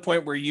got up to the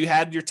point where you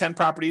had your 10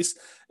 properties.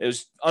 It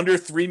was under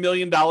 $3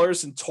 million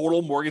in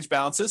total mortgage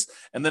balances.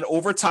 And then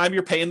over time,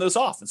 you're paying those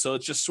off. And so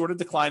it's just sort of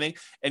declining,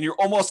 and you're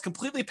almost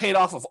completely paid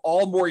off of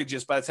all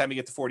mortgages by the time you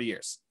get to 40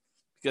 years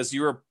because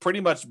you were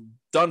pretty much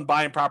done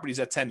buying properties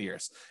at 10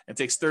 years. It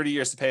takes 30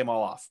 years to pay them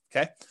all off.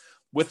 Okay.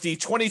 With the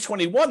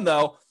 2021,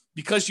 though,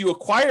 because you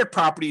acquired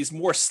properties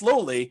more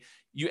slowly,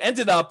 you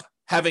ended up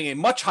having a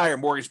much higher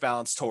mortgage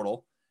balance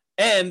total,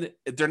 and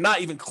they're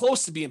not even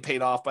close to being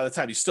paid off by the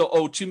time you still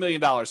owe $2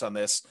 million on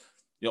this,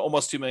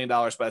 almost $2 million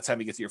by the time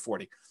you get to your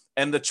 40.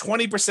 And the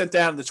 20%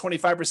 down, the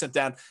 25%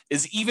 down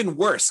is even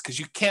worse because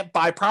you can't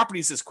buy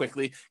properties as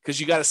quickly because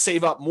you got to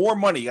save up more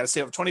money. You got to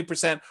save up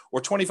 20% or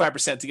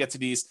 25% to get to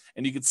these.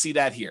 And you can see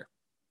that here.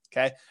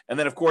 Okay. And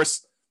then of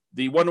course,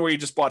 the one where you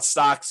just bought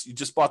stocks, you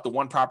just bought the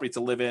one property to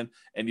live in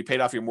and you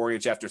paid off your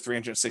mortgage after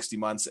 360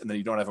 months. And then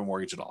you don't have a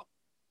mortgage at all.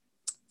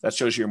 That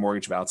shows you your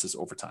mortgage balances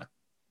over time.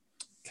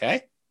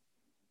 Okay.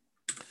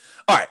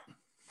 All right.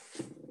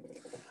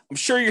 I'm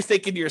sure you're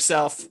thinking to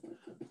yourself,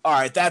 all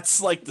right,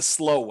 that's like the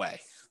slow way.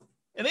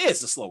 And it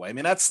is the slow way. I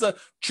mean, that's the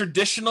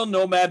traditional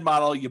nomad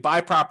model. You buy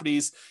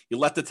properties, you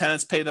let the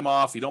tenants pay them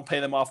off. You don't pay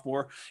them off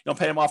more. You don't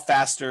pay them off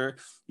faster.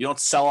 You don't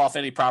sell off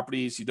any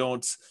properties. You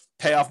don't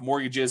pay off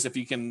mortgages if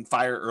you can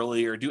fire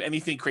early or do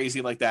anything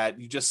crazy like that.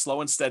 You just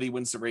slow and steady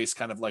wins the race,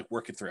 kind of like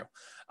work it through.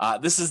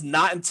 This is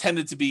not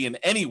intended to be in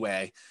any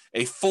way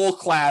a full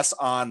class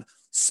on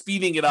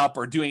speeding it up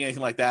or doing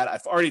anything like that.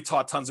 I've already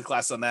taught tons of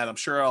classes on that. I'm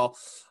sure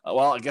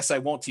I guess I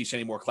won't teach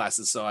any more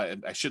classes, so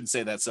I shouldn't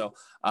say that. So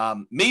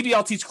maybe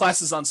I'll teach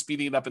classes on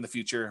speeding it up in the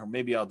future, or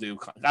maybe I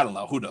don't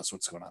know. Who knows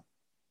what's going on.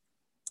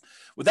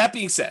 With that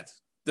being said,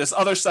 there's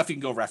other stuff you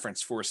can go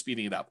reference for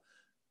speeding it up.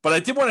 But I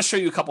did want to show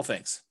you a couple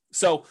things.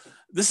 So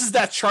this is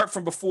that chart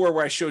from before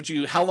where I showed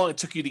you how long it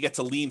took you to get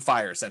to lean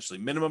fire, essentially,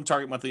 minimum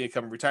target monthly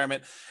income in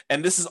retirement.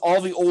 And this is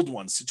all the old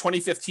ones. So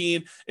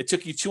 2015, it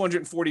took you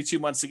 242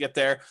 months to get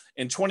there.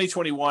 In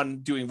 2021,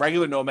 doing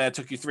regular Nomad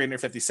took you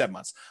 357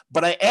 months.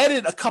 But I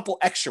added a couple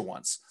extra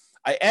ones.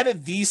 I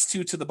added these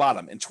two to the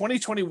bottom. In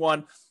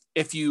 2021,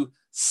 if you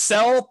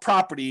sell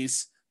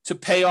properties to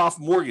pay off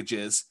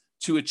mortgages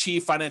to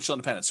achieve financial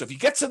independence. So if you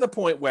get to the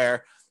point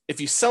where if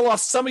you sell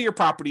off some of your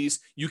properties,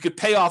 you could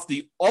pay off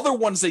the other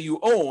ones that you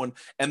own,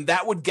 and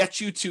that would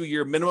get you to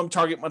your minimum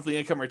target monthly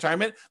income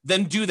retirement,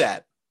 then do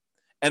that.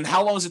 And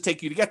how long does it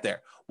take you to get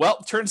there? Well,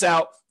 it turns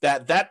out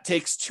that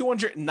takes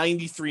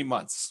 293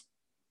 months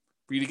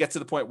for you to get to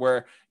the point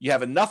where you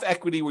have enough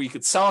equity where you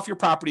could sell off your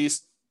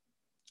properties,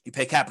 you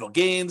pay capital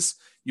gains,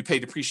 you pay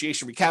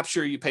depreciation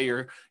recapture, you pay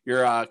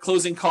your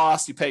closing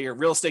costs, you pay your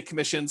real estate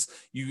commissions,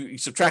 you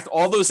subtract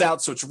all those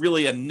out. So it's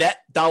really a net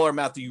dollar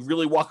amount that you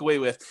really walk away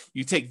with.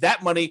 You take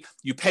that money,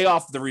 you pay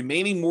off the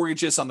remaining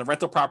mortgages on the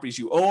rental properties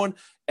you own,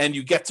 and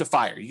you get to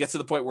fire. You get to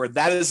the point where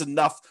that is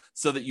enough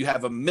so that you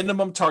have a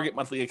minimum target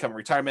monthly income in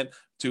retirement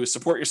to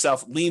support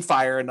yourself, lean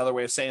fire, another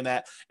way of saying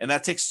that. And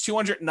that takes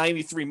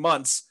 293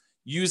 months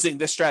using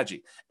this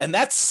strategy. And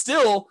that's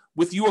still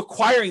with you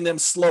acquiring them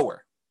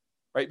slower,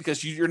 right?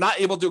 Because you're not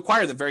able to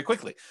acquire them very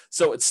quickly.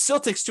 So it still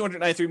takes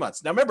 293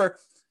 months. Now, remember,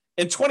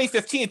 in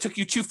 2015, it took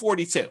you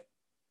 242.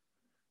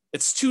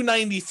 It's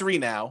 293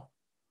 now,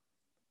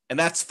 and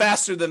that's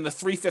faster than the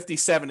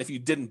 357 if you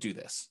didn't do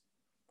this.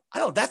 I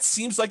don't know. That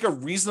seems like a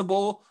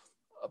reasonable,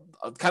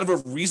 kind of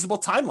a reasonable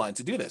timeline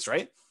to do this,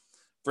 right?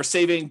 For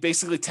saving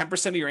basically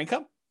 10% of your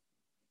income.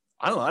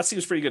 I don't know. That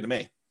seems pretty good to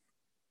me.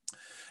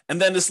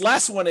 And then this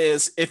last one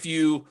is if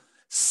you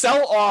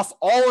sell off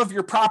all of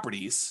your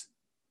properties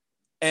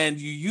and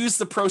you use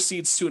the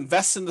proceeds to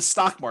invest in the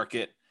stock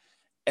market,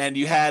 and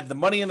you had the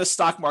money in the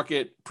stock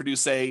market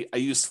produce I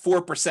used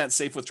 4%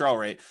 safe withdrawal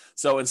rate.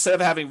 So instead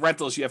of having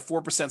rentals, you have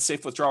 4%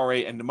 safe withdrawal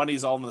rate, and the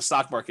money's all in the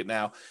stock market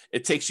now.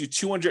 It takes you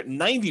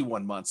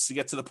 291 months to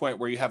get to the point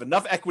where you have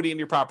enough equity in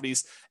your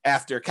properties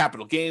after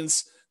capital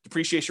gains,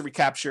 depreciation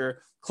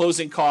recapture,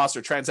 closing costs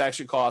or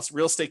transaction costs,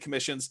 real estate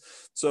commissions.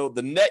 So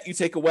the net you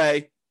take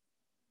away,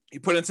 you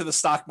put into the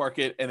stock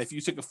market, and if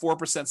you took a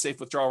 4% safe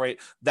withdrawal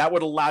rate, that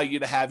would allow you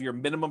to have your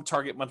minimum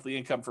target monthly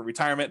income for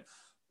retirement.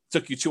 It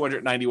took you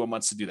 291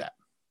 months to do that,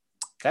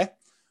 okay?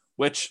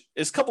 Which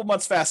is a couple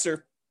months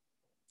faster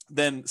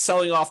than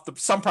selling off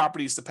some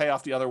properties to pay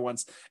off the other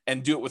ones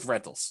and do it with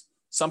rentals.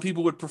 Some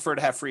people would prefer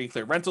to have free and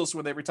clear rentals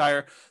when they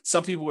retire.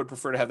 Some people would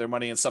prefer to have their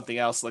money in something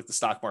else like the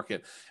stock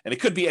market, and it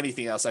could be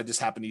anything else. I just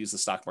happen to use the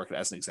stock market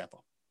as an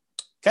example,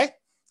 okay?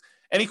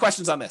 Any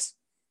questions on this?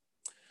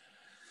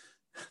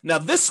 Now,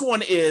 this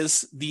one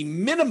is the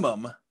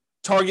minimum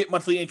target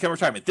monthly income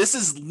retirement. This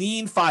is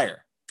lean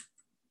fire.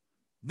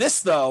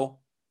 This, though,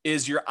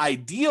 is your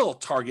ideal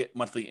target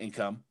monthly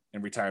income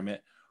in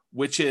retirement,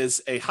 which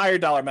is a higher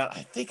dollar amount.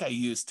 I think I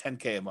used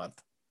 $10K a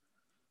month.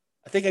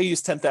 I think I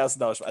used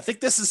 $10,000. I think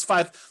this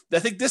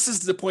is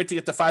the point to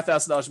get to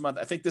 $5,000 a month.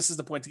 I think this is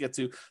the point to get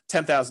to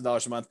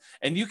 $10,000 a month.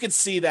 And you can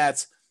see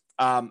that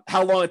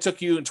how long it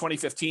took you in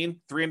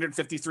 2015,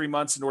 353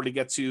 months in order to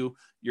get to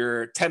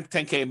your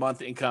 10K a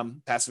month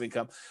income, passive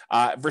income,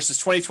 versus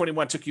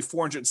 2021 took you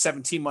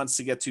 417 months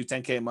to get to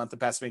 10K a month of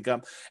passive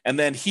income. And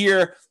then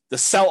here, the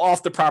sell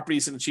off the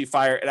properties and achieve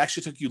fire, it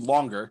actually took you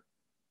longer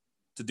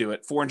to do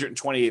it,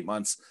 428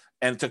 months,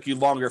 and it took you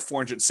longer,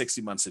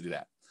 460 months to do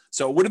that.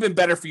 So it would have been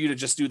better for you to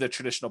just do the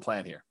traditional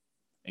plan here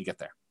and get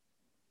there.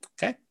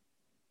 Okay.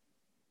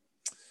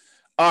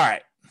 All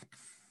right.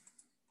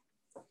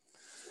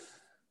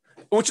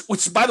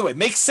 Which, by the way,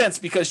 makes sense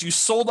because you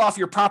sold off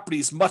your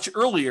properties much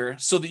earlier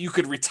so that you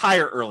could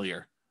retire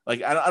earlier.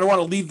 Like, I don't want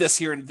to leave this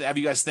here and have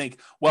you guys think,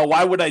 well,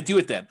 why would I do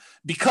it then?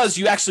 Because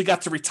you actually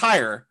got to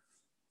retire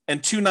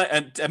at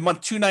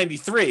month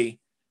 293,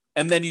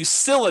 and then you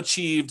still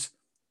achieved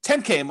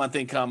 10K a month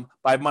income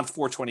by month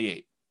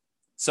 428.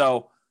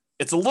 So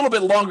it's a little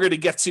bit longer to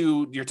get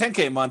to your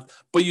 10K a month,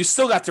 but you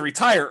still got to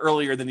retire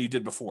earlier than you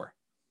did before.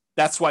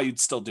 That's why you'd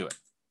still do it.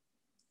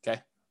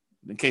 Okay?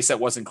 In case that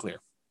wasn't clear.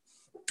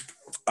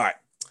 All right.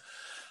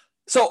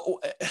 So,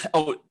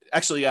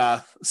 actually,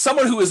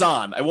 someone who is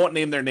on, I won't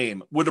name their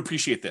name, would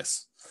appreciate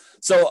this.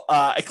 So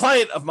a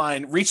client of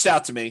mine reached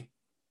out to me.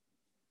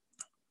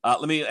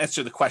 Let me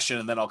answer the question,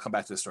 and then I'll come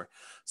back to the story.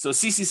 So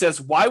Cece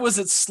says, why was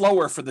it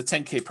slower for the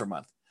 10K per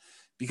month?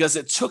 Because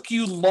it took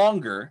you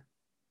longer.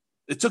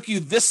 It took you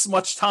this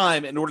much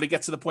time in order to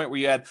get to the point where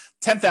you had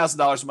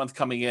 $10,000 a month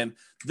coming in.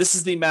 This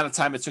is the amount of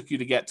time it took you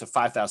to get to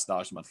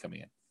 $5,000 a month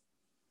coming in.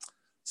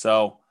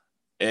 So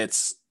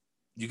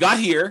you got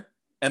here,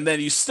 and then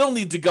you still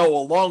need to go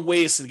a long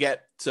ways to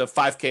get to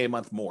 5K a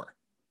month more.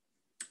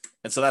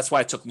 And so that's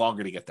why it took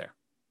longer to get there.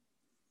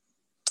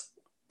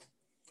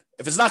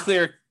 If it's not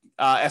clear,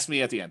 ask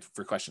me at the end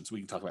for questions. We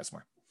can talk about some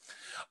more.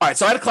 All right.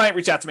 So I had a client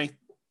reach out to me,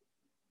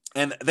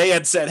 and they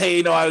had said,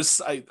 hey,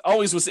 I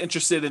always was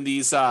interested in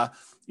these,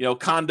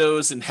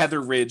 condos in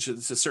Heather Ridge.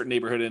 It's a certain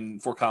neighborhood in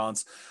Fort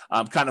Collins,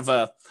 kind of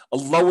a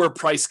lower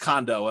price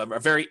condo, a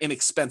very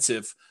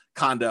inexpensive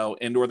condo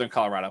in Northern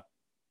Colorado.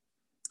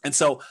 And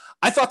so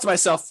I thought to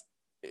myself,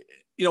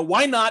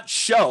 why not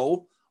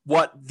show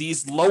what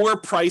these lower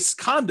price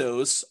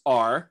condos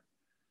are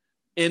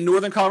in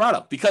Northern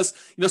Colorado? Because,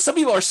 some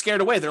people are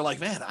scared away. They're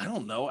like, man, I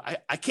don't know.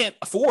 I can't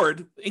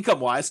afford, income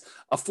wise,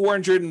 a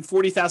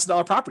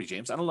 $440,000 property,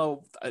 James. I don't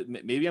know.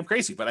 Maybe I'm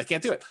crazy, but I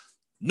can't do it.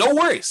 No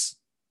worries.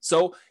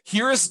 So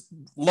here's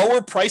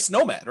lower price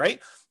Nomad,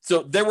 right?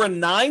 So there were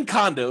 9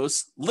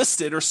 condos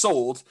listed or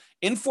sold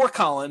in Fort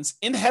Collins,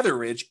 in Heather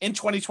Ridge in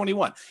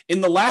 2021,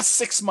 in the last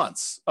 6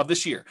 months of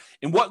this year,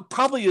 in what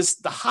probably is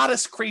the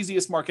hottest,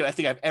 craziest market I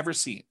think I've ever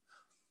seen.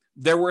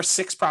 There were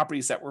 6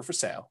 properties that were for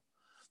sale.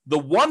 The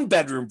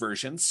 1-bedroom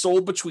version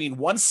sold between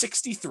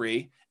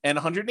 $163,000 and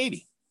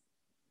 $180,000.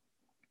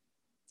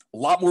 A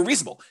lot more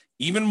reasonable,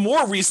 even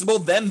more reasonable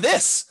than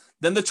the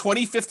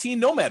 2015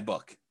 Nomad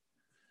book.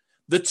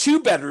 The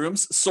 2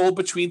 bedrooms sold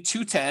between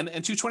 $210,000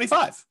 and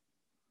 $225,000.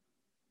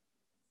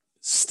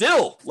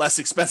 Still less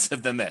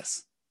expensive than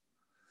this.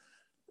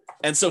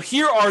 And so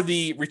here are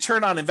the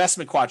return on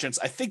investment quadrants.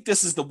 I think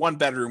this is the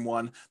 1-bedroom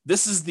one.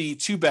 This is the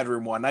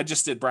 2-bedroom one. I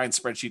just did Brian's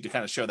spreadsheet to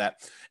kind of show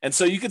that. And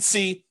so you can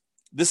see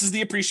this is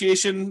the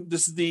appreciation.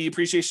 This is the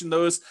appreciation.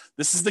 This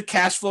is the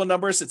cash flow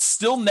numbers. It's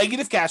still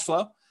negative cash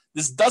flow.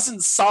 This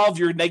doesn't solve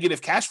your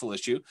negative cash flow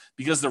issue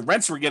because the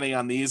rents we're getting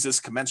on these is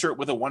commensurate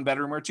with a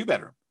 1-bedroom or a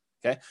 2-bedroom.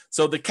 Okay.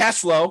 So the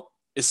cash flow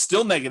is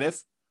still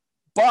negative,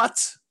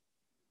 but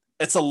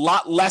it's a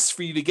lot less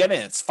for you to get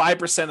in. It's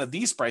 5% of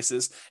these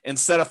prices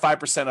instead of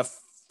 5% of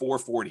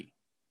 440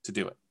 to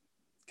do it.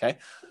 Okay.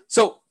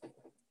 So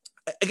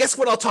I guess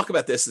what I'll talk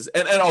about this is,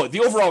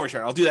 the overall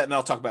return, I'll do that and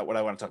I'll talk about what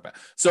I want to talk about.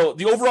 So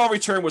the overall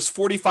return was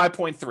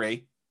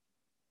 45.3,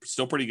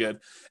 still pretty good.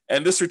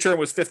 And this return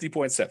was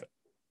 50.7.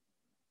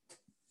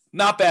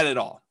 Not bad at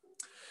all.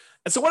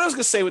 And so what I was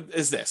going to say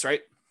is this,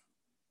 right?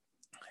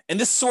 And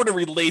this sort of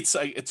relates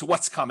to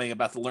what's coming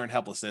about the learned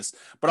helplessness,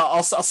 but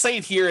I'll say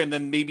it here, and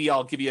then maybe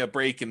I'll give you a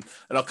break, and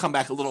I'll come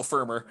back a little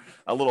firmer,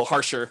 a little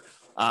harsher,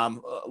 a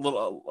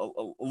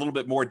little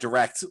bit more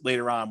direct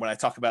later on when I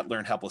talk about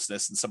learned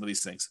helplessness and some of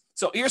these things.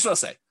 So here's what I'll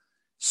say: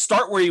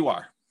 start where you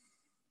are.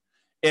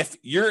 If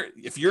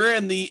you're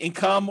in the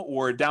income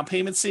or down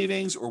payment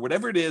savings or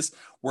whatever it is,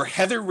 where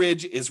Heather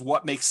Ridge is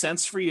what makes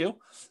sense for you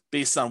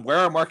based on where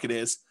our market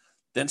is,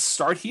 then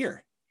start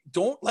here.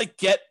 Don't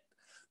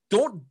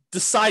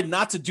decide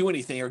not to do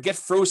anything or get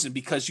frozen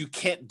because you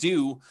can't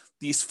do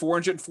these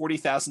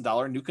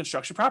 $440,000 new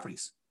construction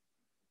properties.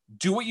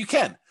 Do what you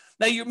can.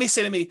 Now you may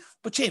say to me,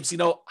 but James,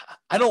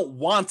 I don't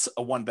want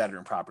a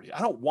 1-bedroom property.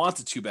 I don't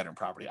want a 2-bedroom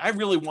property. I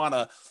really want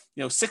a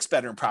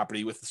 6-bedroom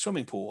property with a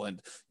swimming pool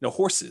and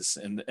horses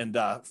and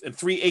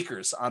 3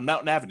 acres on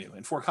Mountain Avenue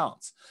in Fort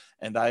Collins.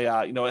 And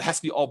it has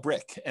to be all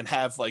brick and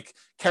have like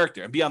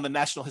character and be on the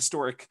National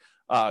Historic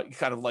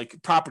kind of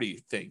like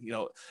property thing,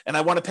 and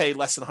I want to pay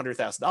less than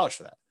 $100,000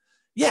 for that.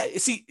 Yeah.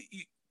 See,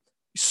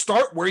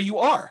 start where you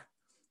are.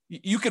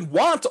 You can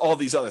want all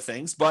these other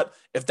things, but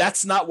if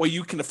that's not what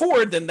you can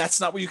afford, then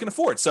that's not what you can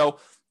afford. So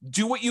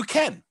do what you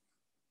can.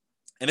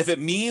 And if it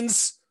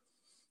means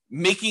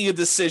making a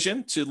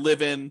decision to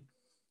live in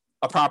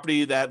a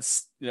property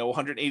that's,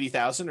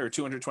 $180,000 or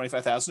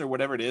 $225,000 or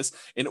whatever it is,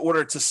 in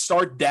order to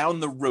start down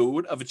the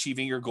road of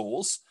achieving your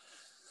goals,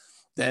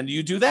 then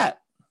you do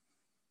that.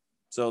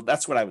 So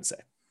that's what I would say.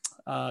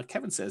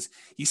 Kevin says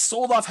he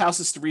sold off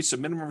houses to reach a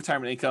minimum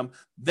retirement income.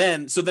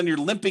 Then you're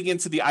limping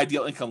into the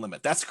ideal income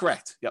limit. That's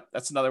correct. Yep.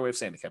 That's another way of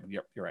saying it, Kevin.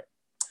 Yep. You're right.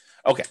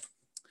 Okay.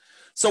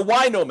 So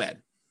why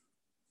Nomad?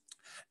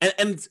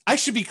 And I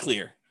should be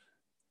clear.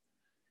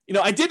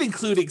 I did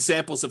include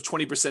examples of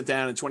 20%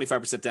 down and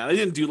 25% down. I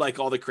didn't do like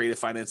all the creative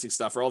financing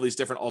stuff or all these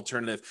different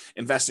alternative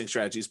investing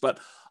strategies, but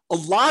a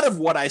lot of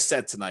what I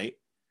said tonight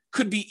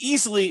could be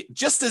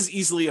just as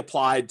easily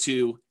applied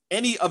to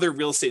any other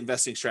real estate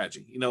investing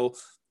strategy.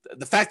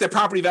 The fact that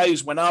property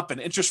values went up and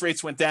interest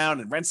rates went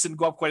down and rents didn't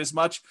go up quite as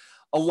much.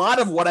 A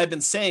lot of what I've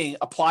been saying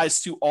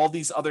applies to all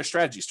these other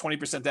strategies: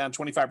 20% down,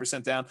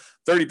 25% down,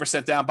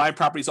 30% down, buying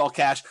properties all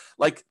cash.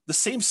 Like the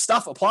same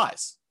stuff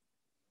applies.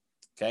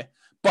 Okay.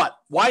 But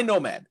why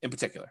Nomad in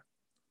particular?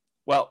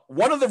 Well,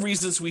 one of the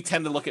reasons we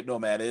tend to look at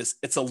Nomad is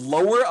it's a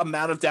lower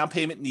amount of down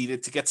payment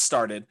needed to get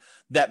started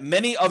than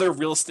many other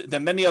real estate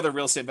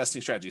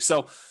investing strategies.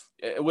 So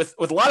with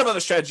a lot of other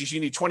strategies,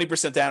 you need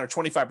 20% down or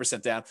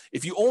 25% down.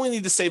 If you only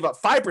need to save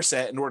up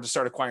 5% in order to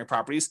start acquiring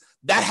properties,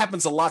 that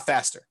happens a lot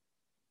faster.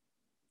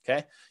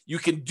 Okay. You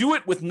can do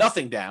it with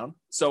nothing down.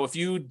 So if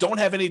you don't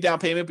have any down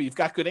payment, but you've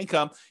got good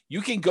income,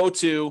 you can go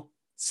to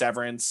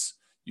Severance,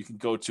 you can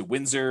go to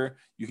Windsor,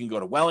 you can go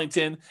to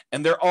Wellington,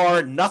 and there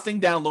are nothing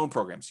down loan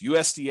programs,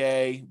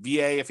 USDA,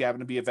 VA, if you happen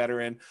to be a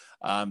veteran.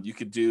 You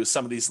could do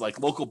some of these like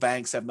local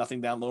banks have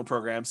nothing down loan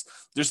programs.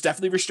 There's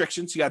definitely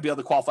restrictions. You got to be able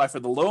to qualify for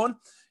the loan.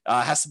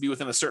 has to be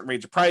within a certain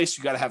range of price.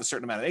 You got to have a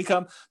certain amount of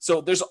income. So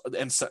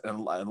and a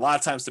lot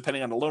of times,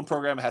 depending on the loan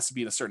program, it has to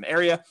be in a certain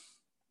area.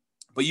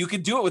 But you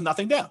could do it with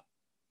nothing down.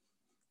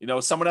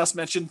 Someone else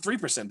mentioned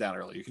 3% down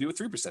earlier. You can do it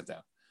 3%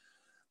 down.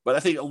 But I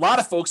think a lot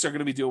of folks are going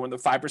to be doing the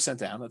 5%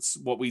 down. That's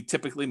what we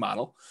typically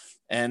model.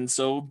 And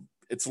so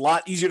it's a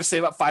lot easier to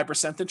save up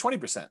 5% than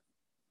 20%.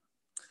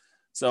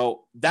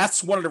 So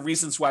that's one of the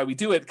reasons why we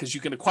do it, because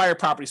you can acquire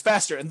properties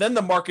faster, and then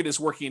the market is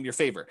working in your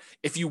favor.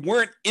 If you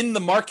weren't in the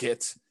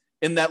market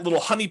in that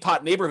little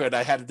honeypot neighborhood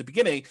I had at the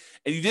beginning,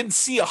 and you didn't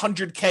see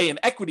 $100K in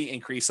equity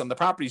increase on the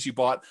properties you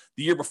bought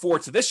the year before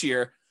to this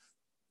year,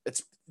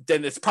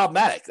 then it's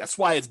problematic. That's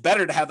why it's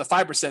better to have the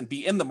 5%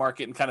 be in the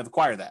market and kind of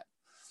acquire that.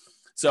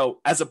 So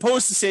as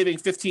opposed to saving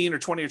 15 or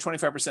 20 or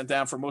 25%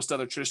 down for most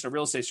other traditional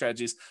real estate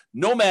strategies,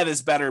 Nomad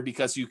is better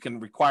because you can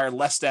require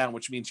less down,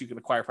 which means you can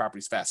acquire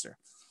properties faster.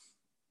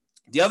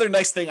 The other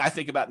nice thing I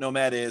think about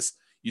Nomad is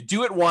you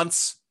do it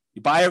once,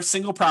 you buy a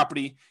single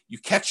property, you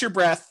catch your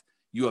breath,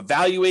 you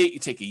evaluate, you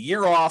take a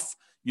year off,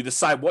 you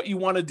decide what you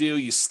want to do,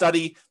 you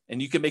study,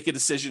 and you can make a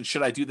decision.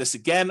 Should I do this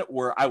again?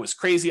 Or I was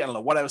crazy. I don't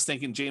know what I was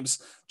thinking. James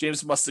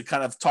must have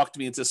kind of talked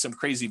me into some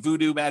crazy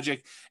voodoo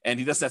magic, and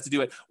he doesn't have to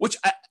do it, which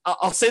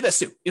I'll say this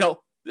too.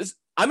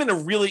 I'm in a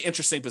really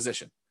interesting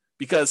position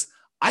because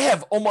I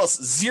have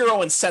almost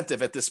zero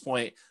incentive at this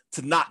point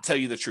to not tell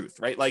you the truth,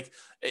 right? Like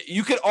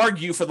you could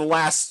argue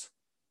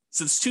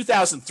since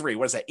 2003,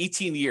 what is that,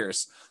 18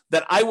 years,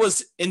 that I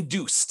was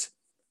induced,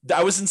 that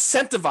I was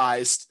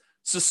incentivized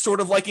to sort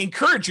of like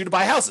encourage you to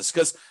buy houses.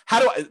 Because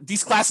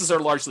these classes are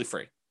largely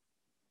free.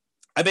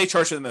 I may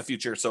charge them in the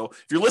future. So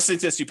if you're listening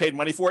to this, you paid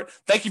money for it.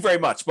 Thank you very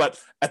much. But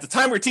at the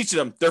time we're teaching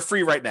them, they're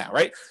free right now,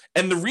 right?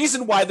 And the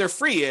reason why they're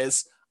free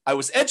is I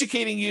was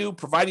educating you,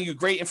 providing you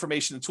great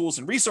information and tools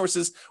and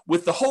resources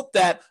with the hope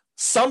that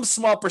some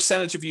small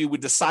percentage of you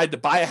would decide to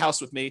buy a house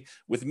with me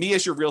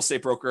as your real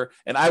estate broker,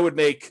 and I would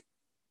make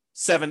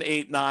 $7,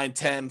 $8, $9,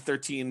 $10,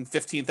 $13,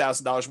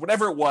 $15,000,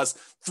 whatever it was.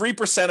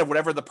 3% of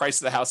whatever the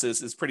price of the house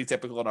is pretty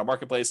typical in our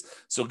marketplace.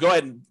 So go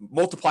ahead and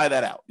multiply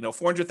that out.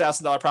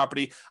 $400,000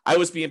 property, I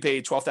was being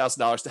paid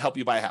 $12,000 to help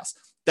you buy a house.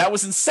 That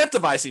was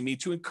incentivizing me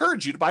to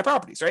encourage you to buy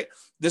properties, right?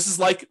 This is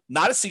like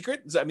not a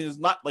secret. I mean, it's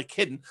not like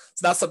hidden.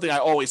 It's not something I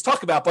always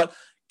talk about, but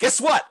guess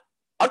what?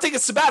 I'm taking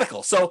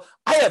sabbatical. So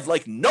I have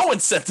like no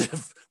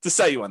incentive to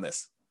sell you on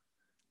this.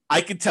 I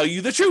can tell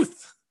you the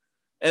truth.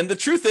 And the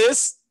truth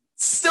is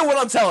still what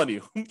I'm telling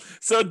you.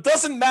 So it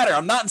doesn't matter.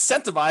 I'm not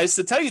incentivized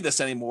to tell you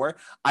this anymore.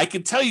 I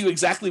can tell you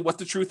exactly what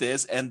the truth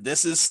is. And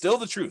this is still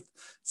the truth.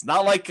 It's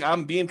not like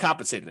I'm being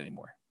compensated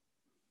anymore.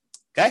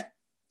 Okay.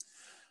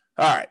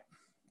 All right.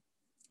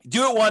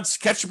 Do it once,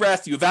 catch your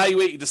breath, you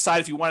evaluate, you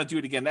decide if you want to do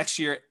it again next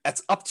year.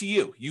 That's up to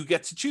you. You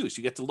get to choose.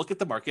 You get to look at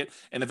the market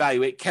and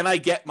evaluate. Can I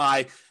get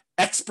my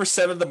X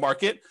percent of the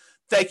market?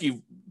 Thank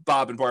you,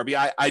 Bob and Barbie.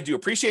 I do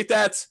appreciate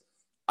that.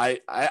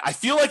 I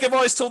feel like I've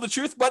always told the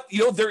truth, but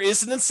there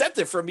is an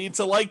incentive for me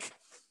to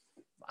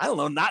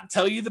not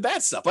tell you the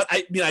bad stuff. But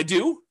I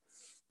do.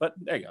 But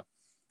there you go.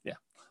 Yeah.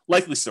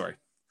 Likely story.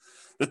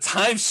 The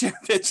timeshare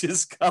pitch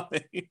is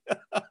coming.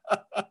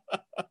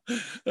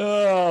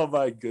 Oh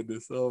my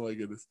goodness.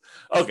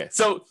 Okay.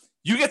 So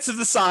you get to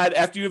decide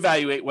after you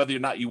evaluate whether or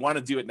not you want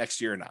to do it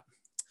next year or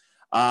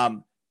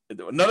not.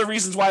 Another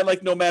reasons why I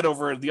like Nomad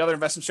over the other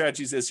investment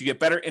strategies is you get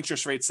better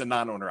interest rates than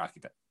non-owner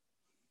occupant.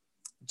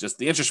 Just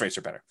the interest rates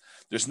are better.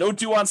 There's no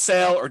due on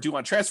sale or due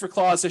on transfer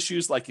clause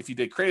issues like if you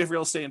did creative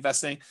real estate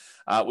investing,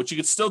 which you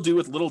could still do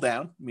with little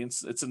down. I mean,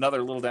 it's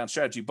another little down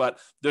strategy, but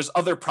there's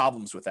other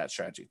problems with that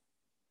strategy.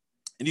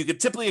 And you can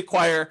typically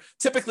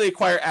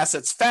acquire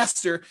assets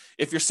faster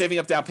if you're saving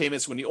up down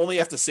payments when you only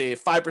have to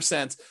save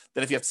 5%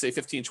 than if you have to save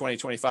 15, 20,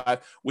 25,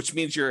 which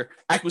means your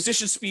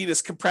acquisition speed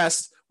is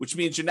compressed, which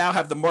means you now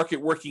have the market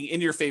working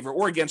in your favor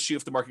or against you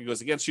if the market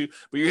goes against you.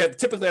 But you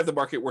typically have the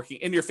market working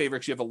in your favor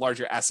because you have a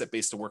larger asset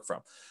base to work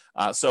from.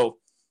 So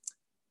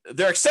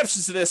there are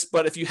exceptions to this,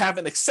 but if you have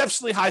an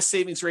exceptionally high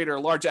savings rate or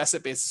a large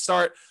asset base to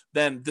start,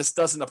 then this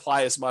doesn't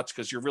apply as much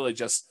because you're really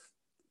just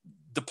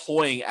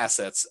deploying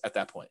assets at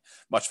that point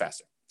much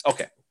faster.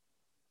 Okay.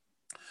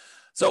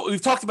 So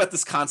we've talked about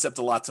this concept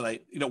a lot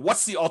tonight.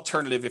 What's the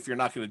alternative if you're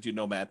not going to do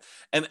Nomad?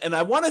 And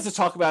I wanted to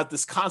talk about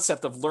this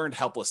concept of learned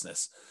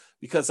helplessness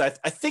because I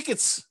think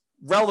it's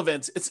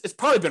relevant. It's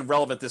probably been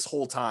relevant this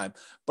whole time,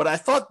 but I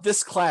thought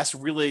this class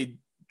really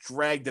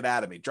drug it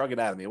out of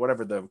me,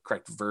 whatever the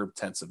correct verb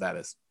tense of that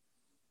is.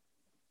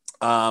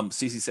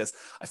 Cece says,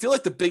 I feel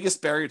like the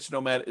biggest barrier to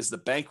Nomad is the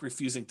bank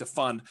refusing to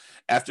fund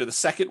after the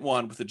second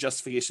one with the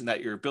justification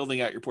that you're building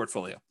out your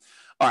portfolio.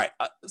 All right.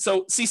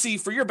 So Cece,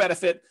 for your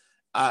benefit,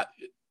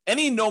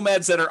 any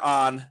Nomads that are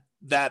on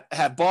that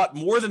have bought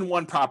more than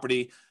one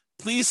property,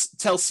 please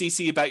tell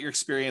Cece about your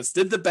experience.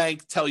 Did the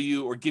bank tell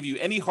you or give you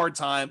any hard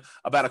time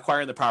about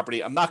acquiring the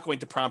property? I'm not going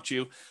to prompt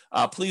you.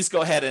 Please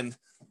go ahead and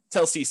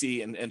tell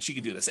Cece and she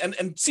can do this. And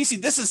Cece,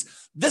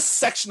 this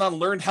section on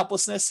learned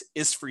helplessness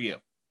is for you.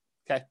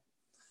 Okay.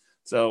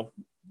 So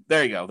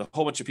there you go. The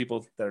whole bunch of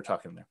people that are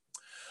talking there.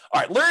 All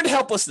right. Learned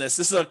helplessness.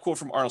 This is a quote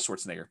from Arnold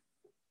Schwarzenegger.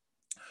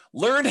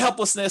 Learned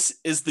helplessness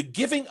is the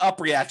giving up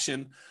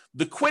reaction,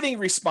 the quitting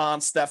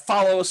response that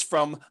follows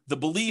from the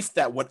belief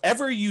that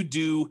whatever you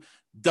do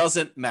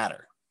doesn't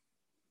matter.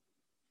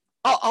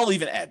 I'll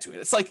even add to it.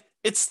 It's like,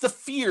 it's the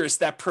fears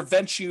that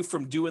prevent you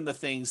from doing the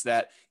things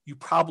that you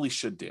probably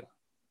should do.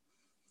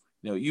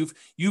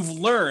 You've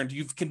learned,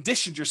 you've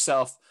conditioned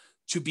yourself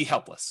to be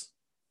helpless,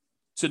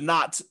 to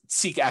not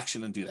seek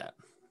action and do that.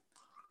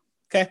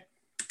 Okay.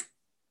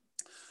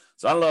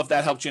 So I don't know if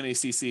that helped you in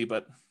ACC,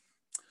 but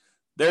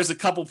there's a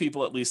couple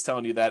people at least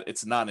telling you that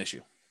it's not an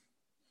issue.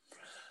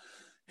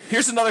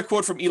 Here's another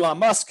quote from Elon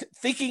Musk.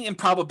 Thinking in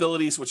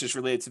probabilities, which is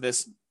related to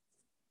this.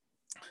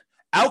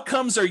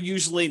 Outcomes are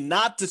usually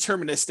not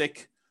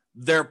deterministic.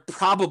 They're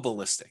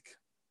probabilistic.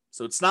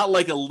 So it's not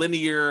like a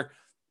linear,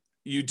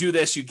 you do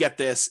this, you get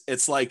this.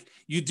 It's like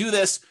you do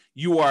this,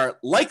 you are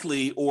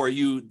likely, or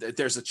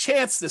there's a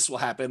chance this will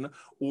happen,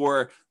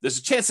 or there's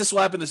a chance this will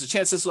happen, there's a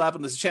chance this will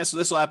happen, there's a chance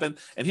this will happen.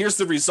 And here's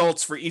the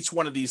results for each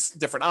one of these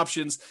different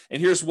options.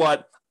 And here's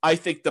what I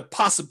think the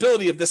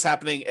possibility of this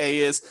happening A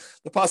is,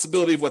 the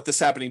possibility of what this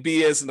happening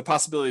B is, and the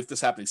possibility of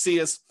this happening C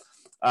is.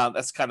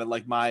 That's kind of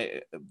like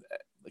my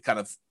kind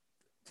of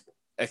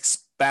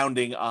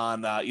expounding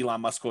on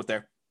Elon Musk quote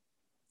there.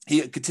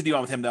 He continued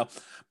on with him though,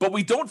 but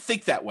we don't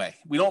think that way.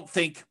 We don't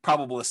think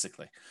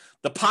probabilistically.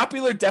 The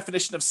popular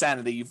definition of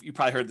sanity, you've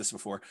probably heard this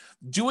before,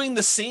 doing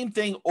the same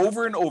thing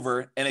over and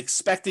over and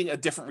expecting a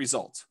different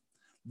result.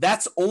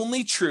 That's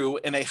only true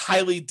in a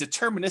highly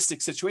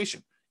deterministic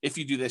situation. If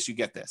you do this, you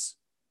get this.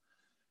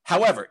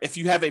 However, if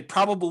you have a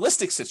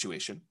probabilistic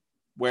situation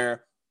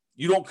where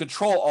you don't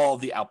control all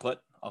of the output,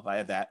 I'll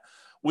add that,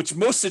 which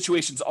most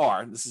situations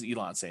are, this is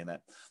Elon saying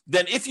that,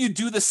 then if you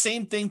do the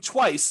same thing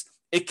twice,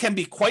 it can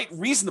be quite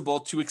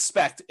reasonable to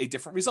expect a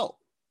different result.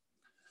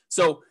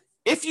 So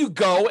if you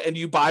go and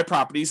you buy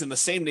properties in the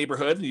same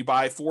neighborhood and you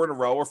buy 4 in a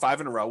row or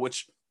 5 in a row,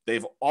 which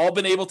they've all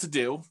been able to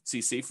do,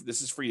 CC,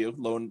 this is for you,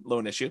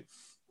 loan issue.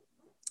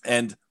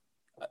 And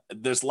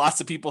there's lots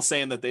of people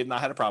saying that they've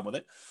not had a problem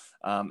with it.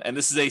 And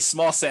this is a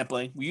small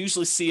sampling. We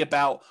usually see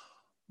about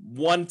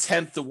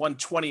 1/10 to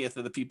 1/20th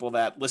of the people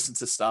that listen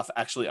to stuff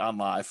actually on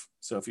live.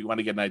 So if you want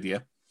to get an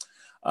idea,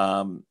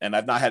 and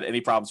I've not had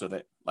any problems with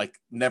it, like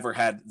never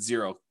had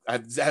zero.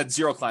 I've had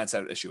 0 clients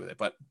had an issue with it,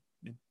 but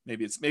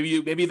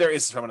maybe there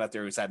is someone out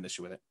there who's had an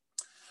issue with it.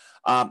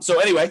 So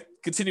anyway,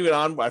 continuing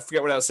on, I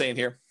forget what I was saying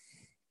here.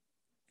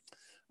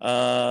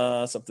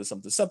 Something,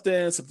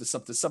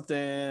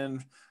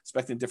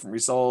 expecting different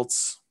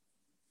results.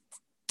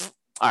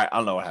 All right, I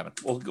don't know what happened.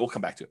 We'll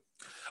come back to it.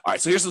 All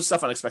right, so here's some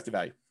stuff on expected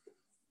value.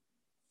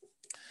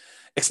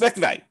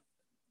 Expected value.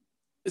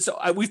 So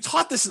we've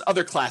taught this in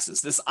other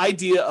classes, this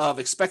idea of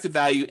expected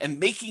value and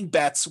making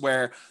bets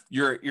where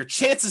your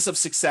chances of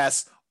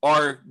success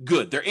are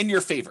good. They're in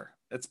your favor.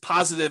 That's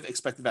positive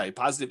expected value,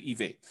 positive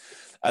EV.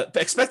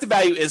 Expected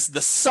value is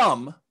the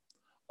sum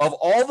of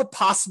all the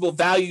possible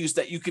values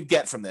that you could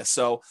get from this.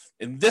 So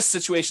in this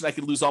situation, I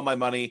could lose all my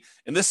money.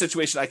 In this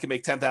situation, I can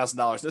make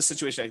 $10,000. In this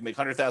situation, I can make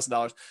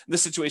 $100,000. In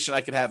this situation,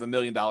 I could have $1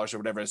 million or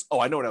whatever it is.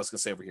 Oh, I know what I was going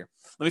to say over here.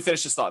 Let me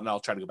finish this thought and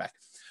I'll try to go back.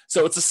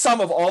 So it's a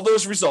sum of all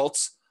those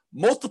results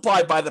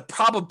multiplied by the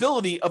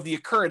probability of the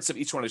occurrence of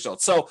each one of the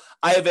results. So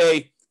I have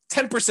a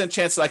 10%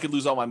 chance that I could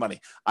lose all my money.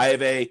 I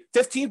have a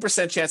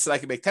 15% chance that I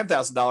could make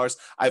 $10,000.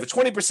 I have a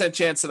 20%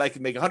 chance that I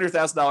could make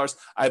 $100,000.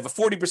 I have a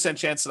 40%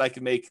 chance that I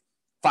could make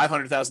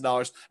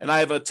 $500,000, and I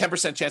have a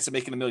 10% chance of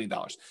making $1 million.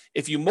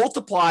 If you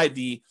multiply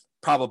the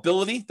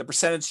probability, the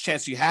percentage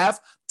chance you have,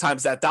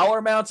 times that dollar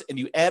amount, and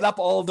you add up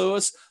all of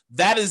those,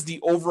 that is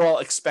the overall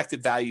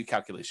expected value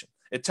calculation.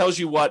 It tells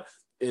you what,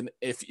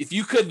 if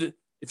you could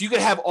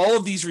have all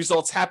of these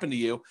results happen to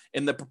you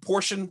in the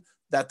proportion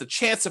that the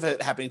chance of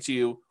it happening to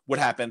you would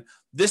happen,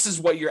 this is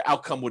what your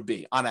outcome would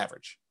be on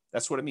average.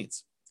 That's what it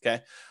means.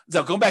 Okay.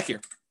 So going back here.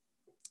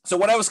 So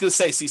what I was going to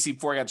say, CC,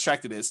 before I got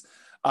distracted is,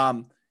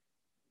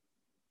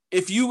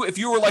 if you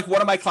were like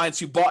one of my clients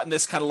who bought in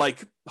this kind of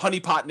like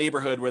honeypot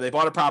neighborhood where they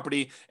bought a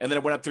property and then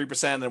it went up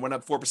 3%, then it went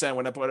up 4%,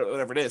 went up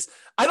whatever it is,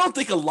 I don't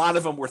think a lot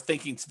of them were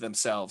thinking to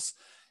themselves,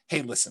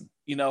 hey, listen,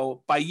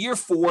 by year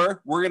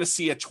 4, we're going to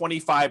see a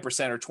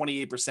 25% or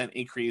 28%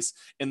 increase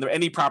in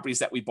any properties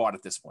that we bought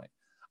at this point.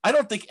 I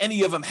don't think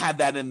any of them had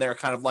that in their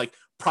kind of like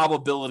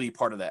probability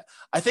part of that.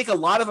 I think a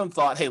lot of them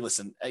thought, hey,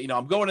 listen,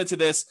 I'm going into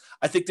this.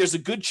 I think there's a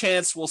good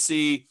chance we'll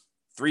see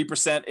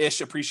 3%-ish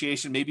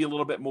appreciation, maybe a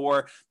little bit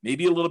more,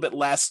 maybe a little bit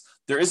less.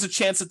 There is a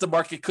chance that the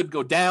market could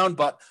go down,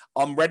 but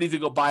I'm ready to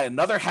go buy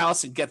another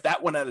house and get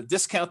that one at a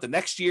discount the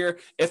next year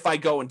if I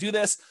go and do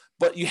this.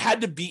 But you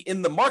had to be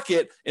in the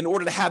market in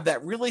order to have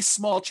that really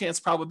small chance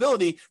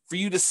probability for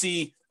you to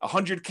see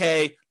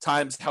 100K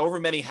times however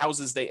many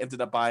houses they ended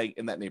up buying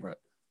in that neighborhood.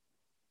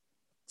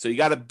 So you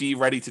got to be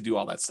ready to do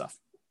all that stuff.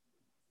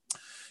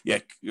 Yeah,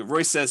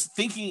 Roy says,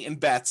 Thinking in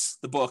Bets,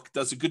 the book,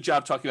 does a good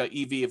job talking about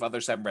EV if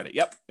others haven't read it.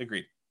 Yep,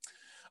 agreed.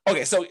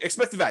 Okay, so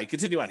expected value.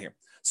 Continue on here.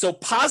 So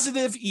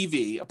positive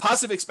EV, a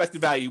positive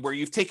expected value, where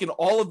you've taken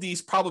all of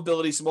these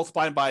probabilities and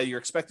multiplied by your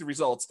expected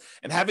results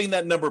and having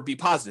that number be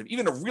positive,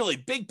 even a really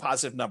big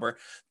positive number,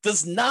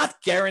 does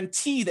not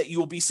guarantee that you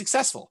will be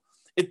successful.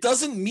 It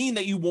doesn't mean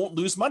that you won't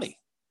lose money.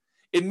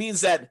 It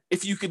means that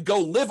if you could go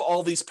live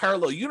all these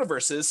parallel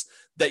universes,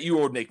 that you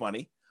would make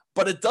money,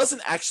 but it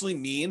doesn't actually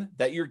mean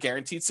that you're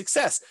guaranteed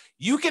success.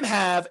 You can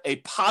have a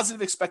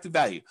positive expected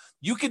value.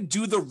 You can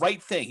do the right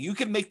thing. You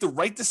can make the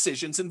right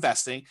decisions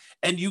investing,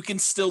 and you can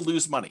still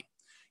lose money.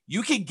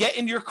 You can get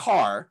in your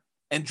car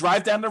and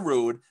drive down the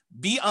road,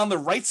 be on the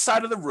right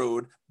side of the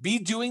road, be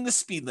doing the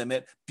speed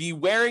limit, be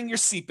wearing your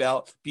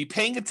seatbelt, be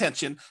paying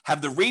attention,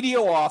 have the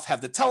radio off,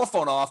 have the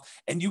telephone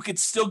off, and you could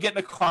still get in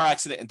a car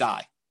accident and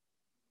die.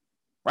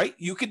 Right?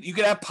 You could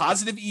have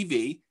positive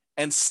EV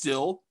and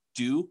still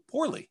do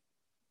poorly.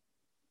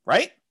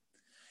 Right?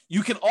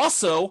 You can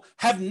also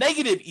have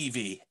negative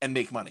EV and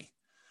make money.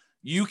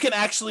 You can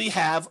actually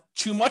have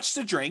too much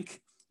to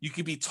drink. You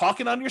could be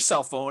talking on your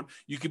cell phone.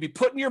 You could be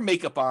putting your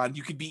makeup on.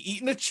 You could be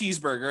eating a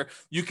cheeseburger.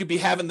 You could be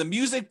having the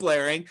music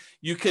blaring.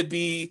 You could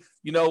be,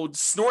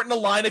 snorting a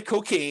line of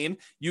cocaine.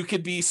 You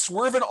could be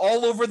swerving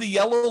all over the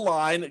yellow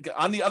line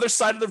on the other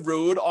side of the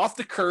road, off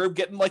the curb,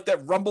 getting like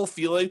that rumble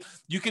feeling.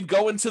 You could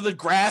go into the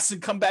grass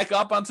and come back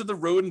up onto the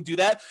road and do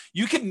that.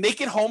 You can make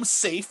it home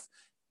safe.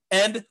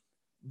 And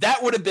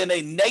that would have been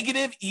a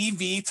negative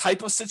EV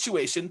type of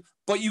situation,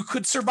 but you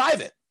could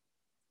survive it.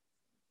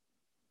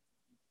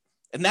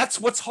 And that's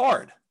what's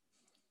hard.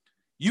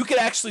 You could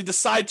actually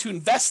decide to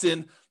invest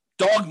in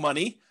dog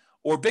money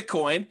or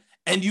Bitcoin,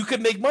 and you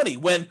could make money.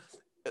 When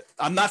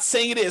I'm not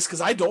saying it is,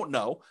 because I don't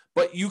know,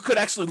 but you could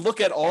actually look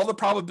at all the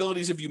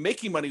probabilities of you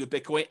making money with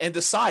Bitcoin and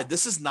decide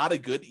this is not a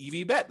good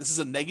EV bet. This is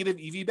a negative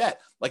EV bet.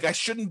 Like, I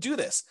shouldn't do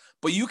this.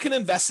 But you can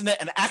invest in it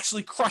and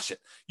actually crush it.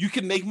 You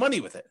can make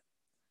money with it.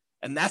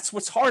 And that's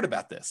what's hard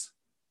about this.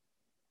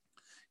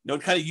 To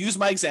kind of use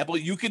my example,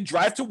 you could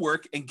drive to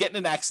work and get in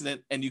an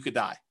accident and you could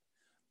die.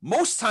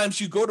 Most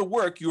times you go to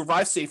work, you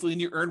arrive safely,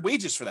 and you earn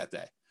wages for that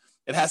day.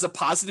 It has a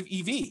positive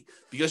EV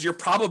because your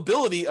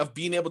probability of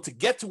being able to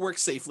get to work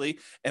safely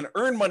and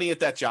earn money at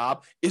that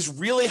job is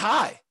really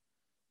high.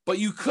 But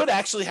you could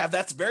actually have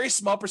that very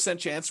small percent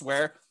chance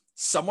where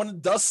someone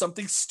does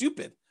something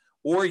stupid,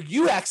 or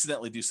you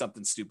accidentally do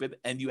something stupid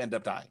and you end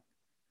up dying.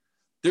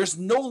 There's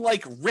no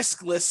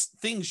riskless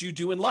things you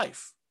do in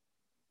life.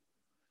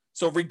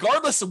 So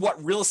regardless of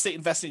what real estate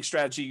investing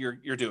strategy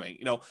you're doing,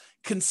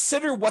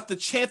 consider what the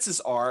chances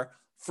are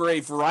for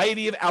a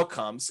variety of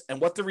outcomes and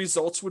what the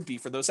results would be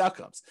for those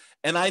outcomes.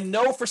 And I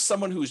know for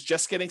someone who's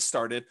just getting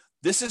started,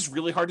 this is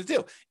really hard to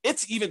do.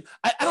 It's even,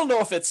 I don't know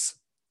if it's,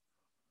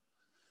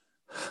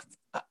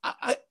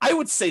 I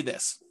would say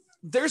this,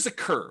 there's a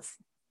curve.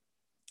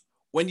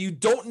 When you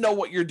don't know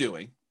what you're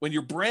doing, when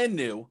you're brand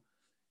new,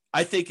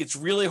 I think it's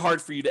really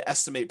hard for you to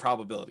estimate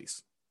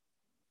probabilities.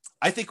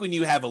 I think when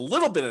you have a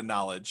little bit of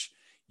knowledge,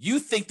 you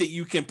think that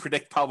you can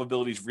predict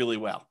probabilities really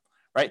well,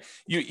 right?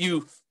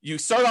 You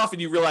start off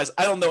and you realize,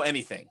 I don't know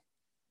anything.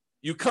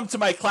 You come to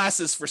my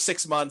classes for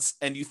 6 months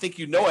and you think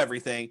you know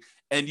everything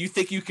and you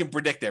think you can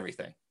predict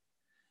everything.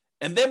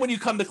 And then when you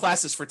come to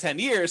classes for 10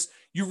 years,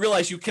 you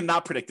realize you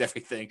cannot predict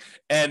everything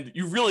and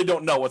you really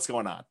don't know what's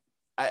going on.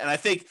 And I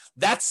think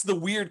that's the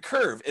weird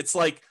curve. It's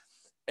like,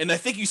 and I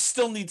think you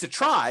still need to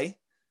try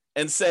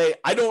and say,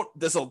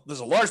 there's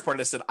a large part of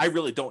this that I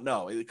really don't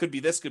know. It could be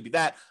this, could be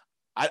that.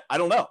 I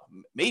don't know,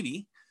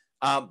 maybe.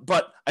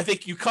 But I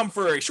think you come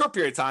for a short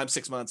period of time,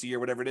 6 months, a year,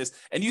 whatever it is,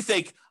 and you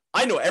think,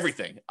 I know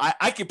everything.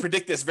 I can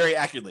predict this very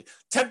accurately.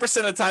 10%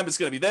 of the time it's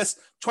going to be this,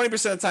 20%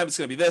 of the time it's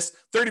going to be this,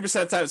 30% of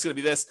the time it's going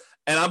to be this,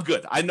 and I'm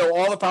good. I know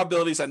all the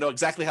probabilities. I know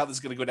exactly how this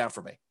is going to go down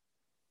for me.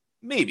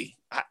 Maybe.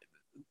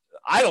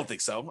 I don't think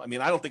so. I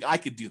mean, I don't think I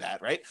could do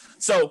that, right?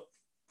 So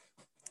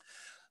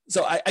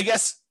I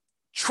guess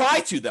try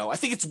to, though. I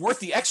think it's worth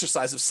the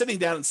exercise of sitting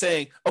down and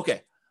saying,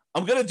 okay,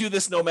 I'm going to do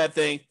this Nomad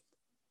thing.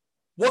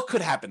 What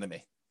could happen to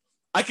me?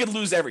 I could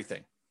lose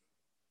everything.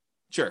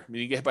 Sure. I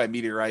mean, you get hit by a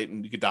meteorite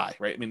and you could die,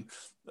 right? I mean,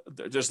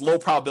 there's low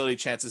probability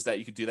chances that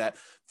you could do that.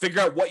 Figure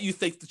out what you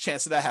think the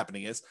chance of that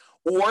happening is.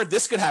 Or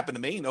this could happen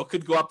to me, it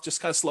could go up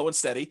just kind of slow and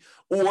steady.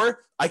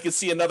 Or I could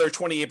see another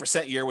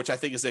 28% year, which I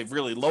think is a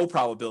really low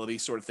probability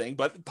sort of thing,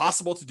 but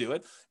possible to do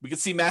it. We could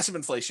see massive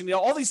inflation.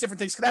 All these different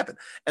things could happen.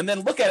 And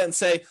then look at it and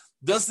say,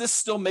 does this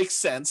still make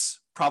sense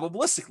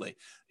probabilistically?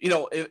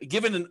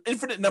 Given an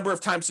infinite number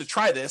of times to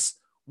try this,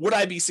 would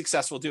I be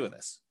successful doing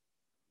this?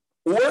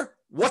 Or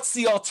what's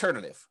the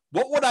alternative?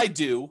 What would I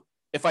do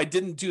if I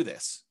didn't do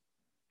this?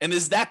 And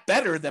is that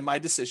better than my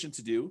decision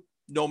to do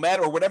Nomad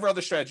or whatever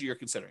other strategy you're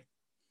considering?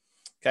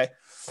 Okay.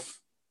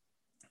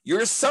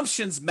 Your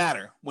assumptions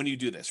matter when you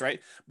do this,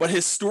 right? But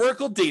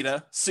historical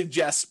data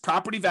suggests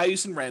property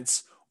values and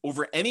rents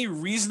over any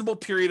reasonable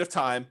period of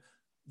time,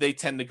 they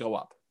tend to go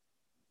up.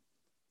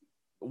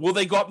 Will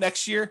they go up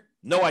next year?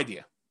 No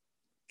idea.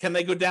 Can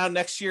they go down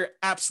next year?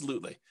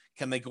 Absolutely.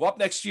 Can they go up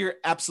next year?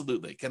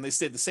 Absolutely. Can they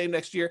stay the same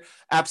next year?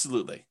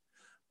 Absolutely.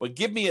 But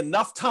give me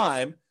enough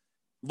time,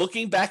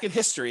 looking back at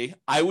history,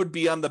 I would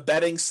be on the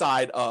betting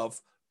side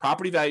of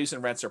property values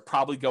and rents are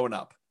probably going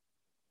up.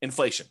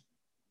 Inflation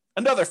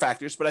and other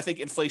factors, but I think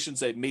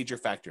inflation's a major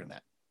factor in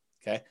that.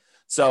 Okay.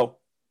 So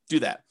do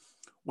that.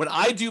 When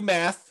I do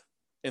math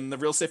in the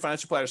real estate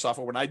financial planner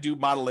software, when I do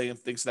modeling and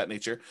things of that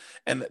nature,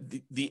 and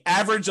the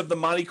average of the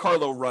Monte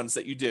Carlo runs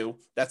that you do,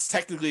 that's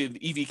technically an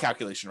EV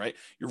calculation, right?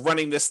 You're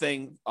running this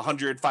thing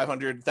 100,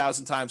 500,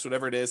 1,000 times,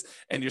 whatever it is.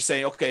 And you're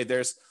saying, okay,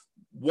 there's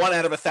 1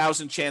 out of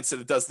 1,000 chance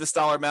that it does this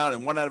dollar amount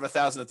and 1 out of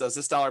 1,000 it does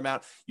this dollar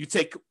amount. You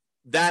take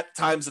that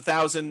times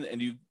 1,000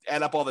 and you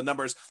add up all the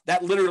numbers.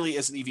 That literally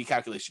is an EV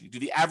calculation. You do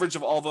the average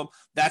of all of them.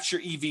 That's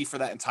your EV for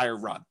that entire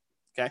run.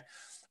 Okay.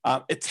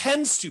 It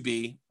tends to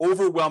be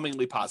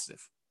overwhelmingly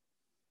positive.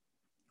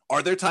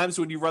 Are there times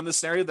when you run this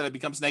scenario that it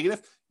becomes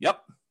negative?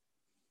 Yep,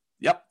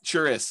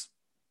 sure is.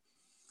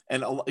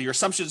 And your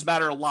assumptions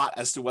matter a lot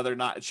as to whether or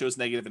not it shows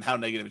negative and how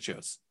negative it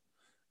shows.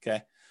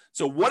 Okay.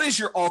 So what is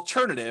your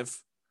alternative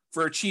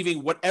for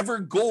achieving whatever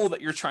goal that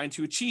you're trying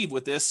to achieve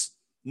with this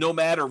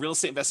Nomad or real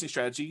estate investing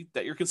strategy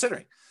that you're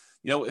considering?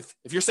 If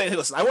you're saying, hey,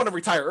 listen, I want to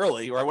retire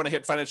early, or I want to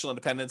hit financial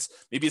independence,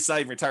 maybe it's not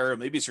even retire,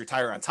 maybe it's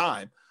retire on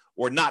time,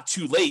 or not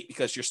too late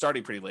because you're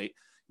starting pretty late.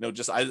 I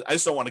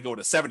just don't want to go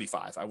to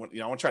 75. I want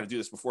to try to do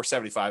this before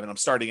 75, and I'm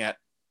starting at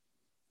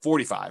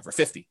 45 or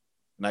 50,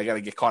 and I got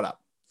to get caught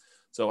up.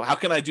 So how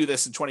can I do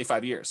this in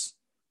 25 years?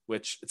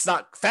 Which it's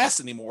not fast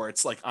anymore.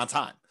 It's like on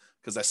time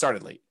because I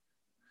started late,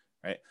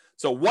 right?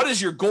 So what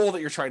is your goal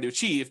that you're trying to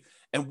achieve,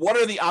 and what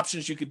are the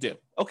options you could do?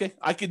 Okay,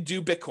 I could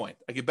do Bitcoin.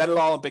 I could bet it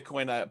all on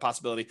Bitcoin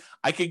possibility.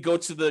 I could go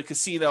to the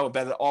casino and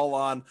bet it all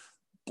on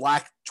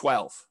Black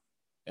 12.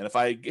 And if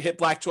I hit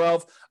Black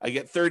 12, I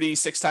get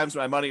 36 times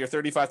my money or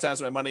 35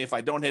 times my money. If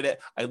I don't hit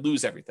it, I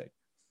lose everything.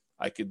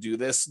 I could do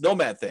this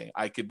Nomad thing.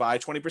 I could buy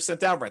 20%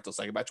 down rentals.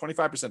 I could buy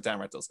 25% down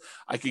rentals.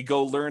 I could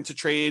go learn to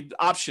trade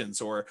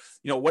options, or,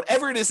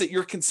 whatever it is that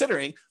you're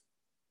considering,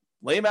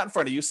 lay them out in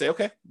front of you. Say,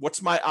 okay,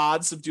 what's my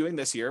odds of doing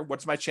this here?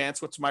 What's my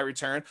chance? What's my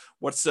return?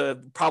 What's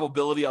the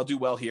probability I'll do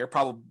well here?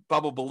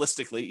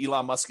 Probabilistically,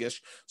 Elon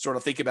Musk-ish, sort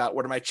of think about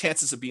what are my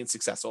chances of being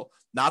successful?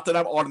 Not that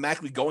I'm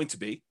automatically going to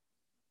be,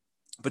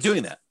 but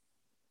doing that.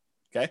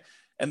 Okay.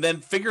 And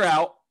then figure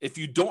out, if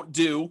you don't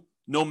do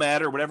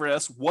Nomad or whatever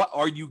else, what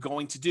are you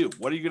going to do?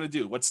 What are you going to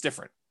do? What's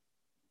different?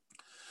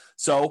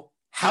 So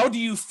how do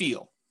you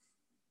feel?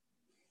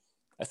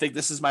 I think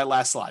this is my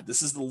last slide.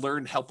 This is the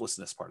learned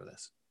helplessness part of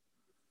this.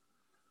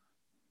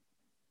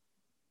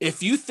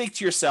 If you think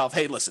to yourself,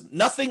 hey, listen,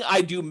 nothing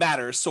I do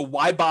matters, so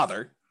why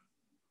bother?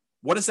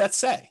 What does that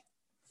say?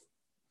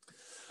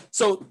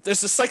 So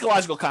there's a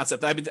psychological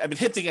concept. I've been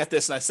hinting at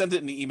this, and I sent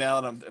it in the email,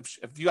 and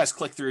if you guys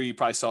click through, you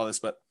probably saw this,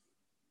 but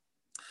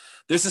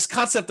there's this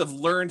concept of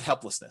learned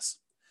helplessness.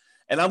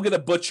 And I'm going to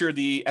butcher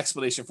the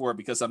explanation for it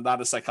because I'm not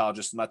a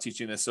psychologist. I'm not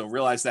teaching this. So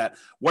realize that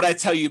what I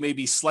tell you may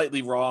be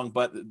slightly wrong,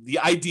 but the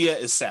idea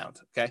is sound.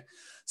 Okay.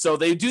 So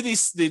they do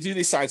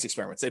these science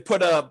experiments. They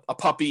put a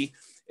puppy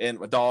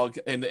and a dog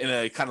in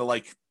a kind of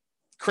like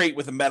crate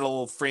with a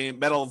metal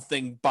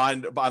thing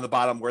bind on the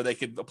bottom where they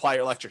could apply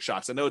electric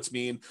shocks. I know it's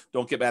mean.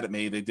 Don't get mad at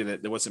me. They did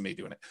it. It wasn't me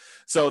doing it.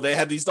 So they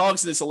had these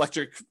dogs in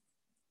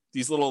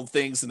these little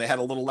things, and they had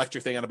a little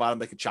electric thing on the bottom.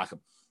 They could shock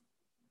them.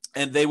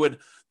 And they would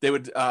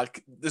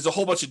there's a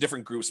whole bunch of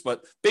different groups,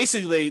 but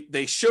basically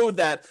they showed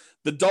that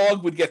the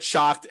dog would get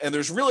shocked and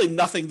there's really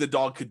nothing the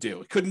dog could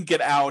do. It couldn't get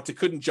out. It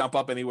couldn't jump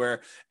up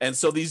anywhere. And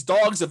so these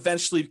dogs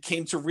eventually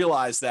came to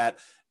realize that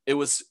it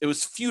was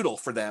futile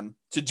for them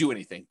to do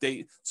anything.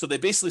 So they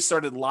basically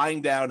started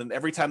lying down, and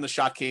every time the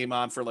shock came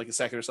on for like a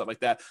second or something like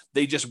that,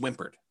 they just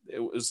whimpered. It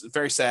was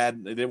very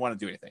sad. They didn't want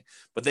to do anything,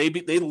 but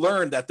they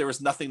learned that there was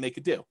nothing they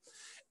could do.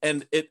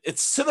 And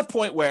it's to the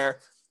point where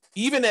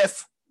even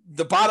if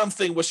the bottom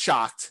thing was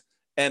shocked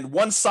and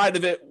one side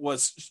of it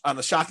was on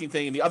the shocking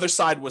thing and the other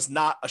side was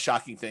not a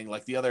shocking thing,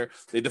 like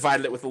they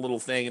divided it with a little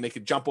thing and they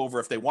could jump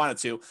over if they wanted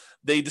to.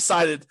 They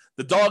decided,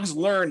 the dogs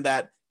learned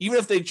that even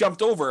if they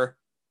jumped over,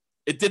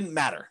 it didn't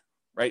matter,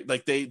 right?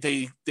 Like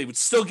they would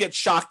still get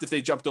shocked if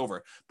they jumped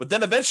over. But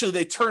then eventually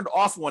they turned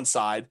off one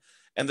side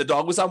and the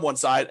dog was on one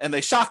side and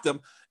they shocked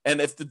them. And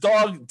if the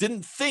dog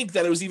didn't think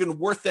that it was even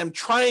worth them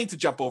trying to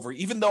jump over,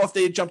 even though if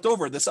they had jumped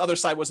over, this other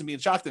side wasn't being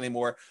shocked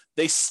anymore,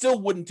 they still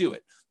wouldn't do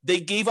it. They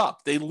gave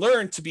up. They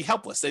learned to be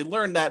helpless. They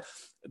learned that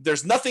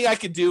there's nothing I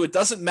could do. It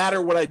doesn't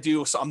matter what I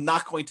do, so I'm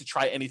not going to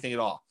try anything at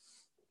all.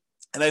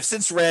 And I've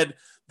since read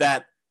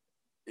that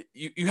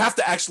you have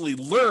to actually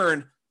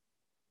learn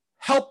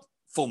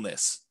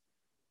helpfulness.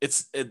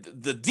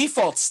 The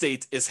default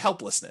state is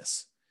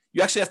helplessness.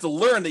 You actually have to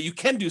learn that you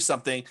can do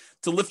something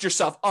to lift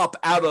yourself up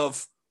out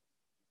of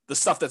the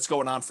stuff that's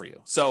going on for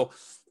you. So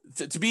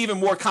to be even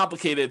more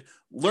complicated,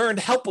 learned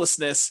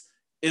helplessness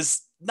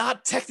is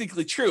not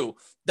technically true.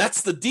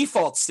 That's the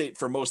default state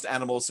for most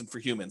animals and for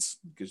humans,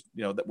 because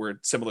that we're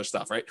similar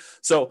stuff, right?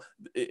 So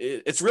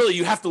it's really,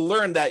 you have to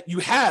learn that you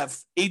have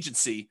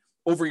agency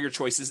over your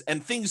choices,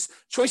 and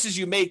choices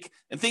you make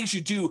and things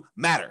you do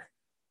matter.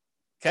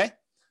 Okay.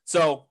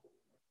 So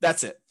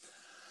that's it.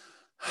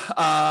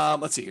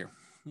 Let's see here.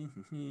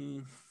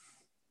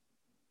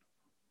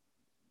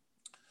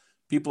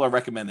 People are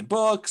recommending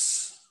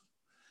books.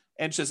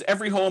 And says,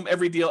 every home,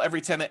 every deal,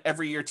 every tenant,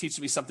 every year teaches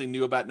me something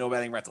new about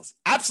nomading rentals.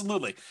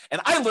 Absolutely. And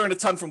I learn a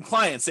ton from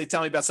clients. They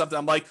tell me about something.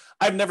 I'm like,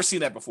 I've never seen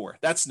that before.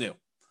 That's new.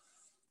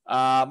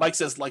 Mike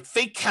says, like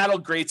fake cattle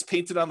grates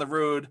painted on the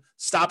road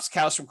stops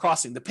cows from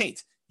crossing the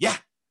paint.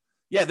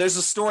 Yeah, there's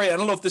a story. I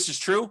don't know if this is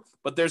true,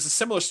 but there's a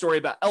similar story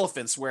about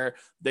elephants where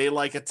they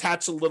like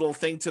attach a little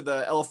thing to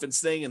the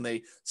elephant's thing and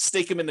they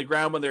stake them in the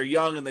ground when they're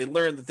young, and they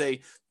learn that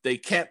they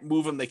can't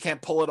move them, they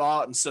can't pull it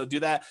out, and so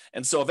do that.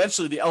 And so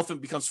eventually the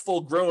elephant becomes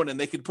full grown, and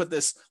they could put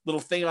this little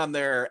thing on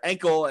their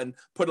ankle and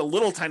put a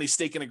little tiny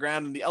stake in the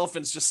ground, and the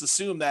elephants just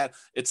assume that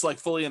it's like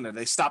fully in there.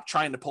 They stop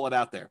trying to pull it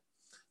out there.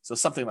 So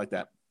something like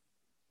that.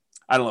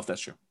 I don't know if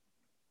that's true.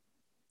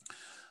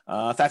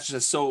 Thatcher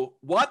says, so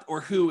what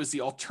or who is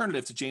the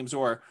alternative to James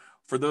Orr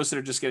for those that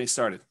are just getting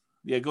started?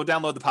 Yeah, go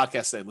download the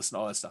podcast today, listen to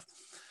all that stuff.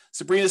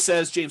 Sabrina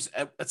says, James,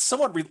 a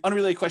somewhat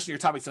unrelated question to your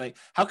topic tonight.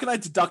 How can I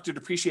deduct or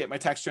depreciate my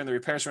tax return the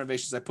repairs and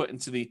renovations I put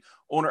into the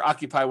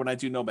owner-occupied when I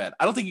do Nomad?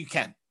 I don't think you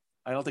can.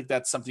 I don't think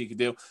that's something you can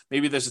do.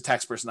 Maybe there's a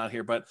tax person out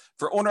here, but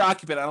for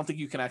owner-occupied, I don't think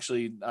you can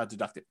actually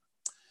deduct it.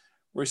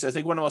 Where he said, I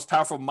think one of the most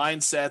powerful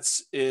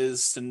mindsets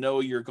is to know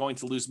you're going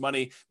to lose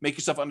money. Make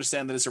yourself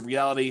understand that it's a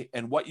reality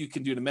and what you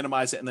can do to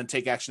minimize it, and then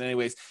take action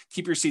anyways.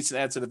 Keep your receipts and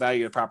add to the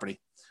value of the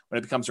property when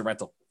it becomes a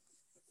rental.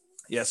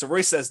 Yeah, so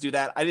Royce says do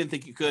that. I didn't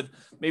think you could.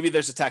 Maybe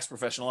there's a tax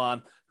professional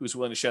on who's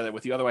willing to share that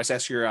with you. Otherwise,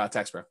 ask your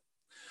tax pro.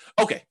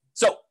 Okay,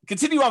 so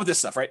continue on with this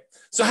stuff, right?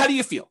 So how do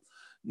you feel?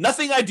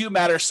 Nothing I do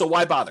matters, so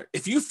why bother?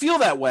 If you feel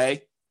that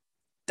way,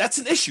 that's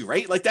an issue,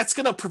 right? Like that's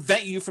going to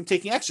prevent you from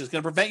taking action. It's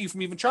going to prevent you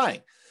from even trying.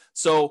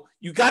 So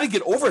you got to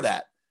get over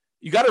that.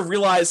 You got to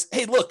realize,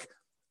 hey, look,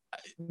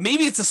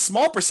 maybe it's a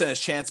small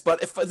percentage chance,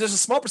 but if there's a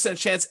small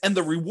percentage chance and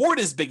the reward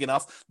is big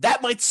enough,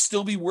 that might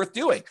still be worth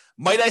doing.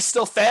 Might I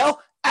still fail?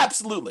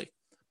 Absolutely.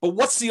 But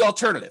what's the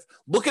alternative?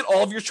 Look at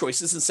all of your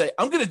choices and say,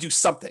 I'm going to do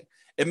something.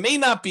 It may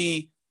not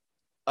be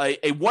a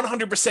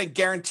 100%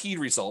 guaranteed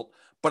result,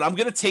 but I'm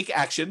going to take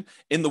action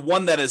in the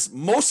one that is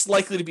most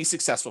likely to be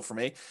successful for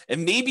me.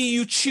 And maybe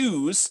you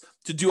choose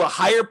to do a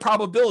higher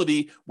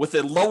probability with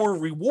a lower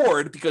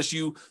reward because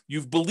you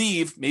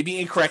believe, maybe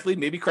incorrectly,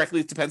 maybe correctly,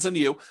 it depends on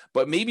you,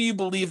 but maybe you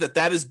believe that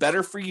that is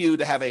better for you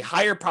to have a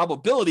higher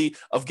probability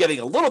of getting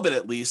a little bit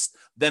at least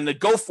than to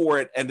go for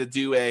it and to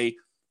do a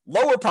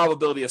lower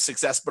probability of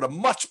success, but a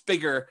much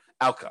bigger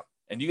outcome.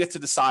 And you get to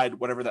decide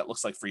whatever that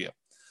looks like for you.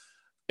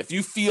 If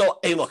you feel,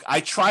 hey, look, I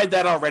tried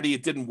that already,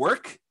 it didn't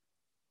work.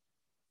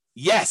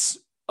 Yes,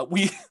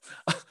 we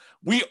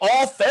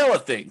all fail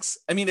at things.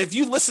 I mean, if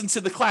you listen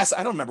to the class,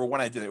 I don't remember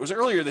when I did it. It was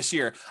earlier this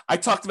year. I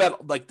talked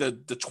about like the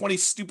 20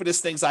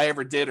 stupidest things I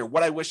ever did or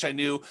what I wish I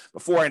knew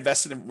before I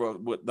invested in,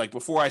 like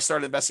before I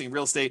started investing in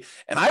real estate.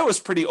 And I was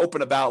pretty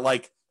open about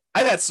like,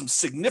 I've had some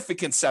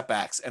significant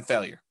setbacks and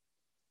failure.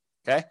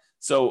 Okay.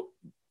 So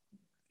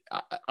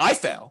I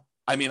fail.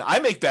 I mean, I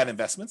make bad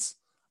investments.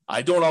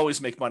 I don't always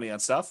make money on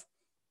stuff.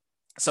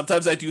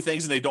 Sometimes I do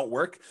things and they don't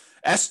work.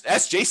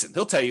 Ask Jason.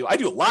 He'll tell you I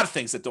do a lot of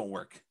things that don't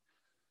work,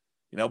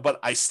 but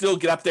I still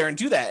get up there and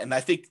do that. And I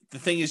think the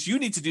thing is you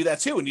need to do that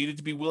too. And you need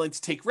to be willing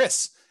to take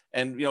risks.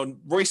 And,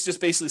 Royce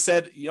just basically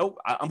said,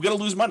 I'm going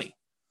to lose money.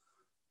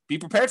 Be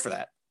prepared for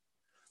that.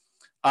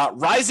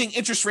 Rising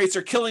interest rates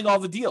are killing all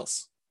the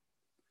deals.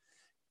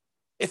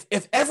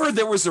 If ever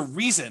there was a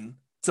reason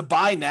to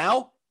buy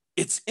now,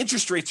 it's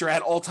interest rates are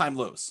at all-time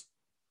lows.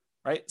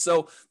 Right.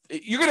 So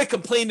you're going to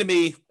complain to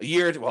me a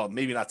year, well,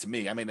 maybe not to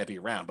me, I may not be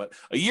around, but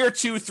a year,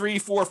 2, 3,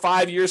 4,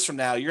 5 years from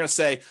now, you're going to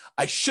say,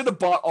 I should have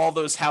bought all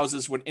those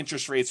houses when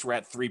interest rates were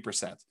at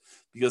 3%,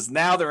 because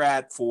now they're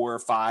at 4,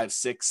 5,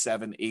 6,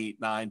 7,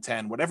 8, 9,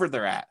 10, whatever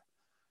they're at.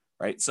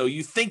 Right. So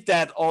you think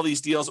that all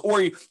these deals,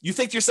 or you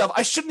think to yourself,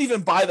 I shouldn't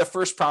even buy the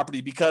first property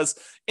because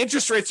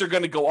interest rates are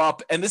going to go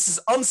up. And this is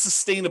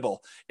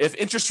unsustainable. If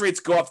interest rates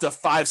go up to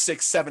 5,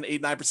 6, 7,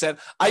 8, 9%,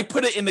 I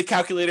put it in the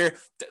calculator.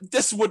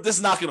 This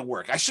is not going to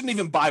work. I shouldn't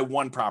even buy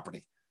one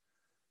property.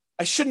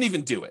 I shouldn't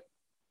even do it.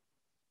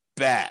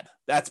 Bad.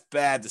 That's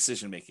bad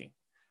decision making.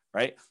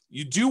 Right.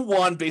 You do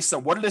one based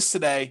on what it is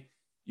today.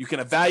 You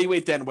can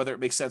evaluate then whether it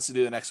makes sense to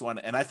do the next one.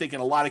 And I think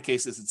in a lot of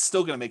cases, it's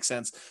still going to make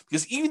sense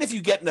because even if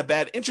you get in a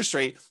bad interest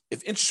rate,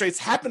 if interest rates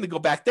happen to go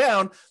back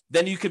down,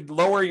 then you could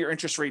lower your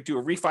interest rate, do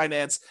a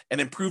refinance and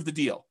improve the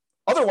deal.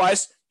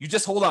 Otherwise, you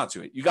just hold on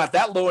to it. You got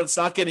that low and it's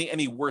not getting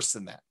any worse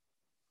than that.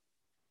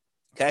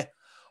 Okay.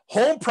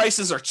 Home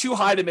prices are too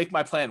high to make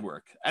my plan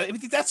work. I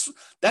think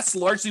that's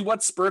largely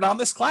what spurred on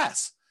this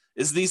class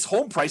is these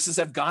home prices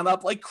have gone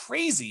up like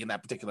crazy in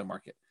that particular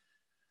market.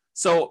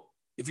 So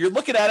if you're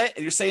looking at it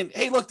and you're saying,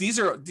 hey, look,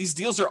 these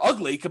deals are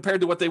ugly compared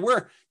to what they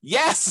were.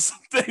 Yes,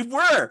 they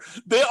were.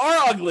 They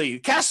are ugly.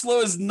 Cash flow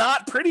is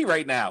not pretty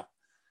right now.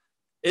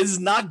 It is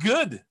not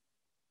good. I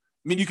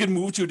mean, you can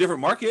move to a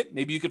different market.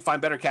 Maybe you could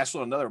find better cash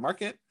flow in another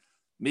market.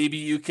 Maybe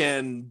you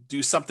can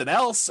do something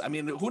else. I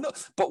mean, who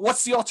knows? But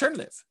what's the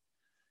alternative?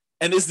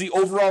 And is the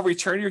overall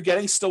return you're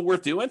getting still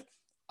worth doing?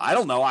 I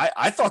don't know.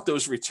 I thought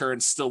those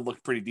returns still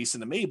looked pretty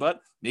decent to me,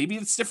 but maybe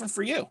it's different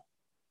for you,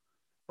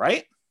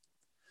 right?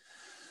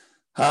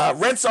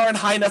 Rents aren't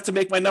high enough to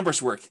make my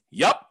numbers work.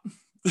 Yup.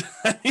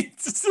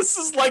 This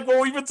is like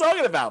what we've been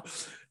talking about.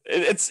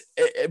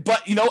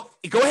 But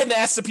go ahead and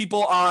ask the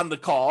people on the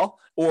call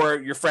or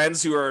your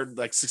friends who are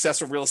like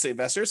successful real estate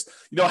investors.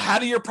 How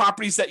do your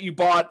properties that you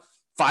bought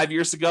 5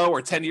 years ago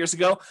or 10 years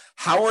ago,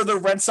 how are the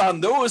rents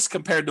on those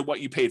compared to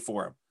what you paid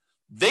for them?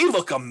 They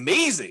look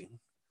amazing.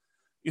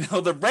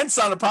 The rents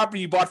on a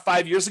property you bought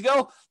 5 years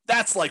ago,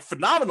 that's like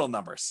phenomenal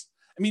numbers.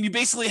 I mean, you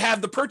basically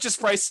have the purchase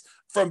price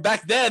from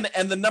back then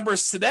and the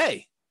numbers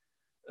today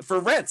for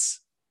rents.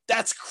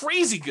 That's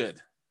crazy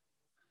good,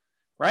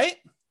 right?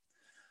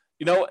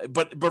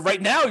 But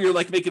right now you're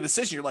like making a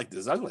decision. You're like,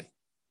 this is ugly.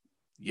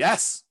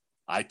 Yes,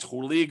 I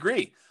totally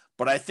agree.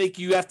 But I think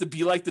you have to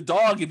be like the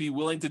dog and be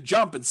willing to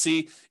jump and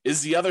see,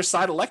 is the other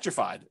side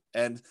electrified?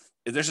 And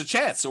there's a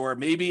chance, or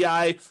maybe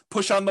I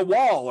push on the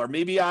wall, or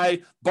maybe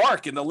I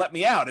bark and they'll let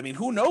me out. I mean,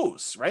 who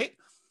knows, right?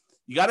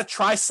 You got to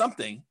try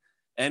something.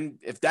 And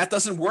if that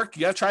doesn't work,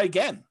 you got to try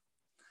again.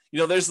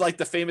 There's like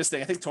the famous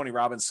thing. I think Tony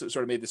Robbins sort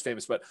of made this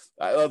famous, but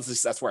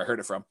that's where I heard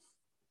it from.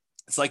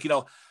 It's like,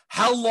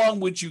 how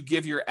long would you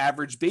give your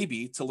average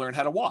baby to learn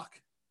how to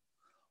walk?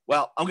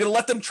 Well, I'm going to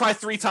let them try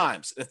 3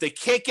 times. If they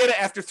can't get it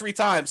after 3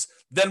 times,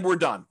 then we're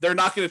done. They're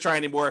not going to try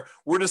anymore.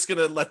 We're just going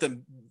to let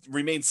them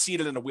remain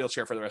seated in a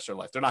wheelchair for the rest of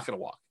their life. They're not going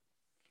to walk.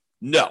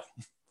 No.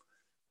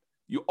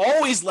 You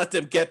always let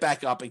them get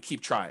back up and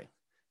keep trying.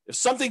 If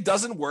something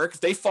doesn't work,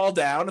 if they fall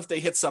down, if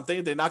they hit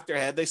something, they knock their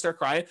head, they start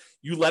crying,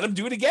 you let them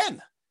do it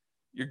again.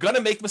 You're going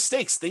to make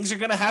mistakes. Things are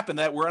going to happen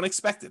that were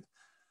unexpected.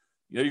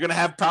 You're going to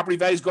have property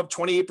values go up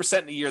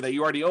 28% in a year that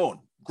you already own.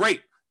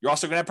 Great. You're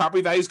also going to have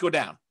property values go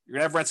down. You're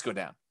going to have rents go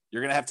down.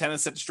 You're going to have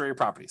tenants that destroy your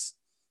properties.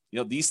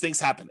 These things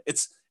happen.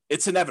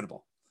 It's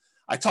inevitable.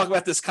 I talk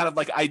about this kind of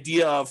like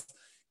idea of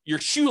your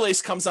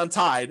shoelace comes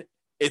untied.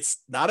 It's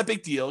not a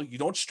big deal. You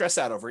don't stress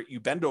out over it.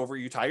 You bend over,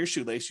 you tie your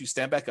shoelace, you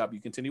stand back up,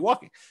 you continue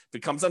walking. If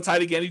it comes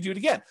untied again, you do it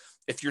again.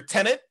 If your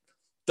tenant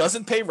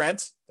doesn't pay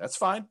rent, that's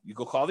fine. You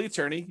go call the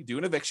attorney, you do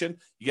an eviction,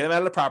 you get them out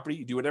of the property,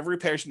 you do whatever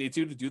repairs you need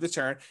to do the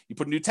turn, you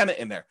put a new tenant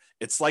in there.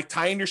 It's like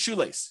tying your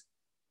shoelace.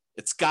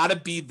 It's got to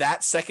be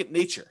that second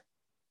nature.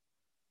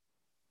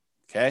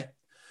 Okay?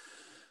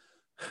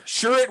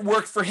 Sure, it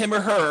worked for him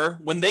or her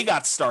when they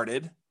got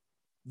started.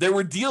 There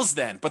were deals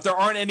then, but there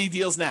aren't any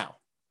deals now.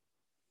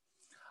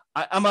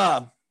 I'm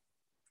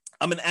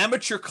an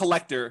amateur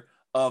collector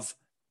of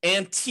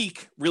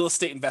antique real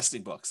estate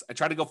investing books. I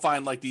try to go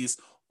find like these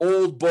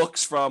old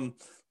books from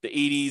the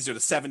 80s or the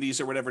 70s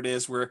or whatever it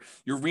is, where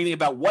you're reading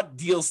about what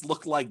deals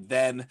look like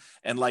then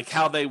and like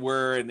how they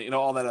were and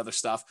all that other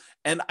stuff.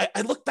 And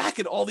I look back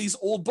at all these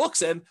old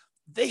books and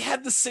they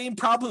had the same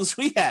problems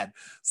we had.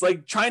 It's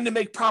like trying to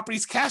make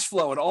properties cash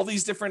flow and all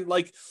these different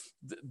like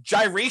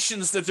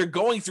gyrations that they're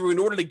going through in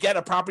order to get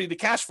a property to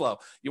cash flow.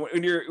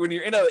 When you're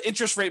in an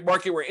interest rate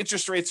market where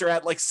interest rates are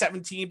at like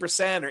 17%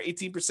 or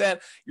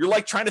 18%, you're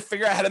like trying to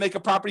figure out how to make a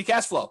property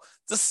cash flow.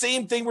 It's the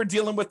same thing we're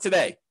dealing with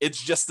today.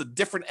 It's just the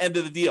different end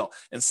of the deal.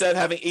 Instead of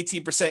having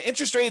 18%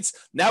 interest rates,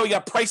 now we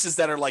got prices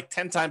that are like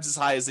 10 times as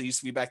high as they used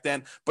to be back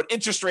then, but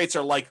interest rates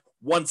are like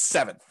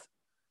 1/7.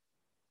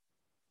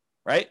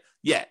 Right?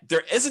 Yeah,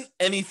 there isn't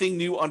anything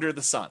new under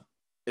the sun.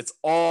 It's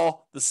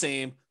all the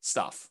same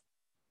stuff.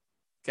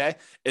 Okay?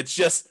 It's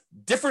just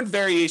different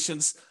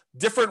variations,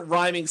 different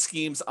rhyming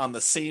schemes on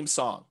the same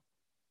song.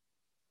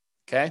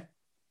 Okay?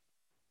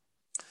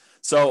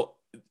 So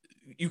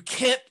you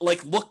can't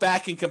like look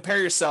back and compare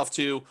yourself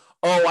to,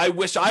 oh, I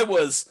wish I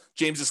was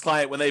James's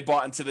client when they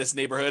bought into this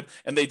neighborhood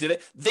and they did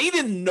it. They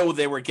didn't know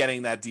they were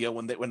getting that deal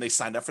when they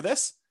signed up for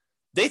this.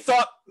 They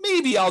thought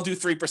maybe I'll do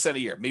 3% a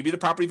year. Maybe the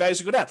property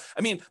values would go down.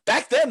 I mean,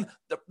 back then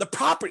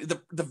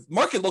the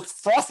market looked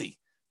frothy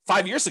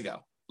 5 years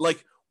ago.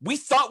 Like we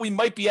thought we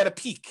might be at a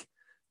peak.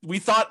 We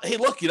thought, hey,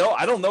 look,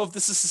 I don't know if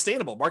this is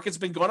sustainable. Market's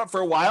been going up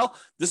for a while.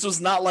 This was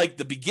not like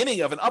the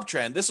beginning of an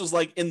uptrend. This was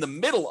like in the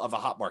middle of a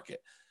hot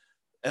market.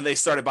 And they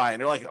started buying.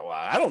 They're like, well,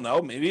 I don't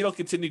know. Maybe it'll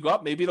continue to go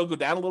up. Maybe it'll go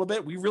down a little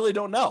bit. We really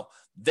don't know.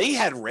 They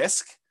had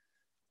risk.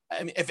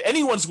 I mean, if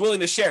anyone's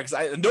willing to share, because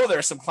I know there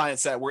are some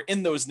clients that were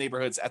in those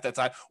neighborhoods at that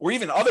time, or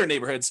even other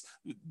neighborhoods,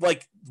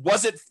 like,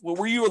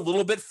 were you a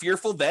little bit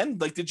fearful then?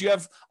 Like, did you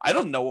have, I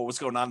don't know what was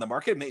going on in the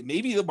market.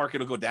 Maybe the market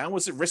will go down.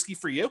 Was it risky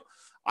for you?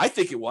 I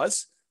think it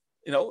was.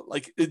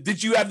 Like,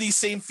 did you have these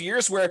same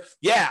fears where,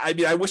 yeah, I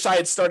mean, I wish I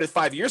had started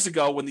 5 years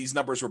ago when these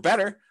numbers were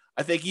better.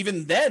 I think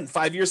even then,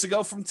 5 years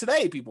ago from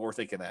today, people were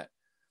thinking that.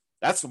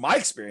 That's what my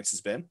experience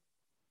has been.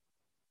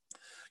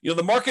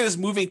 The market is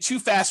moving too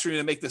fast for me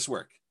to make this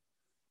work.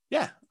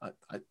 Yeah,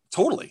 I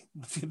totally.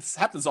 This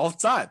happens all the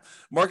time.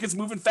 Market's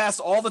moving fast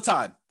all the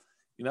time,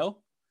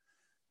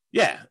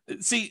 Yeah.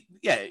 See,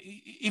 yeah,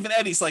 even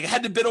Eddie's like, I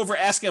had to bid over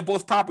asking on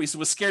both properties, so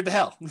was scared to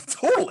hell.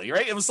 Totally,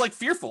 right? It was like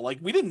fearful. Like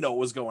we didn't know what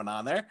was going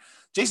on there.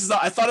 Jason's,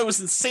 I thought it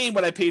was insane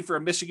what I paid for a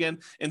Michigan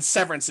in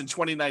severance in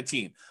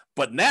 2019.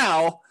 But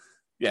now,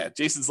 yeah,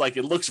 Jason's like,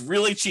 it looks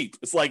really cheap.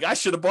 It's like, I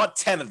should have bought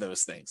 10 of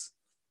those things.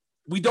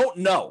 We don't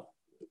know.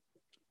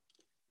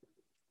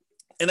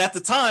 And at the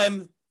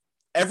time,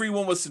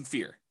 everyone was in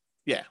fear.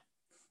 Yeah.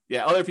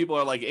 Yeah. Other people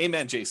are like,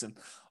 amen, Jason.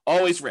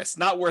 Always risk.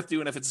 Not worth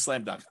doing if it's a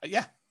slam dunk.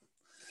 Yeah.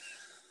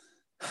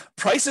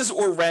 prices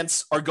or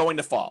rents are going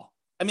to fall.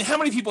 I mean, how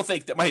many people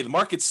think that the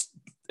market's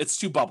it's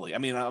too bubbly? I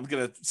mean, I'm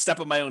going to step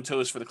on my own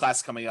toes for the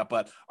class coming up,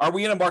 but are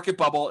we in a market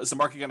bubble? Is the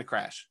market going to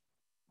crash?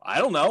 I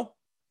don't know.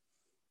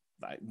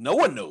 No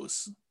one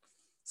knows.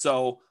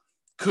 So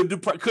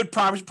could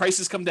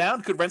prices come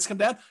down? Could rents come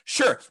down?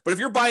 Sure. But if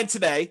you're buying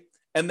today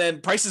and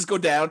then prices go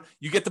down,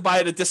 you get to buy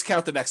at a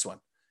discount the next one.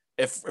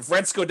 If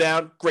rents go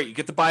down, great. You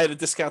get to buy at a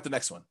discount the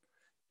next one.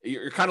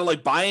 You're kind of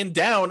like buying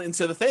down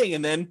into the thing,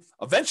 and then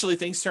eventually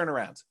things turn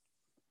around.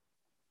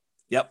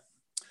 Yep.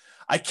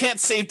 I can't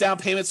save down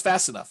payments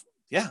fast enough.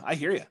 Yeah, I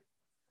hear you.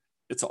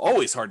 It's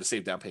always hard to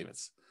save down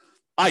payments.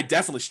 I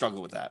definitely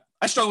struggle with that.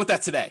 I struggle with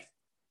that today.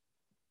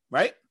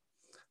 Right?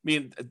 I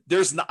mean,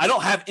 I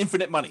don't have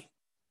infinite money.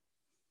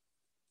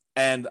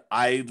 And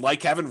I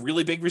like having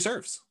really big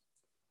reserves.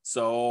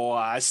 So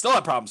I still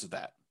have problems with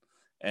that.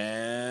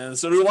 And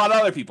so do a lot of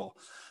other people.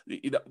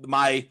 You know,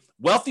 my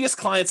wealthiest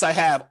clients I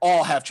have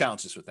all have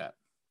challenges with that.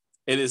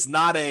 It is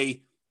not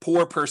a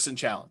poor person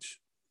challenge.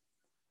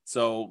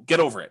 So get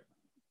over it,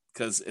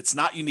 because it's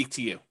not unique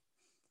to you.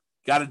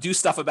 Got to do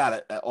stuff about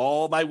it.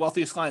 All my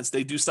wealthiest clients,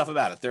 they do stuff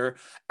about it. They're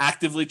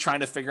actively trying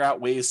to figure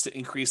out ways to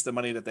increase the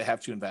money that they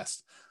have to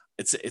invest.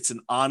 It's an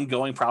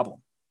ongoing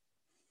problem.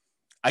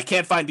 I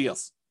can't find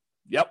deals.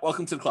 Yep,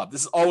 welcome to the club.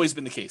 This has always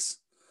been the case.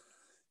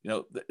 You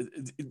know,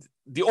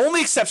 the only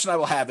exception I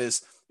will have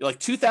is like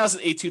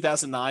 2008,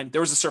 2009,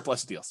 there was a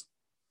surplus of deals.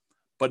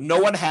 But no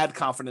one had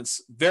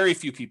confidence. Very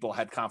few people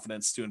had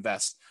confidence to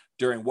invest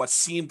during what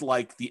seemed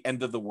like the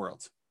end of the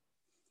world.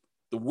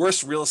 The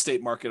worst real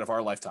estate market of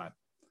our lifetime.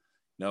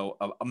 You know,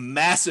 a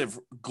massive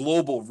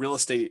global real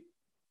estate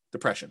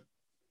depression.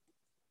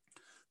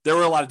 There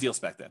were a lot of deals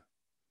back then.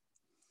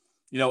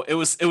 You know, it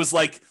was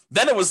like,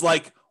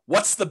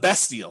 what's the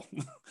best deal?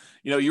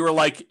 You know, you were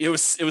like, it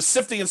was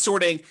sifting and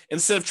sorting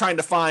instead of trying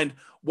to find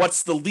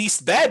what's the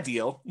least bad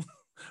deal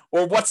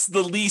or what's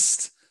the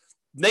least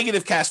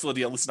negative cash flow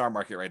deal, at least in our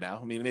market right now.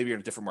 I mean, maybe you're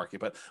in a different market,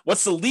 but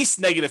what's the least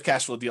negative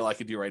cash flow deal I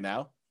could do right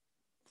now?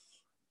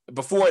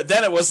 Before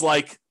then it was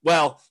like,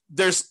 well,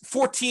 there's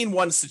 14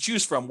 ones to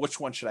choose from. Which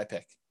one should I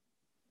pick?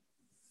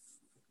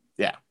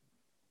 Yeah.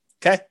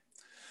 Okay.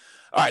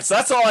 All right. So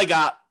that's all I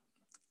got.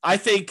 I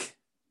think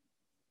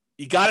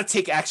you got to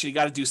take action. You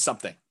got to do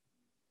something.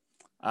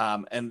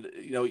 And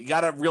you know, you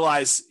got to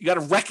realize, you got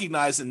to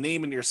recognize and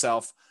name in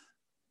yourself,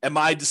 am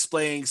I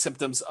displaying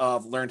symptoms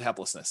of learned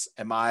helplessness?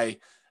 Am I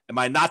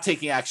not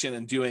taking action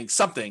and doing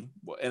something?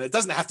 And it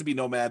doesn't have to be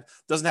Nomad,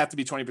 doesn't have to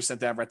be 20%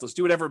 down rentals.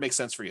 Do whatever makes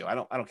sense for you. I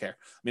don't care.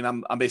 I mean,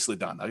 I'm basically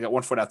done. I got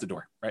one foot out the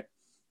door, right?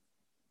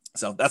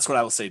 So that's what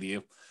I will say to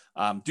you.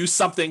 Do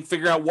something,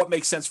 figure out what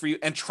makes sense for you,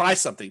 and try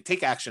something.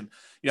 Take action.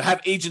 You know,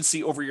 have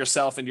agency over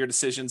yourself and your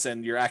decisions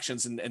and your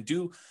actions, and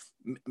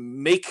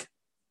make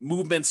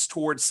movements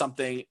towards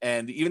something.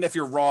 And even if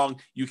you're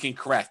wrong, you can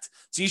correct.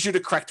 It's easier to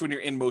correct when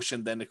you're in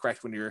motion than to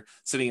correct when you're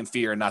sitting in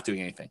fear and not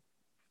doing anything.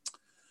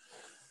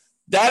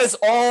 That is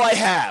all I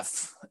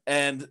have.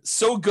 And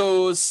so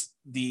goes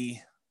the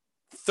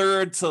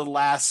third to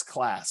last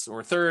class,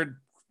 or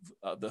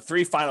the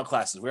three final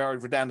classes. We're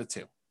down to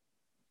two.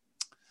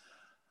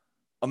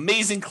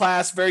 Amazing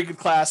class, very good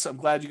class. I'm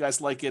glad you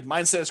guys like it.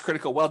 Mindset is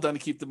critical. Well done to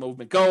keep the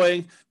movement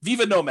going.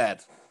 Viva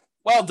Nomad.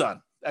 Well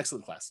done.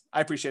 Excellent class.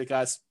 I appreciate it,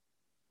 guys.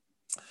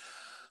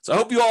 So I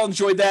hope you all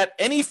enjoyed that.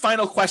 Any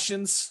final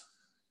questions?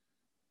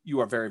 You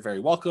are very, very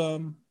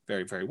welcome.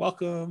 Very, very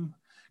welcome.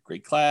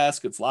 Great class.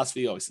 Good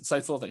philosophy. Always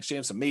insightful. Thanks,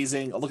 James.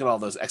 Amazing. Look at all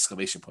those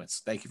exclamation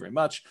points. Thank you very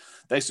much.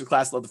 Thanks for the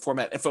class. Love the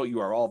format info. You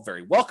are all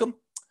very welcome.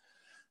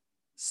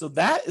 So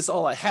that is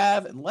all I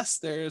have, unless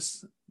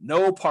there's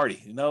no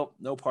party. No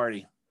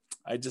party.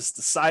 I just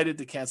decided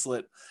to cancel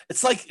it.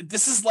 It's like,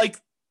 this is like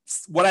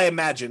what I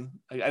imagine.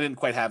 I didn't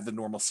quite have the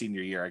normal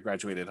senior year. I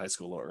graduated high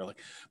school a little early,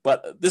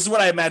 but this is what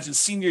I imagine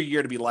senior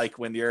year to be like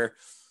when you're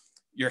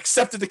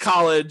accepted to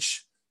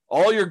college.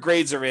 All your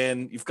grades are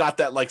in. You've got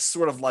that like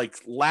sort of like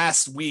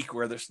last week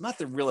where there's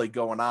nothing really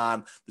going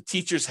on. The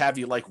teachers have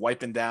you like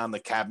wiping down the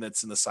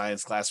cabinets in the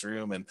science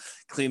classroom and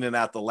cleaning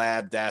out the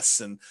lab desks.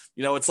 And,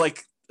 you know, it's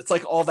like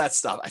all that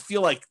stuff. I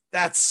feel like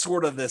that's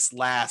sort of this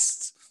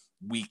last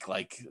week.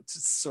 Like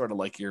it's sort of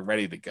like you're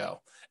ready to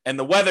go. And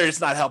the weather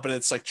is not helping.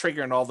 It's like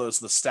triggering all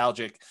those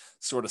nostalgic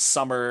sort of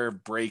summer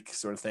break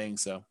sort of thing.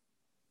 So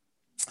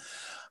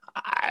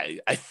I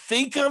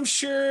think I'm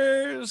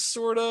sure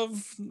sort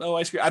of no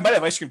ice cream. I might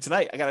have ice cream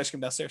tonight. I got ice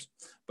cream downstairs,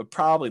 but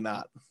probably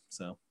not.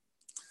 So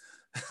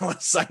I want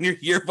to sign your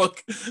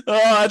yearbook.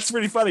 Oh, that's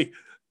pretty funny.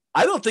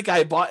 I don't think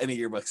I bought any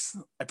yearbooks.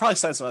 I probably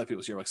signed some other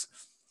people's yearbooks.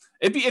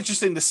 It'd be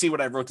interesting to see what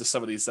I wrote to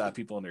some of these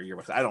people in their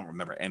yearbooks. I don't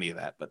remember any of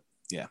that, but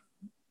yeah.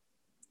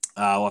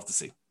 We'll have to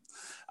see.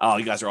 Oh,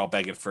 you guys are all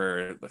begging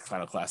for the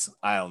final class.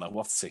 I don't know.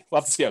 We'll have to see.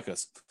 We'll have to see how it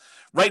goes.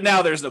 Right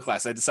now, there's no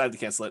class. I decided to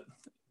cancel it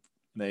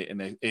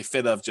in a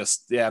fit of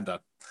just, yeah, I'm done.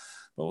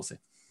 But we'll see.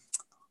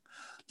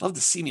 Love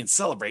to see me and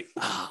celebrate.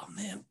 Oh,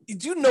 man. You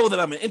do know that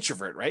I'm an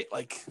introvert, right?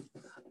 Like,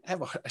 I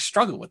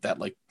struggle with that.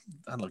 Like,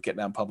 I don't know, getting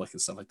out in public and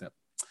stuff like that.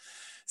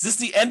 Is this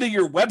the end of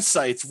your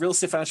websites, Real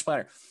Estate Financial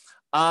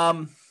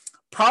Planner?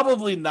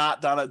 Probably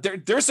not, Donna.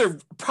 There's a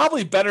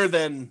probably better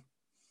than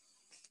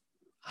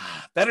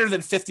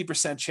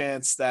 50%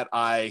 chance that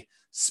I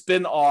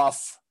spin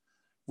off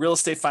Real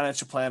Estate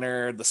Financial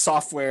Planner, the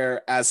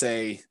software, as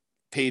a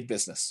paid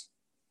business.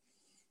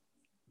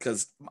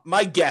 Because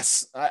my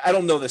guess, I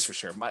don't know this for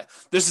sure.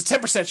 There's a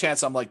 10%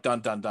 chance I'm like,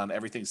 done.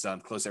 Everything's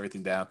done. Close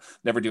everything down.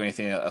 Never do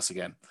anything else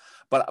again.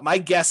 But my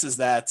guess is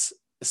that,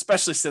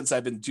 especially since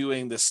I've been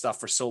doing this stuff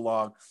for so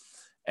long,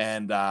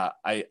 and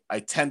I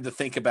tend to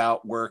think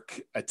about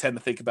work. I tend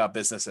to think about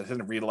business. I tend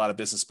to read a lot of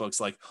business books.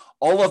 Like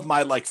all of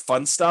my like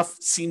fun stuff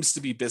seems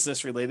to be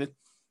business related.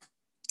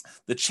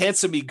 The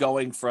chance of me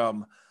going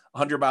from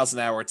 100 miles an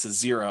hour to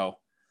 0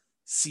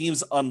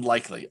 seems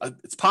unlikely.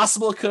 It's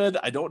possible it could.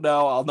 I don't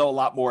know. I'll know a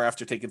lot more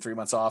after taking 3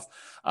 months off.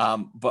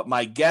 But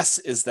my guess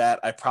is that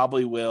I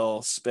probably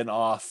will spin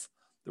off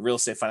the Real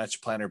Estate Financial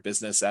Planner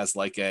business as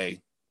like a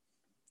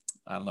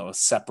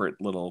separate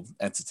little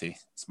entity.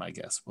 It's my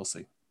guess. We'll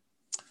see.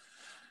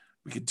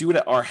 We could do it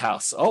at our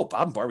house. Oh,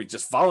 Bob and Barbie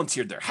just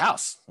volunteered their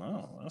house.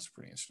 Oh, that's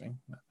pretty interesting.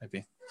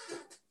 Maybe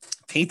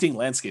painting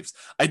landscapes.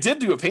 I did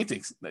do a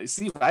painting.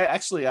 Steve,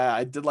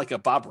 I did like a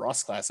Bob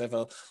Ross class. I have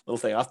a little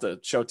thing. I'll have to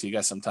show it to you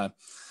guys sometime.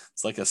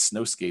 It's like a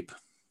snowscape.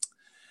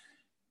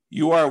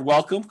 You are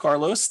welcome,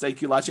 Carlos.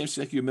 Thank you a lot, James.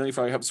 Thank you a million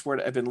for all your help and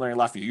support. I've been learning a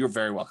lot from you. You're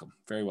very welcome.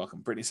 Very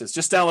welcome. Brittany says,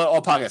 just download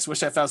all podcasts.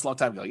 Wish I found this a long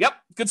time ago. Yep.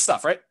 Good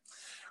stuff, right?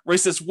 Ray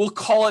says, we'll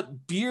call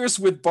it Beers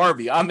with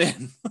Barbie. I'm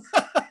in.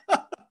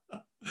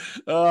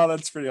 Oh,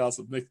 that's pretty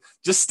awesome. Nick,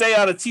 just stay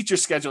on a teacher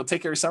schedule.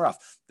 Take your summer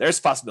off. There's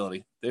a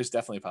possibility. There's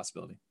definitely a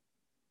possibility.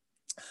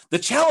 The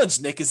challenge,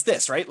 Nick, is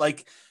this, right?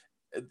 Like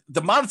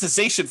the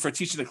monetization for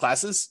teaching the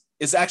classes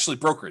is actually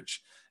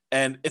brokerage.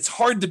 And it's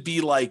hard to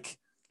be like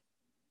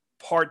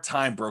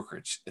part-time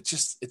brokerage.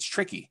 It's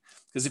tricky.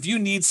 Because if you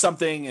need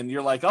something and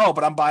you're like, oh,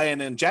 but I'm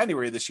buying in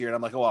January this year. And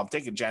I'm like, oh, well, I'm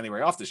taking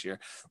January off this year.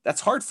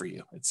 That's hard for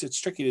you. It's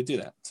tricky to do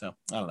that. So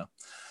I don't know.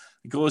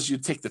 The goal is you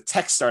take the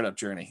tech startup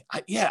journey.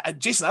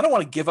 Jason, I don't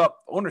want to give up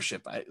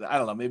ownership. I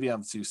don't know. Maybe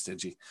I'm too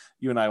stingy.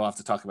 You and I will have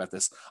to talk about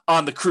this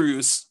on the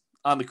cruise.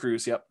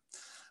 Yep.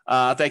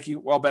 Thank you,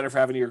 Well Better, for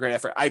having your great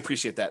effort. I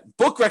appreciate that.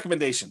 Book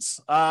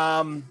recommendations.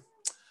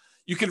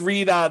 You can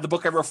read the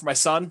book I wrote for my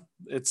son.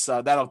 It's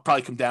that'll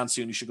probably come down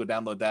soon. You should go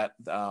download that.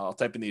 I'll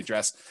type in the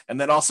address. And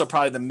then also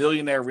probably The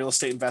Millionaire Real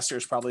Estate Investor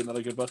is probably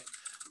another good book.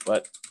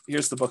 But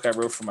here's the book I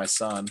wrote for my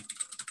son.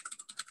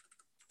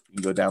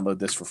 You can go download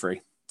this for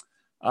free.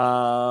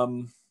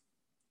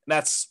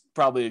 That's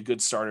probably a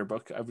good starter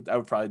book. I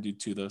would probably do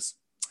 2 of those.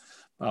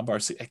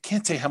 Barcy, I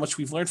can't tell you how much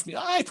we've learned from you.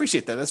 I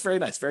appreciate that. That's very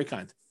nice. Very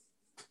kind.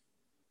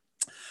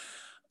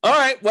 All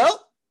right.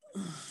 Well,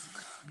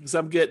 because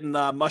I'm getting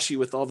mushy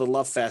with all the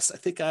love fest, I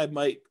think I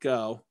might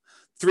go.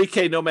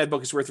 3K Nomad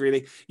book is worth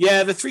reading.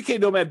 Yeah, the 3K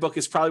Nomad book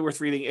is probably worth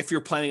reading if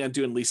you're planning on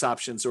doing lease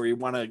options or you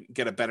want to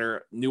get a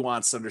better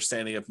nuanced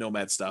understanding of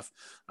Nomad stuff.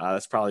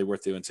 That's probably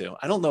worth doing too.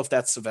 I don't know if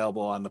that's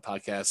available on the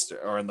podcast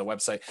or on the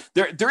website.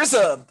 There is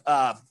a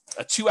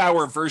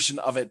 2-hour version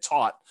of it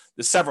taught.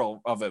 There's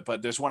several of it,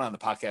 but there's one on the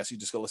podcast. You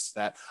just go listen to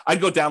that. I'd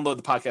go download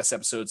the podcast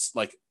episodes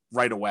like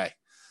right away.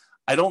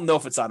 I don't know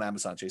if it's on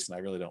Amazon, Jason. I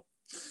really don't.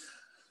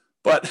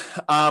 But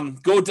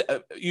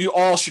you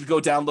all should go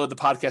download the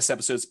podcast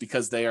episodes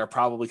because they are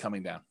probably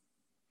coming down.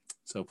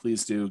 So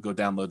please do go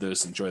download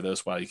those, enjoy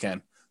those while you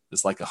can.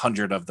 There's like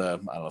 100 of the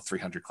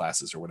 300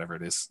 classes or whatever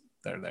it is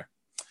that are there.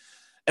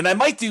 And I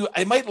might do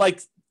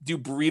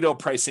burrito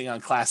pricing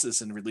on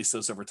classes and release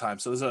those over time.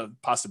 So there's a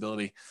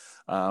possibility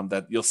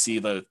that you'll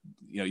see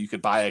you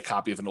could buy a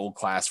copy of an old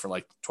class for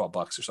like $12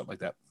 or something like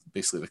that.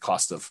 Basically the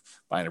cost of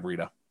buying a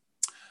burrito.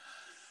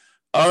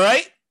 All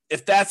right.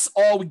 If that's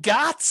all we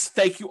got,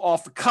 thank you all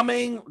for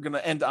coming. We're going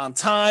to end on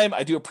time.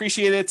 I do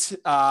appreciate it.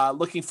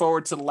 Looking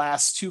forward to the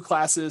last 2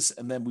 classes,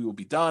 and then we will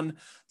be done.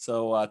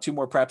 So 2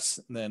 more preps,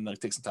 and then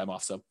take some time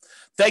off. So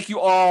thank you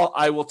all.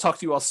 I will talk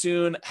to you all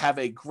soon. Have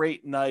a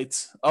great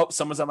night. Oh,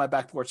 someone's on my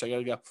back porch. I got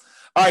to go.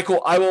 All right,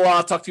 cool. I will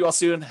talk to you all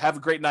soon. Have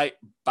a great night.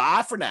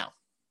 Bye for now.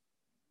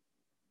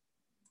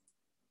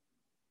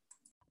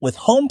 With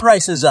home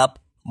prices up,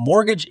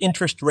 mortgage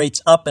interest rates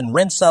up, and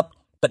rents up,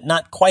 but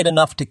not quite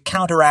enough to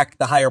counteract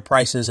the higher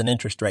prices and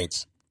interest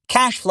rates.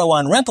 Cash flow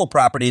on rental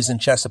properties in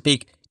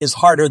Chesapeake is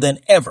harder than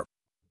ever.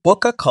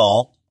 Book a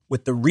call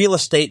with the Real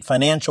Estate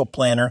Financial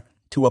Planner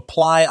to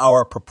apply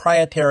our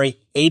proprietary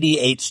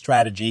 88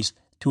 strategies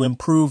to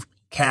improve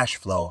cash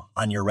flow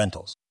on your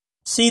rentals.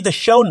 See the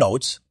show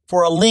notes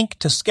for a link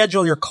to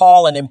schedule your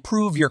call and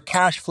improve your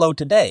cash flow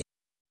today.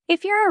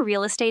 If you're a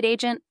real estate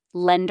agent,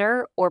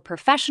 lender, or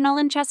professional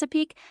in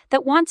Chesapeake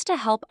that wants to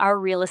help our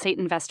real estate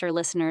investor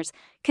listeners,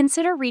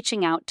 consider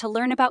reaching out to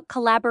learn about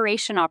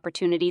collaboration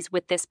opportunities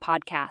with this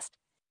podcast.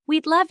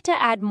 We'd love to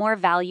add more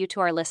value to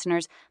our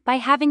listeners by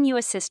having you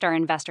assist our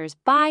investors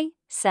buy,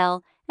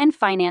 sell, and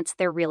finance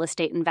their real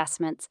estate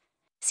investments.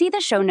 See the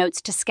show notes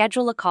to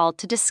schedule a call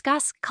to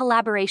discuss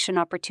collaboration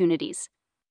opportunities.